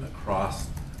across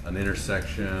an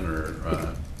intersection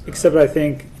or Except I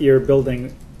think you're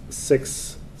building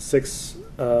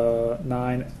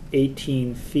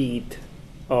 18 feet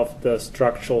of the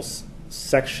structural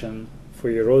section for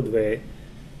your roadway.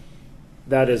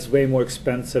 That is way more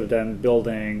expensive than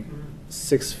building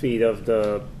 6 feet of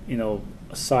the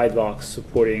sidewalk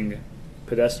supporting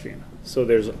pedestrian. So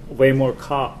there's way more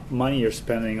money you're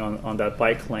spending on that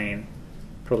bike lane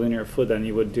per linear foot than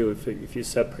you would do if you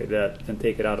separate that and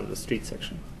take it out of the street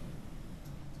section.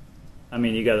 I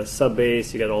mean, you got a sub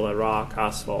base, you got all that rock,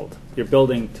 asphalt. You're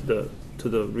building to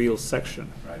the real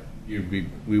section. Right.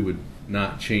 We would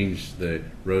not change the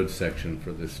road section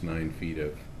for this 9 feet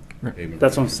of pavement.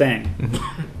 That's what I'm saying.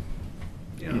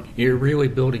 Yeah. You're really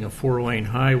building a 4-lane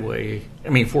highway,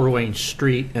 4-lane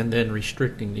street, and then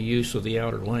restricting the use of the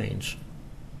outer lanes.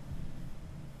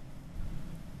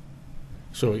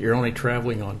 So you're only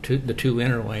traveling on the 2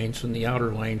 inner lanes, and the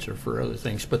outer lanes are for other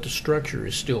things. But the structure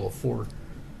is still a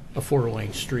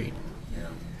 4-lane street. Yeah.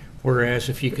 Whereas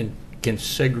if you can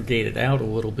segregate it out a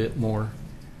little bit more,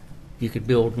 you could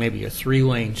build maybe a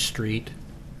 3-lane street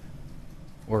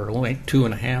or a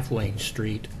 2.5-lane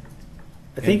street.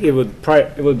 I think it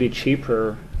would be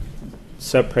cheaper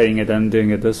separating it than doing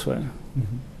it this way.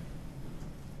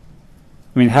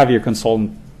 I mean, have your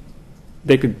consultant,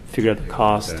 they could figure out the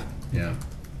cost. Yeah.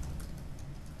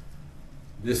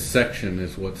 This section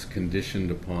is what's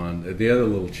conditioned upon. The other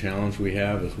little challenge we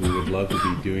have is we would love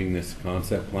to be doing this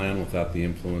concept plan without the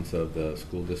influence of the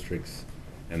school districts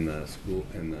and the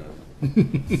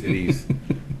cities.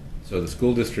 So the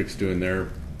school district's doing their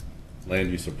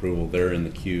land use approval. They're in the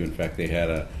queue. In fact, they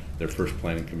had their first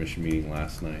planning commission meeting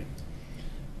last night.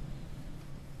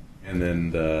 And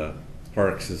then the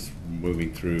parks is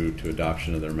moving through to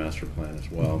adoption of their master plan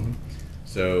as well.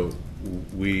 So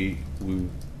we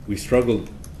struggled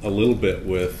a little bit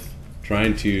with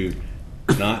trying to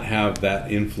not have that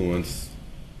influence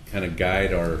kind of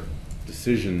guide our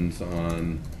decisions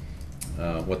on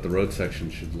what the road section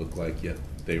should look like, yet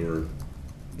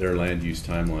their land use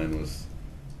timeline was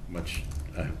much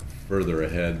further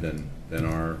ahead than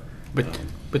our.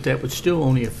 But that would still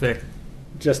only affect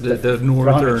Just the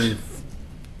northern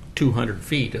 200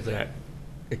 feet of that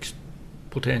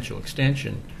potential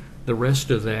extension. The rest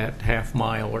of that half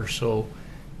mile or so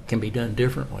can be done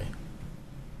differently.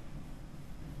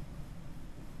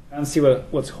 I don't see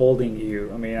what's holding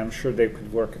you. I mean, I'm sure they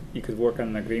could work. You could work on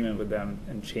an agreement with them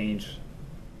and change.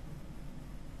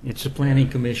 It's the planning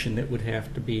commission that would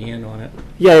have to be in on it.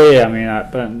 Yeah. I mean,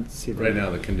 but I don't see that. Right now,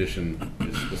 the condition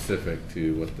is specific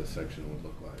to what the section would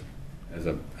look like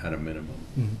at a minimum.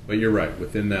 Mm-hmm. But you're right,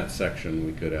 within that section,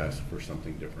 we could ask for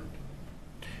something different.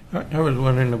 I was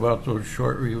wondering about those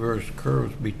short reverse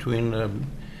curves between the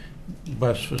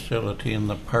bus facility and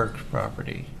the parks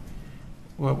property.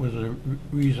 What was the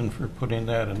reason for putting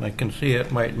that? And I can see it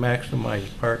might maximize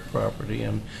park property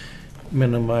and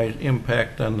minimize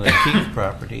impact on the Keith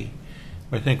property.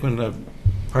 I think when the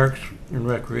Parks and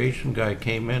Recreation guy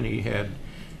came in, he had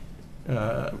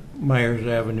Myers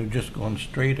Avenue just going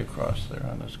straight across there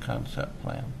on his concept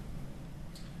plan.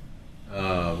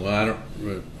 Well,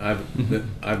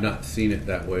 I've not seen it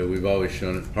that way. We've always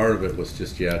shown it. Part of it was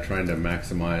just trying to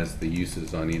maximize the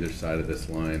uses on either side of this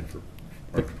line for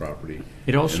park property.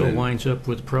 It also And then- winds up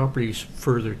with properties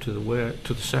further to the west,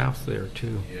 to the south there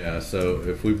too. Yeah, so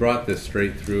if we brought this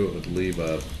straight through, it would leave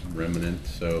a remnant.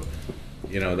 So,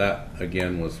 that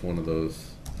again was one of those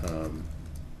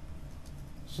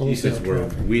pieces where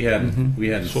we hadn't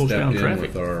Slows down stepped in traffic.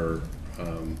 with our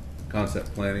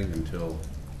concept planning until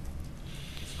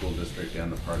the school district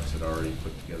and the parks had already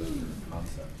put together their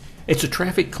concept. It's a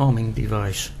traffic calming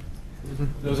device.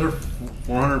 Those are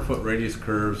 400-foot radius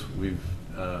curves. We've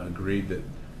agreed that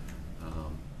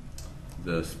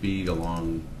the speed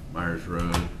along Myers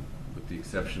Road, with the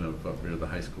exception of up near the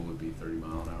high school, would be 30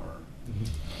 mile an hour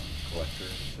collector.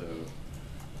 So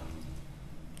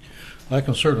I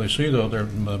can certainly see, though,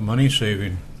 the money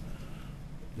saving,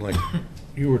 like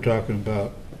you were talking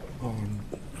about, on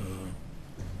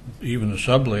even the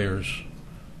sublayers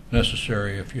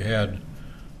necessary if you had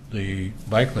the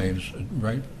bike lanes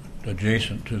right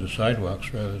adjacent to the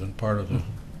sidewalks rather than part of the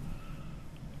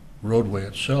roadway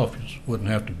itself. You just wouldn't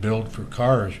have to build for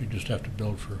cars, you just have to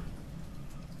build for.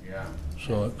 yeah.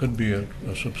 So it could be a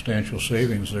substantial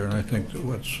savings there, and I think that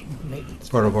what's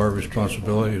part of our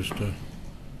responsibility is to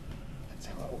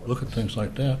look at things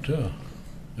like that too.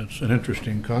 It's an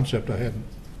interesting concept I hadn't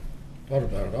thought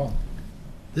about at all.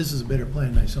 This is a better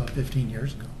plan than I saw 15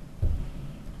 years ago.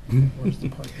 Where's the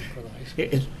parking for the high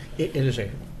school? It is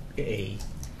a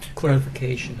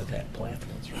clarification of that plan.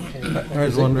 I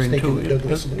was wondering too,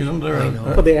 isn't there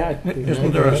But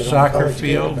isn't there a soccer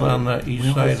field on the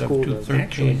east side of Actually,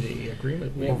 213 the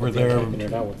agreement. over there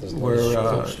where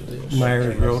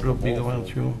Myers Road will be going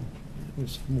through?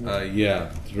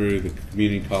 Through the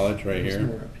community college right here.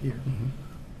 Somewhere up here.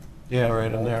 Yeah,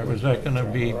 right in there. Was that going to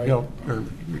be built or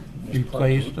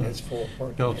replaced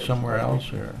and built somewhere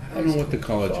else, or? I don't know what the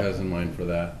college has in mind for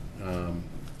that.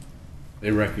 They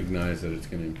recognize that it's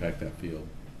going to impact that field.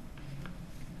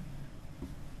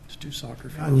 Let's do soccer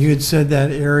fields. And you had said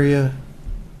that area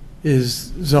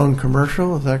is zone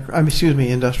commercial, is that, excuse me,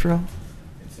 industrial?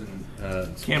 It's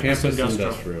in Campus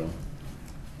industrial.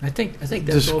 I think that's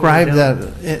Describe all that, the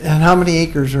way down. and how many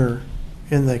acres are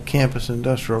in the campus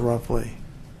industrial roughly?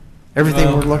 Everything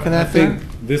we're looking at I there?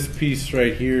 think this piece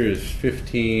right here is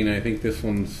 15. I think this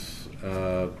one's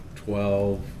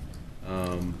 12.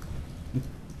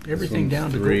 Everything this down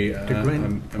one's to 3. to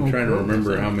Glen I'm Oak trying to Road,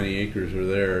 remember I think. how many acres are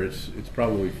there. It's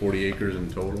probably 40 acres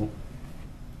in total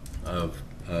of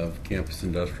campus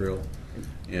industrial,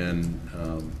 and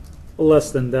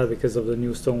less than that because of the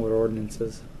new stormwater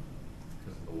ordinances.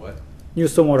 because of the what? New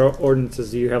stormwater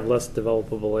ordinances, you have less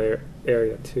developable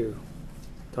area too.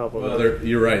 Top of Well, it.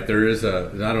 you're right. There is I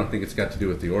don't think it's got to do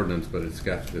with the ordinance, but it's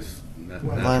got this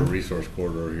natural Wetland. resource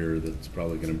corridor here that's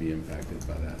probably going to be impacted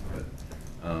by that. But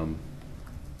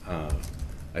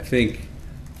I think.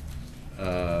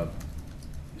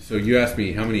 So you asked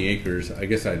me how many acres. I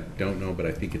guess I don't know, but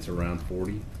I think it's around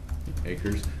 40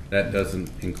 acres. That doesn't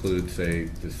include, say,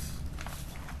 this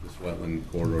wetland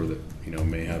corridor that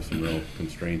may have some real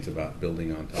constraints about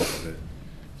building on top of it.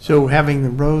 So having the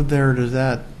road there, does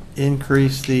that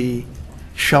increase the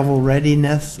shovel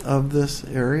readiness of this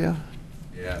area?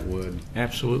 Yeah, it would.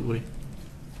 Absolutely.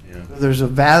 Yeah. There's a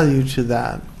value to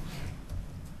that.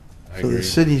 So agree. the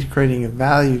city's creating a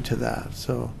value to that.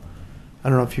 So I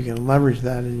don't know if you can leverage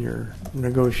that in your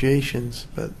negotiations,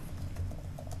 but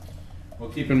Well,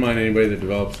 keep in mind, anybody that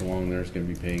develops along there is going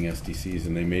to be paying SDCs,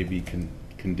 and they may be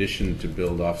conditioned to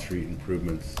build off-street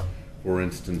improvements. For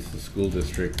instance, the school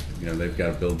district, they've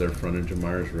got to build their frontage of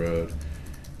Myers Road,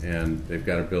 and they've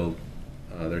got to build,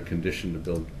 they're conditioned to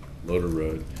build Loader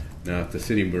Road. Now, if the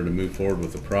city were to move forward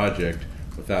with a project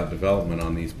without development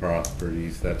on these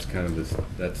properties, that's kind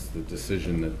of that's the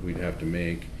decision that we'd have to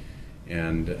make.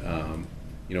 And,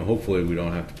 hopefully we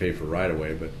don't have to pay for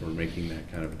right-of-way, but we're making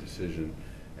that kind of a decision.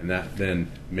 And that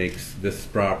then makes this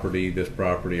property,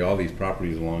 all these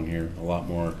properties along here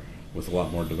with a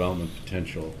lot more development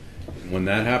potential. When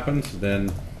that happens,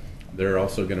 then they're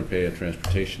also going to pay a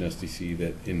transportation SDC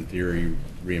that in theory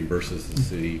reimburses the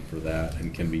city for that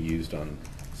and can be used on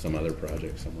some other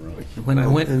project somewhere else. When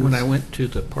I went to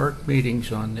the park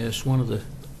meetings on this, one of the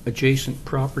adjacent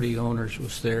property owners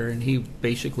was there, and he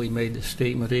basically made the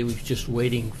statement he was just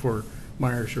waiting for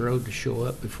Myers Road to show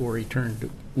up before he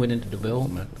went into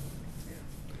development.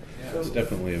 Yeah, it's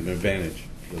definitely an advantage.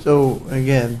 so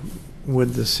again,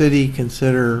 would the city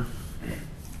consider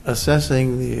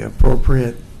assessing the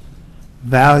appropriate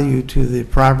value to the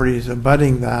properties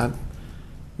abutting that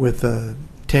with a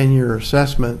 10-year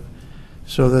assessment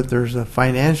so that there's a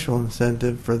financial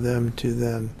incentive for them to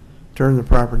then turn the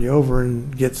property over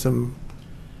and get some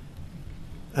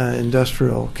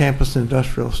campus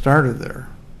industrial started there?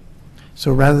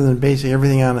 So rather than basing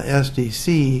everything on an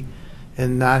SDC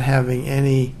and not having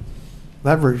any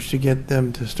leverage to get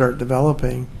them to start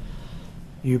developing,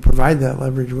 you provide that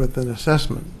leverage with an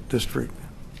assessment district.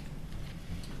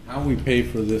 How we pay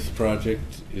for this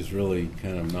project is really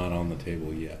kind of not on the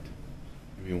table yet.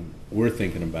 I mean, we're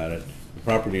thinking about it. The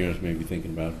property owners may be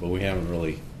thinking about it, but we haven't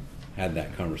really had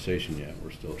that conversation yet.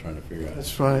 We're still trying to figure out.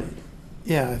 That's why,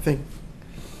 I think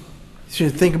you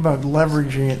should think about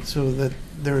leveraging it so that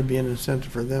there would be an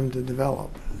incentive for them to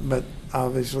develop. But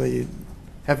obviously, you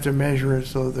have to measure it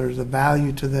so there's a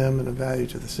value to them and a value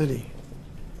to the city.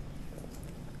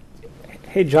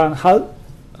 Hey, John,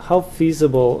 how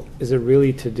feasible is it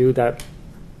really to do that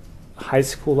High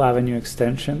School Avenue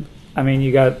extension? I mean,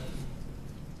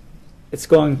 it's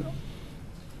going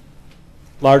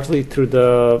largely through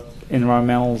the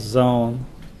environmental zone.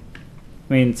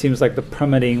 I mean, it seems like the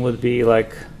permitting would be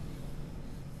like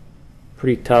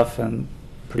pretty tough and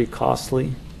pretty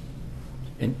costly.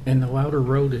 And the Louder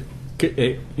Road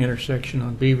intersection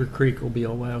on Beaver Creek will be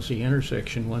a lousy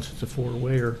intersection once it's a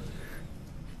four-wayer.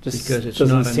 Just because it's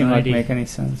doesn't not a seem 90. like make any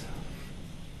sense.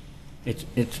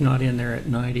 It's not in there at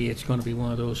 90. It's going to be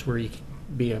one of those where you can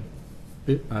be a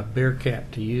bear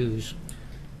cat to use.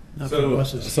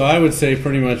 So I would say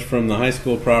pretty much from the high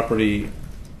school property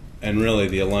and really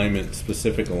the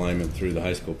specific alignment through the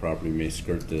high school property may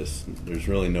skirt this. There's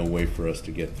really no way for us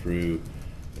to get a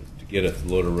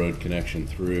Loader Road connection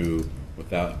through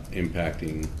without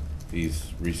impacting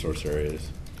these resource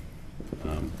areas.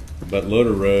 But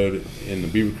Loader Road in the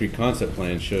Beaver Creek concept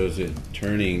plan shows it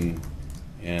turning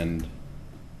and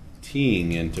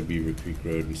teeing into Beaver Creek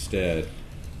Road instead,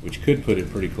 which could put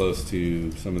it pretty close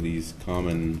to some of these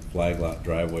common flag lot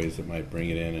driveways that might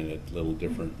bring it in at a little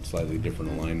different, slightly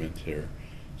different alignment here.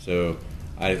 So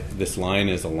this line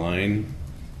is a line.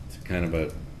 It's kind of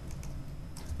a,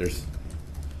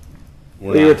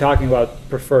 You were talking about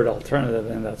preferred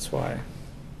alternative, and that's why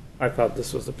I thought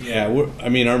this was the preferred.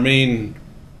 Yeah, our main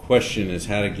question is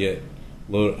how to get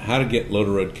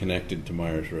Loader Road connected to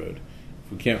Myers Road.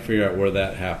 If we can't figure out where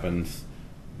that happens,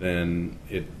 then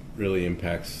it really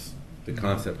impacts the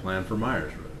concept plan for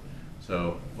Myers Road.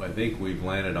 So I think we've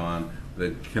landed on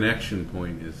the connection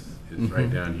point is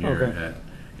right down here. Okay.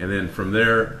 And then from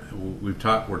there, we're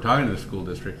talking to the school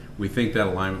district. We think that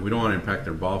alignment, we don't want to impact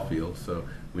their ball field, so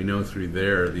we know through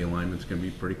there the alignment's going to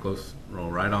be pretty close,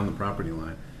 right on the property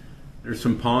line. There's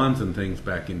some ponds and things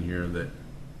back in here that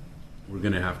we're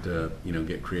going to have to,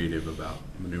 get creative about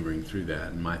maneuvering through that.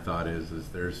 And my thought is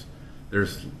there's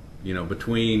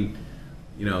between,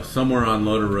 somewhere on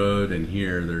Loader Road and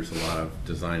here, there's a lot of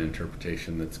design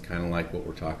interpretation that's kind of like what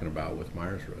we're talking about with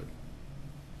Myers Road.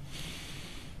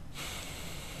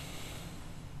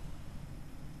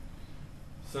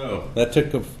 So that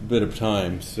took a bit of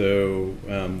time. So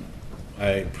I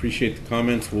appreciate the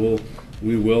comments.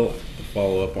 We will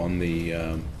follow up on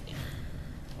the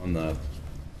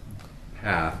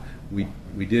path.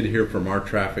 We did hear from our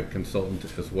traffic consultant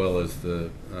as well as the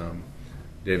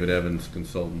David Evans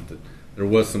consultant that there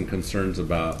was some concerns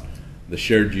about the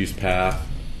shared use path,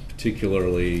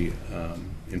 particularly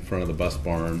in front of the bus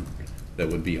barn that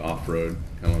would be off-road,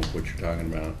 kind of like what you're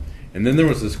talking about. And then there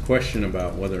was this question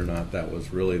about whether or not that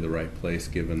was really the right place,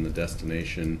 given the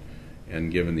destination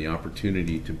and given the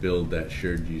opportunity to build that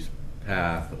shared use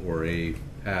path or a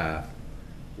path.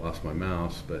 Lost my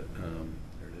mouse, but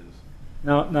there it is.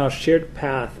 Now, shared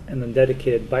path and then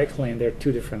dedicated bike lane, they're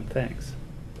two different things.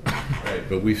 Right,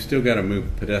 but we've still got to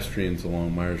move pedestrians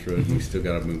along Myers Road. And we still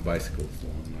got to move bicycles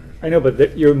along Myers Road. I know,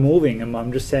 but you're moving them.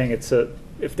 I'm just saying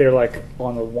if they're like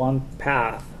on the one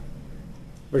path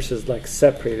versus like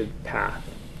separated path,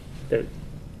 they're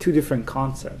two different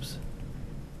concepts.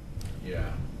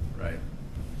 Yeah, right.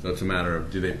 So it's a matter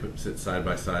of, do they sit side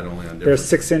by side only on different... They're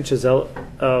 6 inches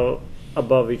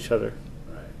above each other.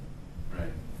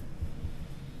 Right.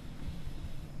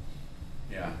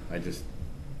 Yeah,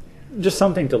 Just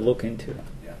something to look into.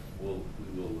 Yeah,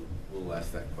 we'll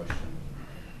ask that question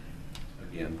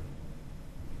again.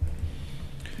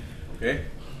 Okay,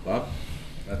 Bob,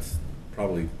 that's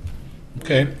probably...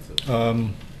 Okay.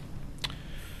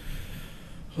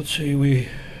 Let's see, we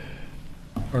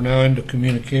are now into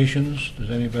communications.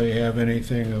 Does anybody have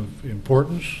anything of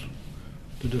importance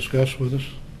to discuss with us?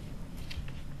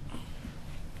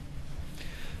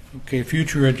 Okay,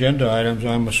 future agenda items.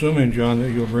 I'm assuming, John,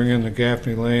 that you'll bring in the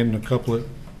Gaffney Lane, the couplet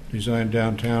design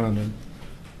downtown, and the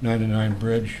 99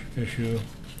 Bridge issue.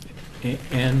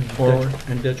 And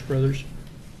Dutch Brothers.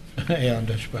 Yeah, and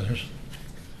Dutch Brothers.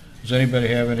 Does anybody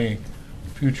have any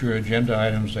future agenda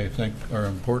items they think are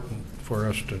important for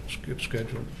us to get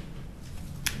scheduled?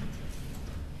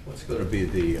 What's going to be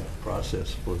the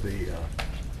process for the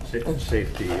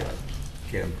safety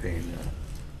campaign?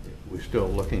 We're still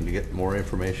looking to get more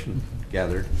information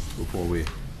gathered before we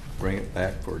bring it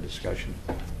back for discussion.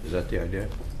 Is that the idea?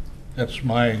 That's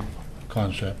my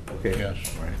concept. Okay.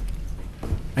 Yes. All right.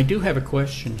 I do have a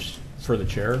question for the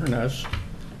chair and us.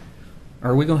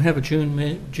 Are we going to have a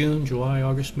June, July,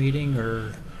 August meeting,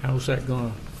 or how's that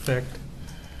going to affect?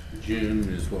 June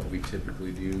is what we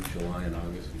typically do. July and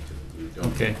August we typically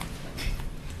don't. Okay.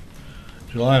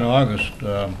 July and August,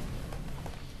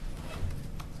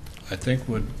 I think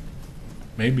would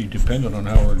maybe dependent on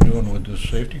how we're doing with this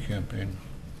safety campaign.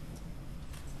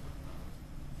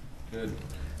 Good.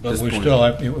 But we still,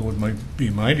 it would be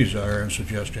my desire and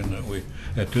suggestion that we,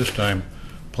 at this time,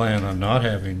 plan on not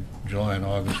having July and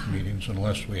August meetings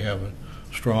unless we have a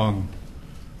strong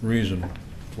reason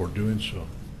for doing so.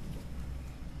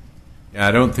 Yeah,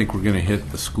 I don't think we're going to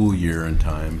hit the school year in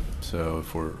time. So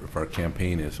if our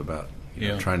campaign is about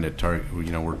trying to target,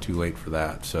 we're too late for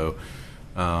that. So,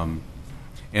 and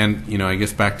I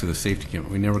guess back to the safety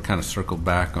campaign, we never kind of circled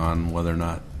back on whether or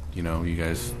not you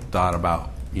guys thought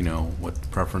about what the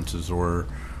preferences were.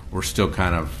 We're still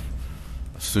kind of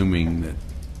assuming that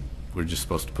we're just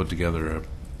supposed to put together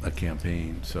a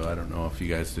campaign. So I don't know if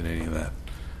you guys did any of that.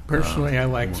 Personally, I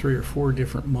like 3 or 4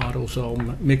 different models all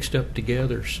mixed up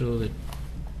together so that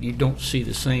you don't see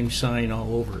the same sign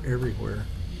all over everywhere.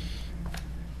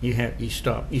 You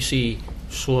stop. You see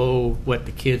slow, let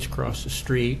the kids cross the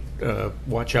street,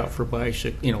 watch out for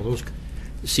bicycles. Those.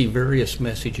 You see various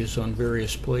messages on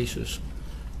various places.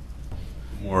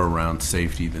 More around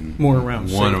safety than one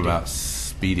safety. About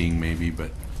speeding, maybe,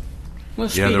 but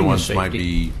the other ones might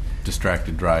be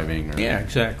distracted driving. Yeah,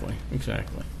 exactly.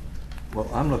 Well,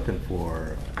 I'm looking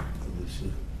for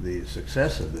the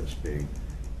success of this being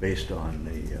based on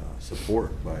the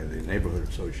support by the neighborhood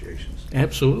associations.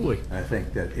 Absolutely. I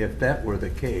think that if that were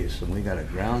the case, and we got a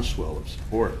groundswell of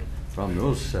support from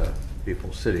those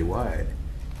people citywide,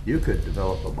 you could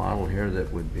develop a model here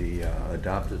that would be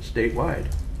adopted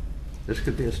statewide. This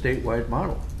could be a statewide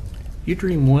model. You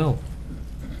dream well.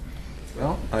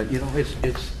 Well,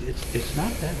 it's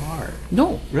not that hard.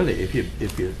 No, really. If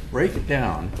you break it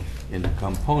down into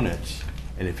components,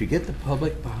 and if you get the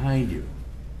public behind you,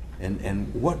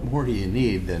 and what more do you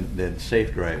need than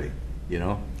safe driving?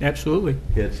 Absolutely.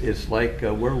 It's like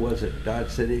where was it? Dodge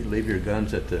City. Leave your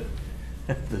guns at the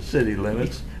city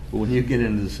limits. But when you get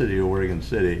into the city of Oregon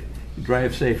City, you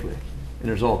drive safely, and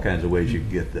there's all kinds of ways you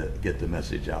can get the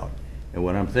message out. And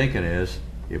what I'm thinking is,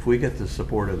 if we get the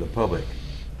support of the public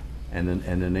and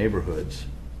the neighborhoods,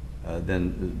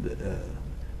 then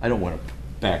I don't want to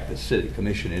back the city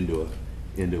commission into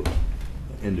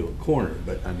a corner.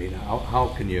 But I mean,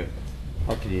 how can you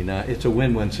not? It's a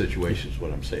win-win situation, is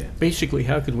what I'm saying. Basically,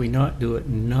 how could we not do it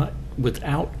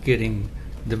without getting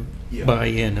the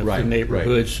buy-in of the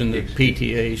neighborhoods and the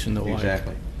PTAs and the like?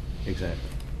 Exactly.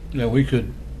 Yeah, we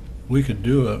could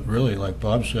do it really, like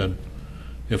Bob said.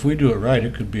 If we do it right,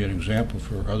 it could be an example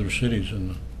for other cities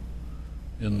in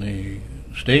the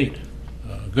state.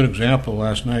 A good example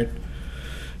last night,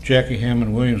 Jackie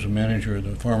Hammond Williams, the manager of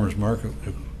the farmers market,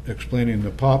 explaining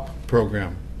the POP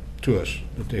program. to us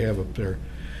that they have up there.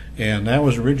 And that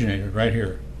was originated right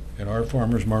here at our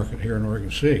farmers market here in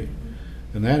Oregon City.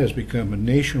 And that has become a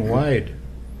nationwide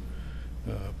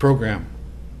program.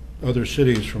 Other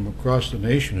cities from across the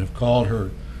nation have called her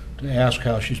to ask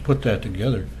how she's put that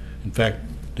together. In fact,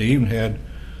 they even had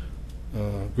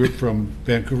a group from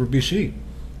Vancouver, BC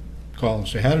call and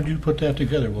say, how did you put that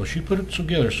together? Well, she put it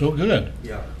together so good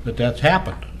that that's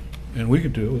happened. And we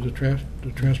could do it with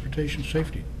the transportation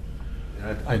safety.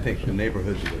 I think the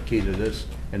neighborhoods are the key to this,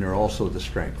 and they're also the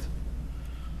strength.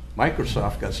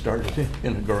 Microsoft got started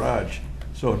in a garage,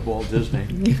 so did Walt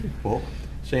Disney. Well,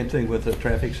 same thing with the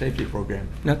traffic safety program.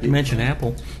 Not to mention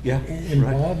Apple. Yeah, And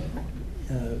right. Bob,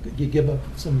 you give up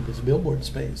some of his billboard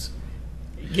space.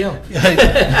 Yeah.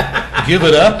 Give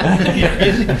it up?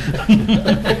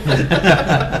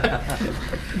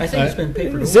 I think it's been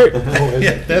papered Is there,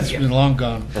 Yeah, that's been long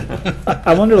gone.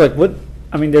 I wonder, like, what,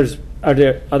 I mean, are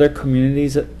there other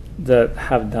communities that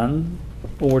have done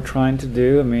what we're trying to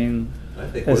do? I mean, I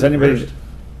think has we're the anybody, first.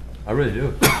 I really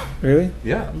do. really?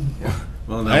 Yeah.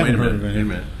 Well, I now, haven't heard of wait a any.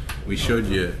 minute. We shared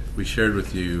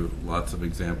with you lots of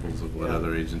examples of what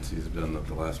other agencies have done at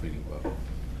the last meeting. Well,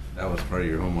 that was part of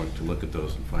your homework to look at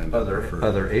those and find out for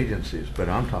Other agencies, but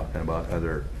I'm talking about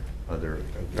other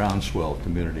groundswell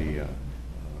community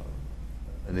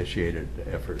initiated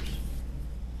efforts.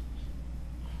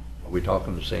 Are we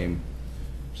talking the same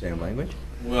language?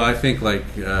 Well, I think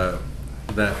like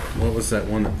that. What was that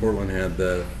one that Portland had?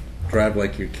 The drive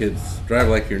like your kids, drive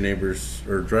like your neighbors,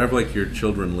 or drive like your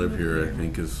children live here. I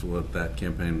think is what that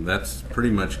campaign. That's pretty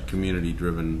much a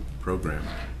community-driven program.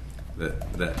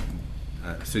 That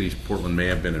cities, Portland may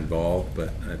have been involved, but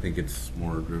I think it's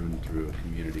more driven through a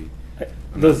community.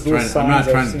 I'm not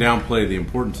trying to downplay the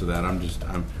importance of that.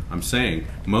 I'm saying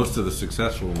most of the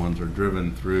successful ones are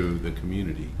driven through the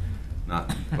community,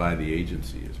 not by the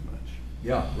agency as much.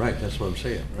 Yeah, right. That's what I'm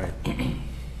saying. Right.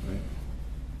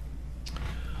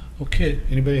 Okay,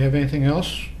 anybody have anything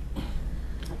else?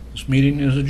 This meeting is adjourned.